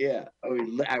 Count it, yeah.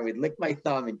 I would lick my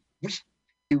thumb and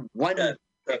do one. I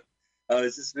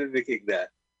was just mimicking that.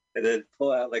 And then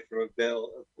pull out like from a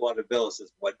bill, one of bill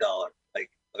says $1.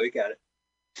 Like, let me count it.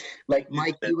 Like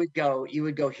Mike, you would go,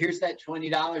 here's that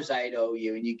 $20 I'd owe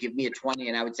you, and you give me a 20,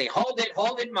 and I would say, hold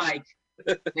it, Mike.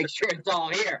 Make sure it's all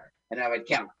here. And I would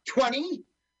count 20.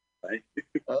 Right.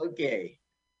 Okay.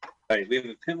 All right, we have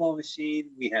a pinball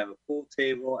machine, we have a pool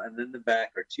table, and then the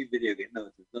back are 2 video games. No,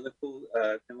 there's another pool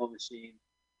pinball machine,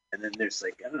 and then there's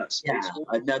like, I don't know, Space War,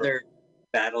 another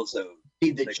Battle Zone.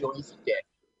 See the like, joystick.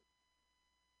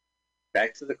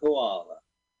 Back to the koala.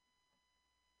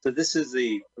 So this is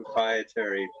the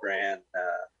proprietary brand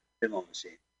pinball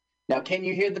machine. Now, can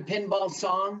you hear the pinball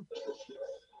song?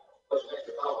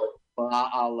 Well,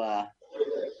 I'll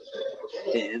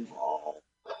Pinball.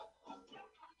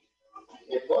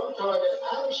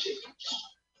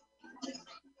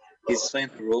 He's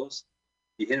explained the rules.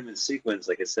 You hit them in sequence,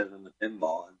 like it says on the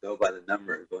pinball, and go by the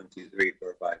number 1, 2, 3,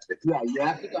 4, 5, 6. Yeah, you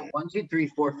have to go 1, 2, 3,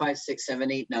 4, 5, 6,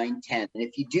 7, 8, 9, 10. And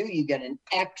if you do, you get an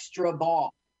extra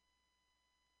ball.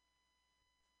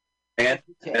 I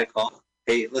got a call.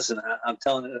 Hey, listen, I'm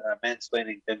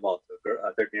mansplaining pinball to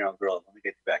a 13-year-old girl. Let me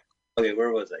get you back. Okay,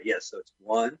 where was I? Yes, so it's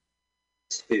 1,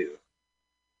 2,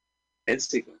 in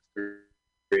sequence,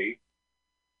 3.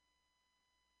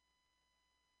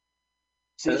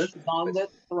 So she's on the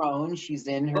throne. She's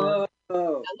in her.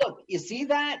 Oh. Now look, you see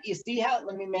that? You see how?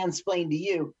 Let me mansplain to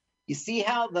you. You see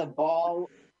how the ball?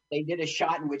 They did a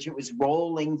shot in which it was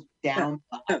rolling down.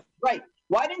 Right.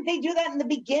 Why didn't they do that in the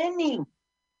beginning?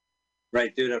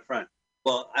 Right, do it up front.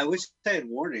 Well, I wish I had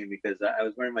warning because I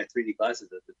was wearing my 3D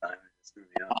glasses at the time. And it threw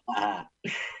me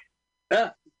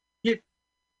off.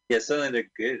 Yeah, suddenly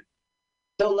they're good.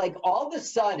 So, like, all of a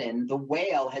sudden, the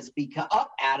whale has become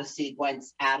out of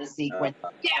sequence. Damn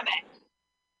it!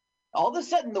 All of a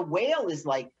sudden, the whale is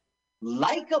like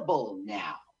likable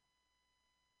now.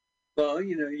 Well,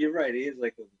 you're right. He is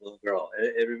like a little girl.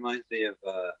 It reminds me of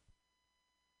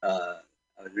I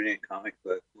was reading a comic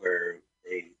book where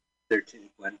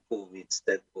Gwenpool meets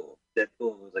Deadpool.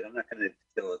 Deadpool was like, I'm not going to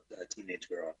kill a teenage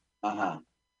girl.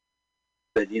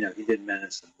 But he did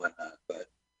menace and whatnot. But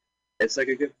it's like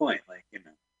a good point, like.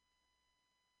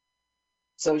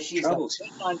 So she's on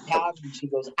top, and she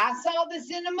goes, "I saw this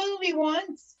in a movie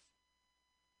once."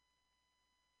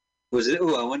 Was it?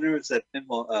 Oh, I wonder if it's that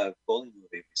pinball bowling movie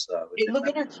we saw. Hey, look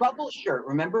at her trouble shirt.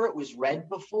 Remember, it was red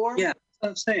before. Yeah, that's what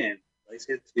I'm saying. Like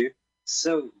it too.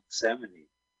 So 70s.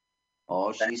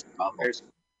 Oh, she's trouble.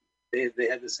 They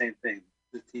had the same thing.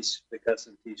 The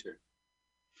custom T-shirt.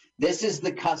 This is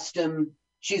the custom.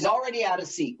 She's already out of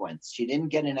sequence. She didn't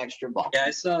get an extra ball. Yeah,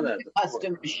 I saw that.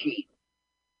 Custom machine.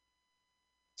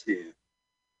 2,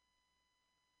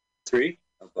 3,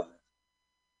 5,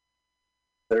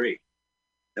 3.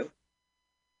 Nope.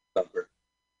 Bumper.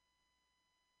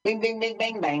 Bing, bing, bing,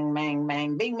 bang, bang, bang,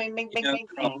 bang, bing, bing, bing, bing, bing,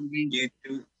 bang, bing.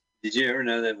 Did you ever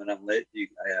know that when I'm lit, if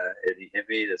you hit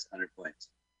me, that's 100 points?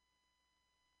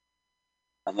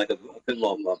 I'm like a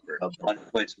pinball bumper.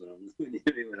 100 points when you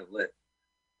hit me when I'm lit.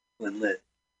 When lit.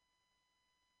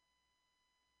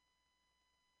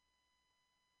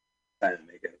 Trying to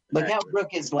make it. Look how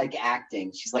Brooke is like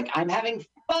acting. She's like, I'm having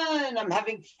fun. I'm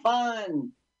having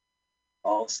fun.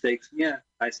 All stakes. Yeah,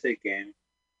 high stake game.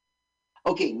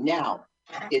 Okay, now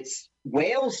it's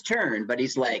Whale's turn, but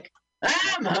he's like,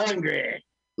 I'm hungry.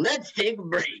 Let's take a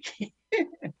break.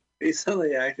 He's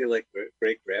suddenly acting like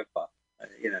great grandpa.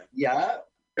 Yeah.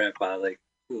 Grandpa, like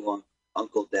cool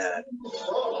Uncle Dad.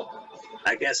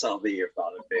 I guess I'll be your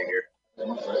father figure.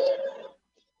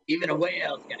 Even a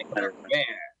whale's gonna come over there.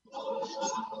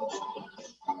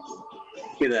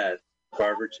 Look at that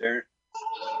barber chair.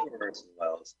 Orson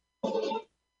Welles.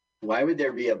 Why would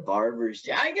there be a barber's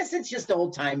chair? I guess it's just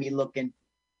old timey looking.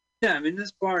 Yeah, I mean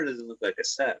this bar doesn't look like a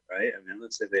set, right? I mean,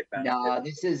 let's say they found. No,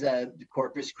 this is a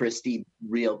Corpus Christi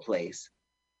real place.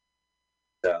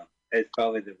 So it's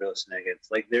probably the real snake.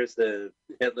 It's like there's the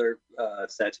Hitler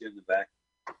statue in the back.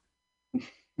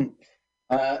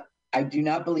 I do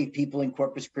not believe people in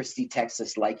Corpus Christi,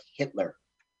 Texas, like Hitler.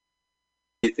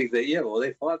 You think that? Yeah, well,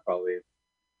 they fought probably.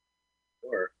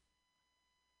 Or,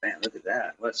 man, look at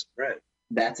that. What spread?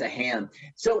 That's a ham.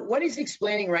 So what he's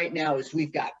explaining right now is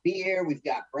we've got beer, we've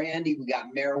got brandy, we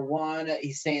got marijuana.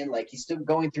 He's saying like he's still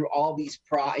going through all these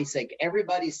He's like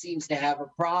everybody seems to have a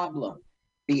problem,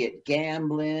 be it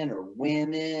gambling or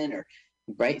women or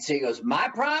right. So he goes, my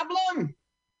problem,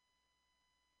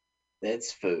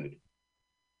 that's food.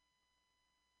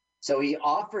 So he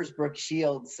offers Brooke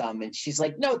Shields some, and she's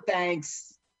like, no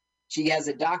thanks. She has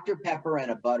a Dr. Pepper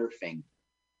and a Butterfinger.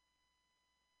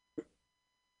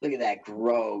 Look at that.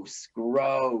 Gross.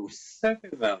 Gross.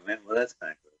 Talking about, man. Well, that's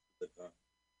kind of gross.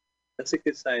 That's a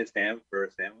good sized ham for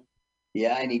a sandwich.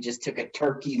 Yeah, and he just took a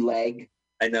turkey leg.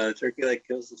 I know, the turkey leg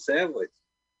kills the sandwich.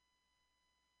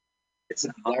 It's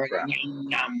a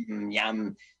Yum, yum,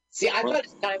 yum. See, I thought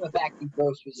his time of acting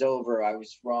gross was over. I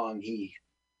was wrong.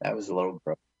 That was a little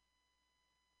gross.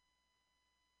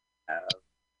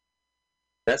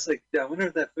 That's like, I wonder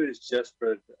if that food is just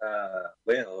for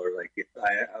whale, or like if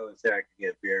I was there, I could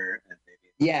get beer and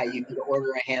maybe. Yeah, you could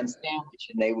order a ham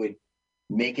sandwich and they would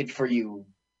make it for you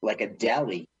like a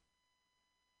deli.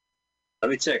 Let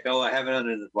me check. Oh, I have it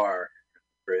under the bar,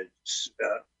 fridge.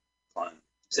 Fun.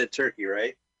 You said turkey,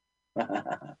 right?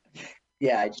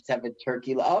 Yeah, I just have a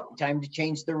turkey. Oh, time to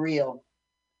change the reel.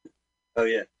 Oh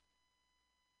yeah.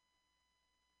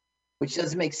 Which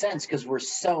doesn't make sense because we're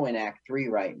so in Act 3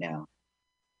 right now.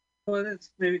 Well, that's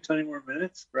maybe 20 more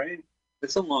minutes, right?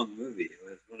 It's a long movie.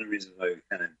 That's one of the reasons why we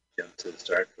kind of jumped to the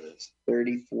start for this.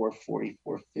 34,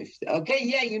 44, 50. Okay,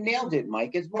 yeah, you nailed it,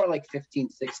 Mike. It's more like 15,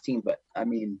 16, but I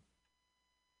mean,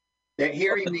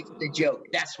 here he makes the joke.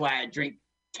 That's why I drink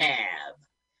Tab.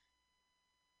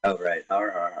 Oh, right.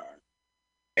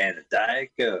 And a Diet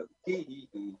Coke.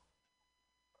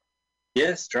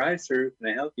 Yes, drive-through. Can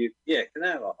I help you? Yeah, can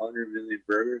I have 100 million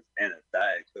burgers and a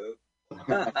Diet Coke?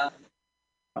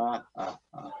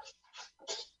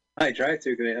 Hi,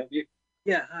 drive-through. Can I help you?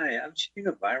 Yeah, hi. I'm shooting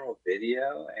a viral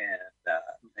video, and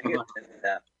I get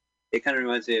it kind of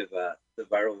reminds me of the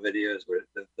viral videos where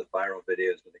they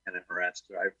kind of harass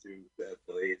drive-through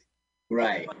employees.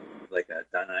 Right. Like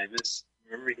Don Imus.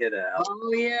 Remember he had a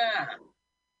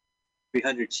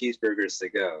 300 cheeseburgers to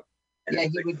go. And yeah,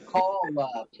 he would call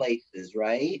places,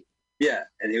 right? Yeah,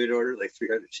 and he would order like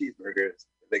 300 cheeseburgers.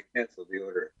 They canceled the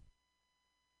order.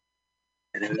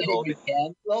 And it was all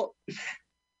cancel.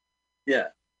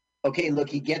 Yeah. Okay, look,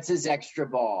 he gets his extra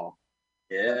ball.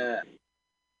 Yeah.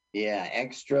 Yeah,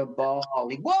 extra ball.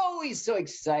 Whoa, he's so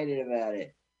excited about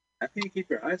it. How can you keep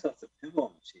your eyes off the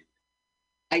pinball machine?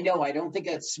 I know, I don't think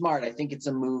that's smart. I think it's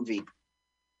a movie.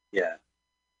 Yeah.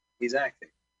 He's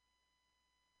acting.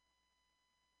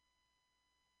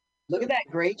 Look at that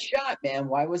great shot, man.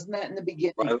 Why wasn't that in the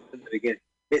beginning? Why wasn't it in the beginning?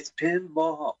 It's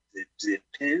pinball. It's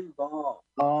pinball.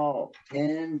 Oh,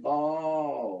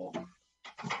 pinball.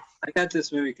 I got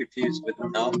this movie confused with a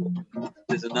novel.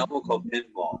 There's a novel called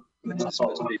Pinball, which is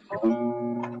supposed to be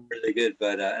really good,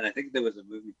 but and I think there was a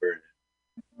movie version.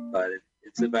 But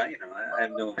it's about, I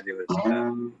have no idea what it's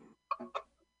about.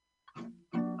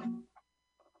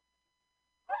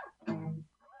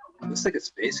 Looks like a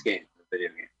space game, a video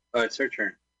game. Oh, it's her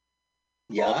turn.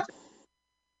 Yeah.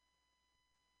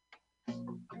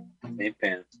 Same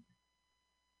pants.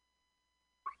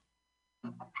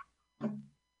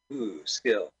 Ooh,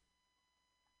 skill.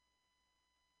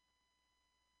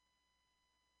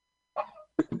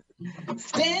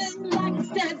 Stand like a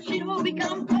statue,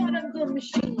 become part of the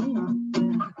machine.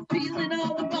 Feeling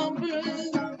all the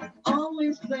bumpers,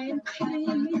 always playing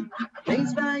clean.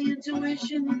 Faced by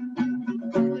intuition,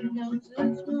 putting out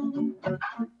this one.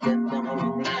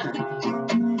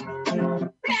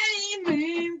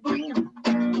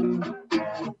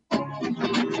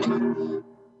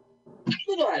 A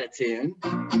little out of tune.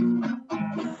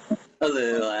 A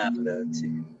little out of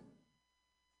tune.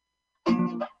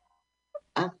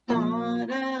 I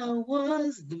thought I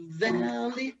was the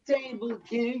Valley Table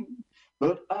King,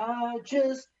 but I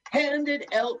just handed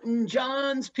Elton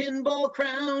John's pinball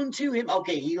crown to him.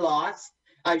 Okay, he lost.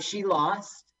 She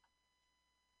lost.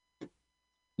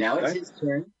 Now it's his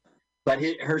turn. But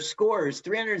her score is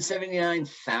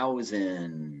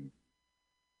 379,000.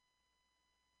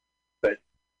 But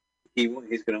he's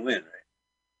going to win, right?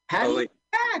 How do you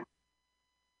back?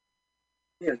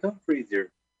 Yeah, don't breathe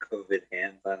your COVID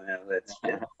hands on that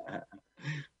shit.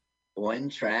 One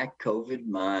track COVID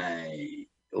mind.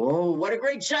 Oh, what a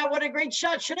great shot. What a great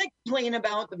shot. Should I complain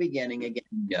about the beginning again?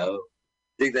 No.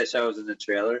 Think that shot was in the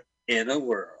trailer? In a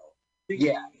world.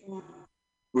 Yeah.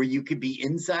 Where you could be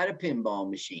inside a pinball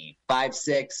machine.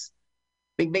 5'6",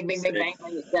 Bing, bing, bing, bing, bang,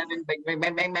 bang, 7, bang, bang,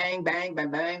 bang, bang, bang, bang, bang,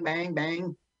 bang, bang,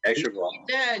 bang. Extra ball.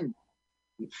 10.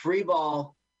 Free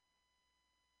ball.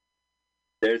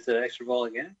 There's the extra ball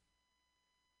again.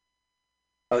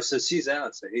 Oh, so she's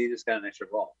out, so he just got an extra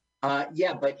ball.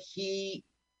 Yeah, but she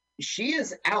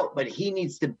is out, but he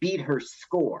needs to beat her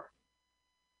score.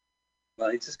 Well,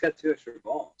 he just got 2 extra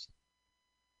balls.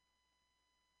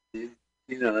 You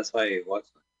know, that's why he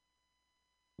walks.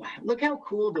 Wow, look how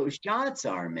cool those shots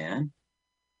are, man.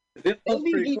 Maybe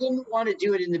Maybe he didn't want to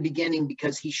do it in the beginning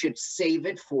because he should save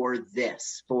it for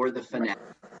the finale.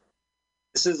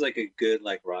 This is like a good,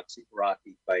 like Rocky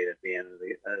fight at the end of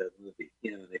the movie.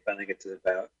 You know, when they finally get to the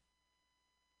bout.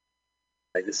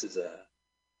 Like this is a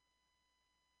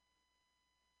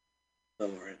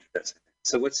little more interesting.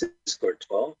 So what's his score?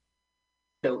 12.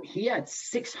 So he had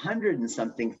 600 and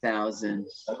something thousand.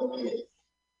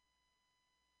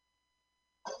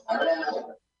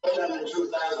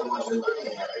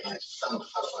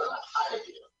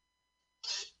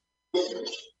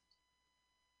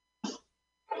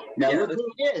 Now Yeah, look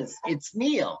who it is. It's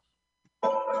Neil.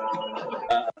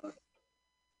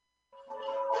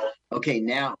 Okay,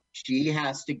 now she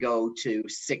has to go to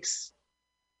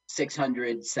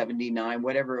 679,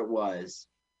 whatever it was.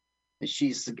 And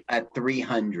she's at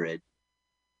 300.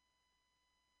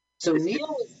 So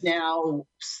Neil is now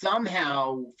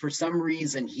somehow, for some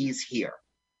reason, he's here.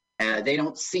 They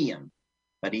don't see him,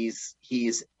 but he's.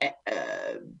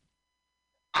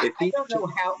 I don't know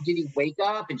how. Did he wake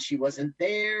up and she wasn't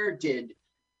there? Did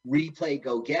Replay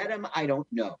go get him? I don't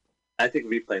know. I think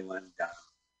Replay went and got him.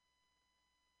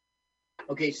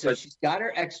 Okay, so she's got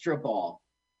her extra ball.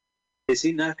 Is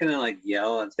he not gonna like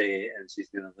yell and say, and she's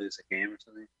gonna lose a game or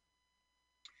something?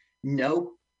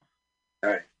 Nope.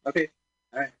 All right. Okay.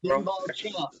 All right. Pinball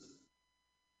champ.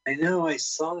 I know. I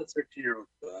saw the 13-year-old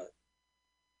book.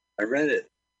 I read it.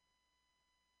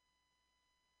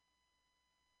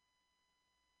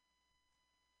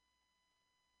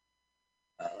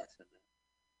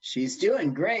 She's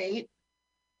doing great.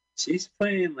 She's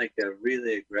playing like a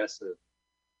really aggressive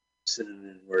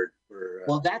synonym word for.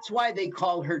 Well, that's why they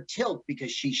call her tilt,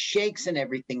 because she shakes and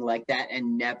everything like that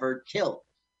and never tilt.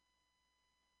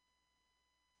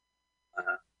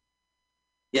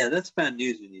 Yeah, that's bad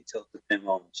news when you tilt the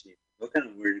pinball machine. What kind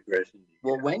of weird aggression do you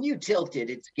Well, have? when you tilt it,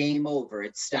 it's game over.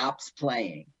 It stops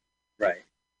playing. Right.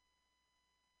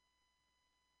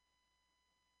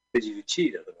 Because you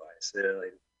cheat otherwise.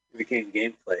 Like, it became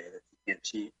gameplay that you can't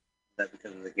cheat. Is that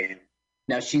because of the game?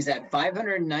 Now she's at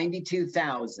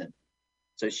 592,000.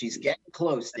 So she's getting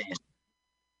close to him.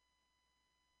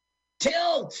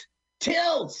 Tilt!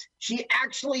 Tilt! She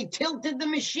actually tilted the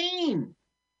machine.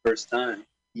 First time.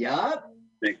 Yup.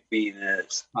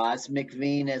 McVenus. Cosmic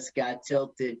Venus got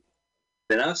tilted.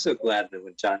 Then I was so glad that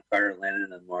when John Carter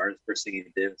landed on Mars, first thing he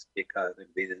did was kick Cosmic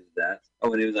Venus' death. Oh,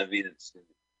 when he was on Venus.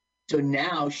 So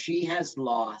now she has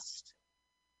lost.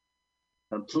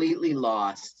 Completely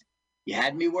lost. You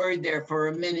had me worried there for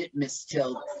a minute, Miss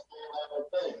Tilt.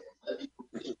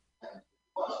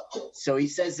 So he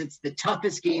says it's the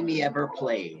toughest game he ever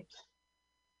played.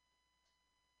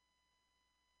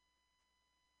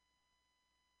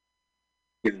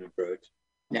 Give an approach.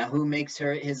 Now who makes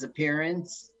his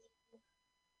appearance?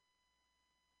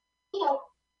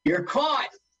 You're caught.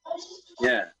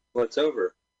 Yeah. Well, it's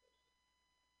over.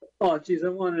 Oh, geez, I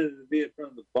wanted to be in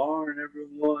front of the bar and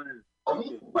everyone, and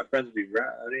my friends would be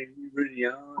rowdy, rooting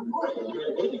on.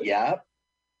 Yep.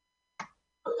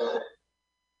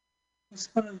 What's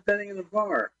fun of betting in the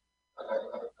bar?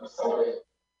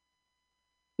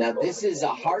 Now this is a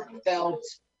heartfelt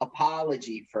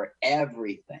apology for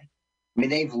everything. I mean,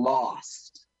 they've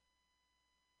lost.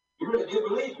 You really do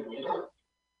believe him, you know?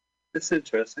 It's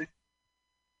interesting.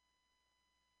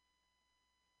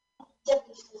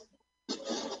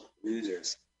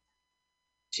 Losers.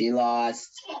 She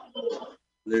lost.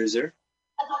 Loser.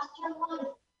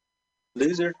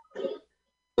 Loser.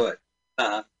 What?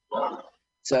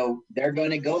 So they're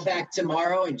going to go back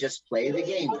tomorrow and just play the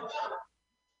game.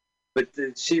 But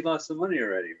she lost the money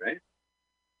already, right?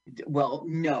 Well,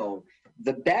 no.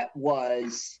 The bet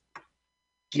was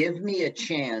give me a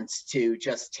chance to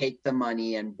just take the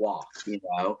money and walk, you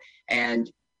know,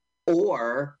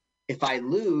 or if I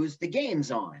lose, the game's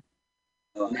on.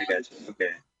 Oh, I got you.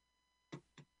 Okay.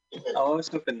 I was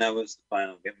hoping that was the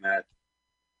final get match.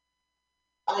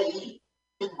 I eat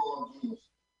pinball games.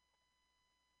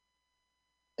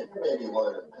 And you may be one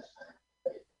of them, Miss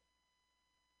Sam.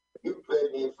 You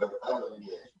played me for 1,000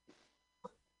 years.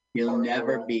 You'll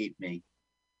never beat me.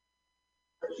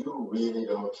 But you really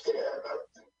don't care about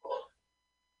pinball.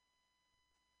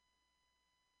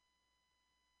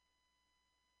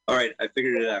 All right, I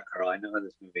figured it out, Carl. I know how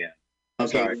this movie ends.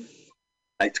 Okay. Sorry.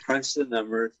 I crunched the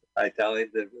numbers. I tallied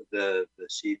the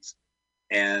sheets,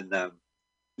 and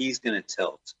he's gonna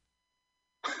tilt.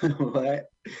 What?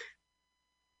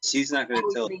 She's not gonna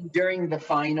tilt. During the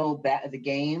final the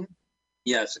game?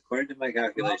 Yes, according to my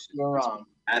calculations, You're wrong.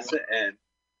 at the end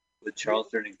with Charles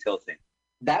Durning tilting.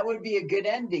 That would be a good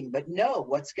ending, but no,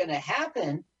 what's going to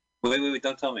happen? Wait,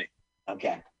 don't tell me.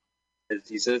 Okay.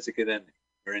 He said it's a good ending.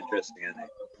 Very interesting ending.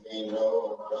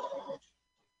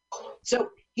 So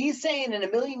he's saying in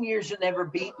a million years you'll never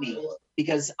beat me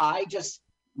because I just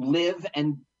live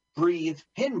and breathe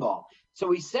pinball.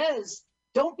 So he says,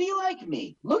 don't be like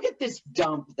me. Look at this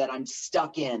dump that I'm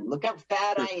stuck in. Look how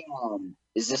fat I am.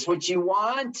 Is this what you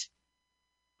want?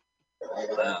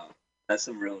 Wow. That's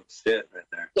some real shit right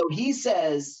there. So he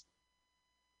says,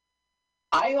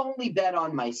 I only bet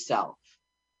on myself,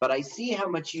 but I see how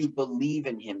much you believe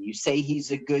in him. You say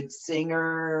he's a good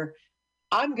singer.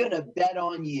 I'm going to bet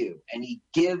on you. And he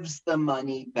gives the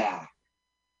money back.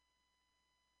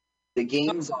 The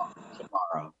game's on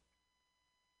tomorrow.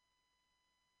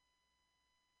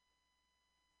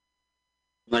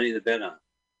 Money to bet on.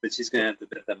 But she's going to have to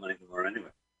bet that money tomorrow anyway.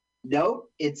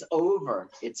 Nope, it's over.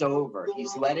 It's over.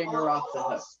 He's letting her off the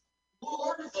hook.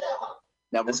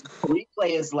 Now, the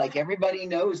replay is like everybody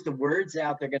knows the word's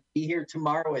out. They're going to be here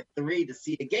tomorrow at 3 to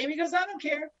see the game. He goes, I don't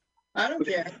care. I don't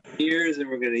care. Years and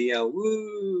we're going to yell,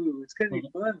 woo. It's going to be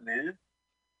fun, man.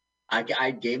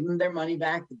 I gave them their money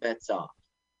back. The bet's off.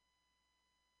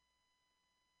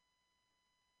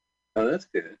 Oh, that's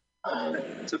good.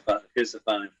 Here's the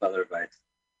final father advice.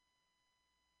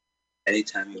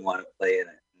 Anytime you want to play it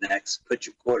next, put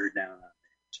your quarter down on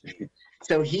it.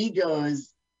 So he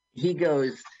goes,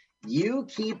 you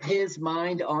keep his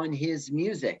mind on his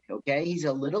music, okay? He's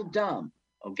a little dumb,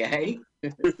 okay?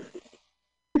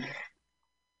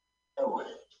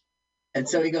 And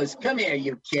so he goes, come here,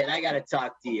 you kid. I got to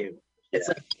talk to you. It's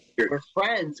like we're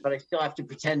friends, but I still have to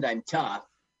pretend I'm tough.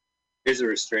 Here's a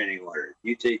restraining order.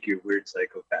 You take your weird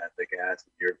psychopathic ass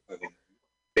and your fucking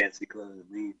fancy clothes and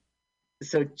leave.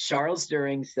 So Charles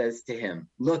Durning says to him,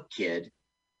 look, kid,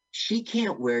 she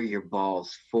can't wear your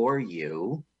balls for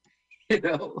you. You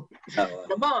know,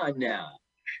 come on now.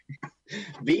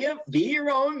 Be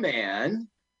your own man.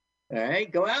 All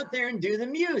right, go out there and do the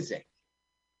music.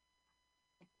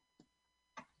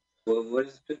 Well, what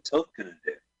is Tilt gonna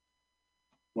do?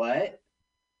 What?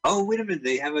 Oh, wait a minute.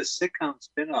 They have a sitcom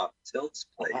spinoff, Tilt's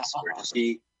Place, where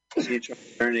she and Charles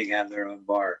Durning have their own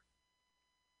bar.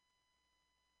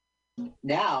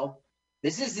 Now,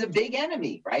 this is the big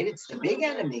enemy, right? It's the big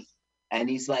enemy. And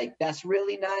he's like, that's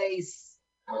really nice.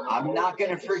 I'm not going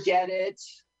to forget it.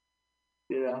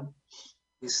 You know?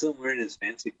 He's still wearing his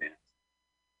fancy pants.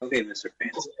 Okay, Mr.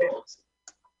 Fancy Pants.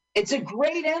 It's a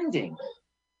great ending.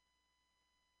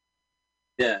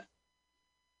 Yeah.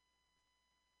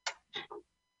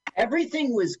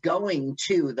 Everything was going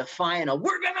to the final.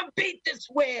 We're going to beat this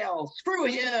whale. Screw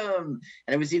him.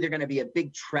 And it was either going to be a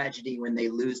big tragedy when they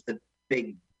lose the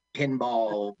big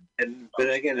pinball. But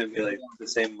again, it'd be like the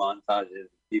same montage of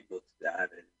people to that.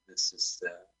 And this is.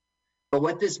 But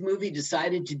what this movie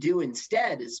decided to do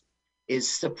instead is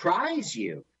surprise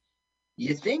you.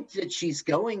 You think that she's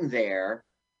going there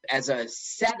as a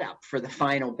setup for the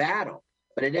final battle,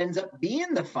 but it ends up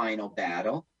being the final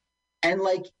battle. And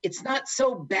like, it's not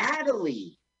so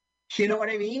badly, you know what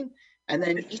I mean? And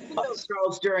then even though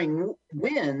Charles Durning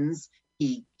wins,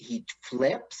 he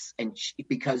flips and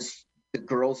because the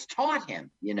girls taught him,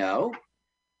 you know?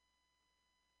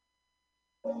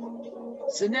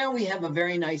 So now we have a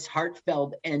very nice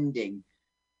heartfelt ending.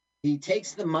 He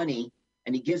takes the money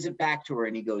and he gives it back to her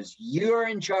and he goes, you're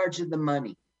in charge of the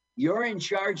money. You're in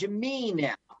charge of me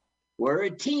now. We're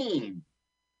a team.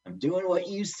 I'm doing what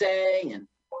you say. And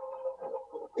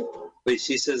wait,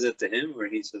 she says it to him or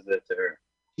he says that to her?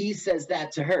 He says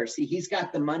that to her. See, he's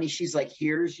got the money. She's like,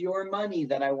 here's your money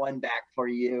that I won back for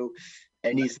you.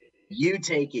 And he's, you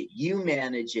take it. You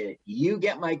manage it. You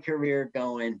get my career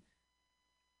going.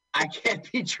 I can't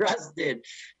be trusted.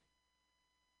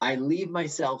 I leave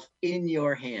myself in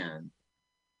your hand.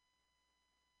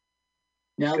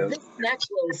 Now, this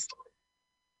necklace,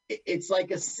 it's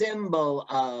like a symbol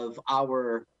of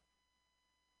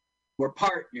we're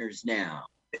partners now.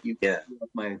 Yeah.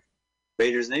 My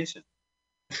Raiders Nation.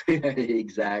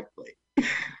 Exactly.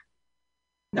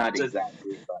 Not so,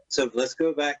 exactly. But. So let's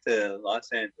go back to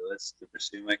Los Angeles to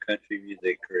pursue my country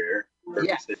music career.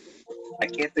 Yeah. I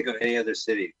can't think of any other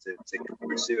city to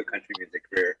pursue a country music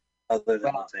career other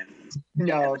than Los Angeles.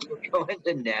 No, we're going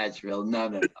to Nashville.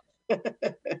 No.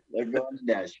 They're going to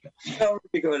Nashville. Oh,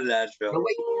 we go to Nashville. Oh,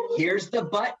 wait, here's the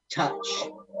butt touch.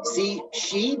 See,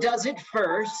 she does it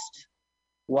first.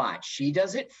 Watch, she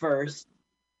does it first.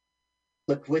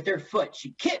 Look, with her foot,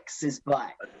 she kicks his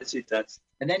butt. She touched.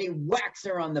 And then he whacks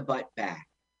her on the butt back.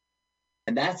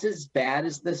 And that's as bad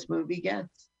as this movie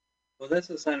gets. Well, that's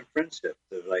a sign of friendship.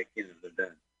 They're like, they're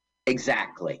done.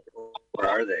 Exactly. Or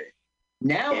are they?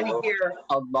 Now we hear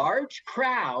a large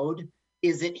crowd.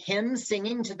 Is it him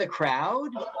singing to the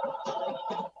crowd?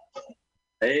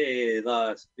 Hey,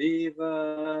 Las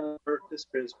Viva, Corpus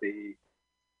Christi.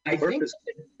 I think what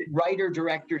the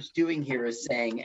writer-director's doing here is saying,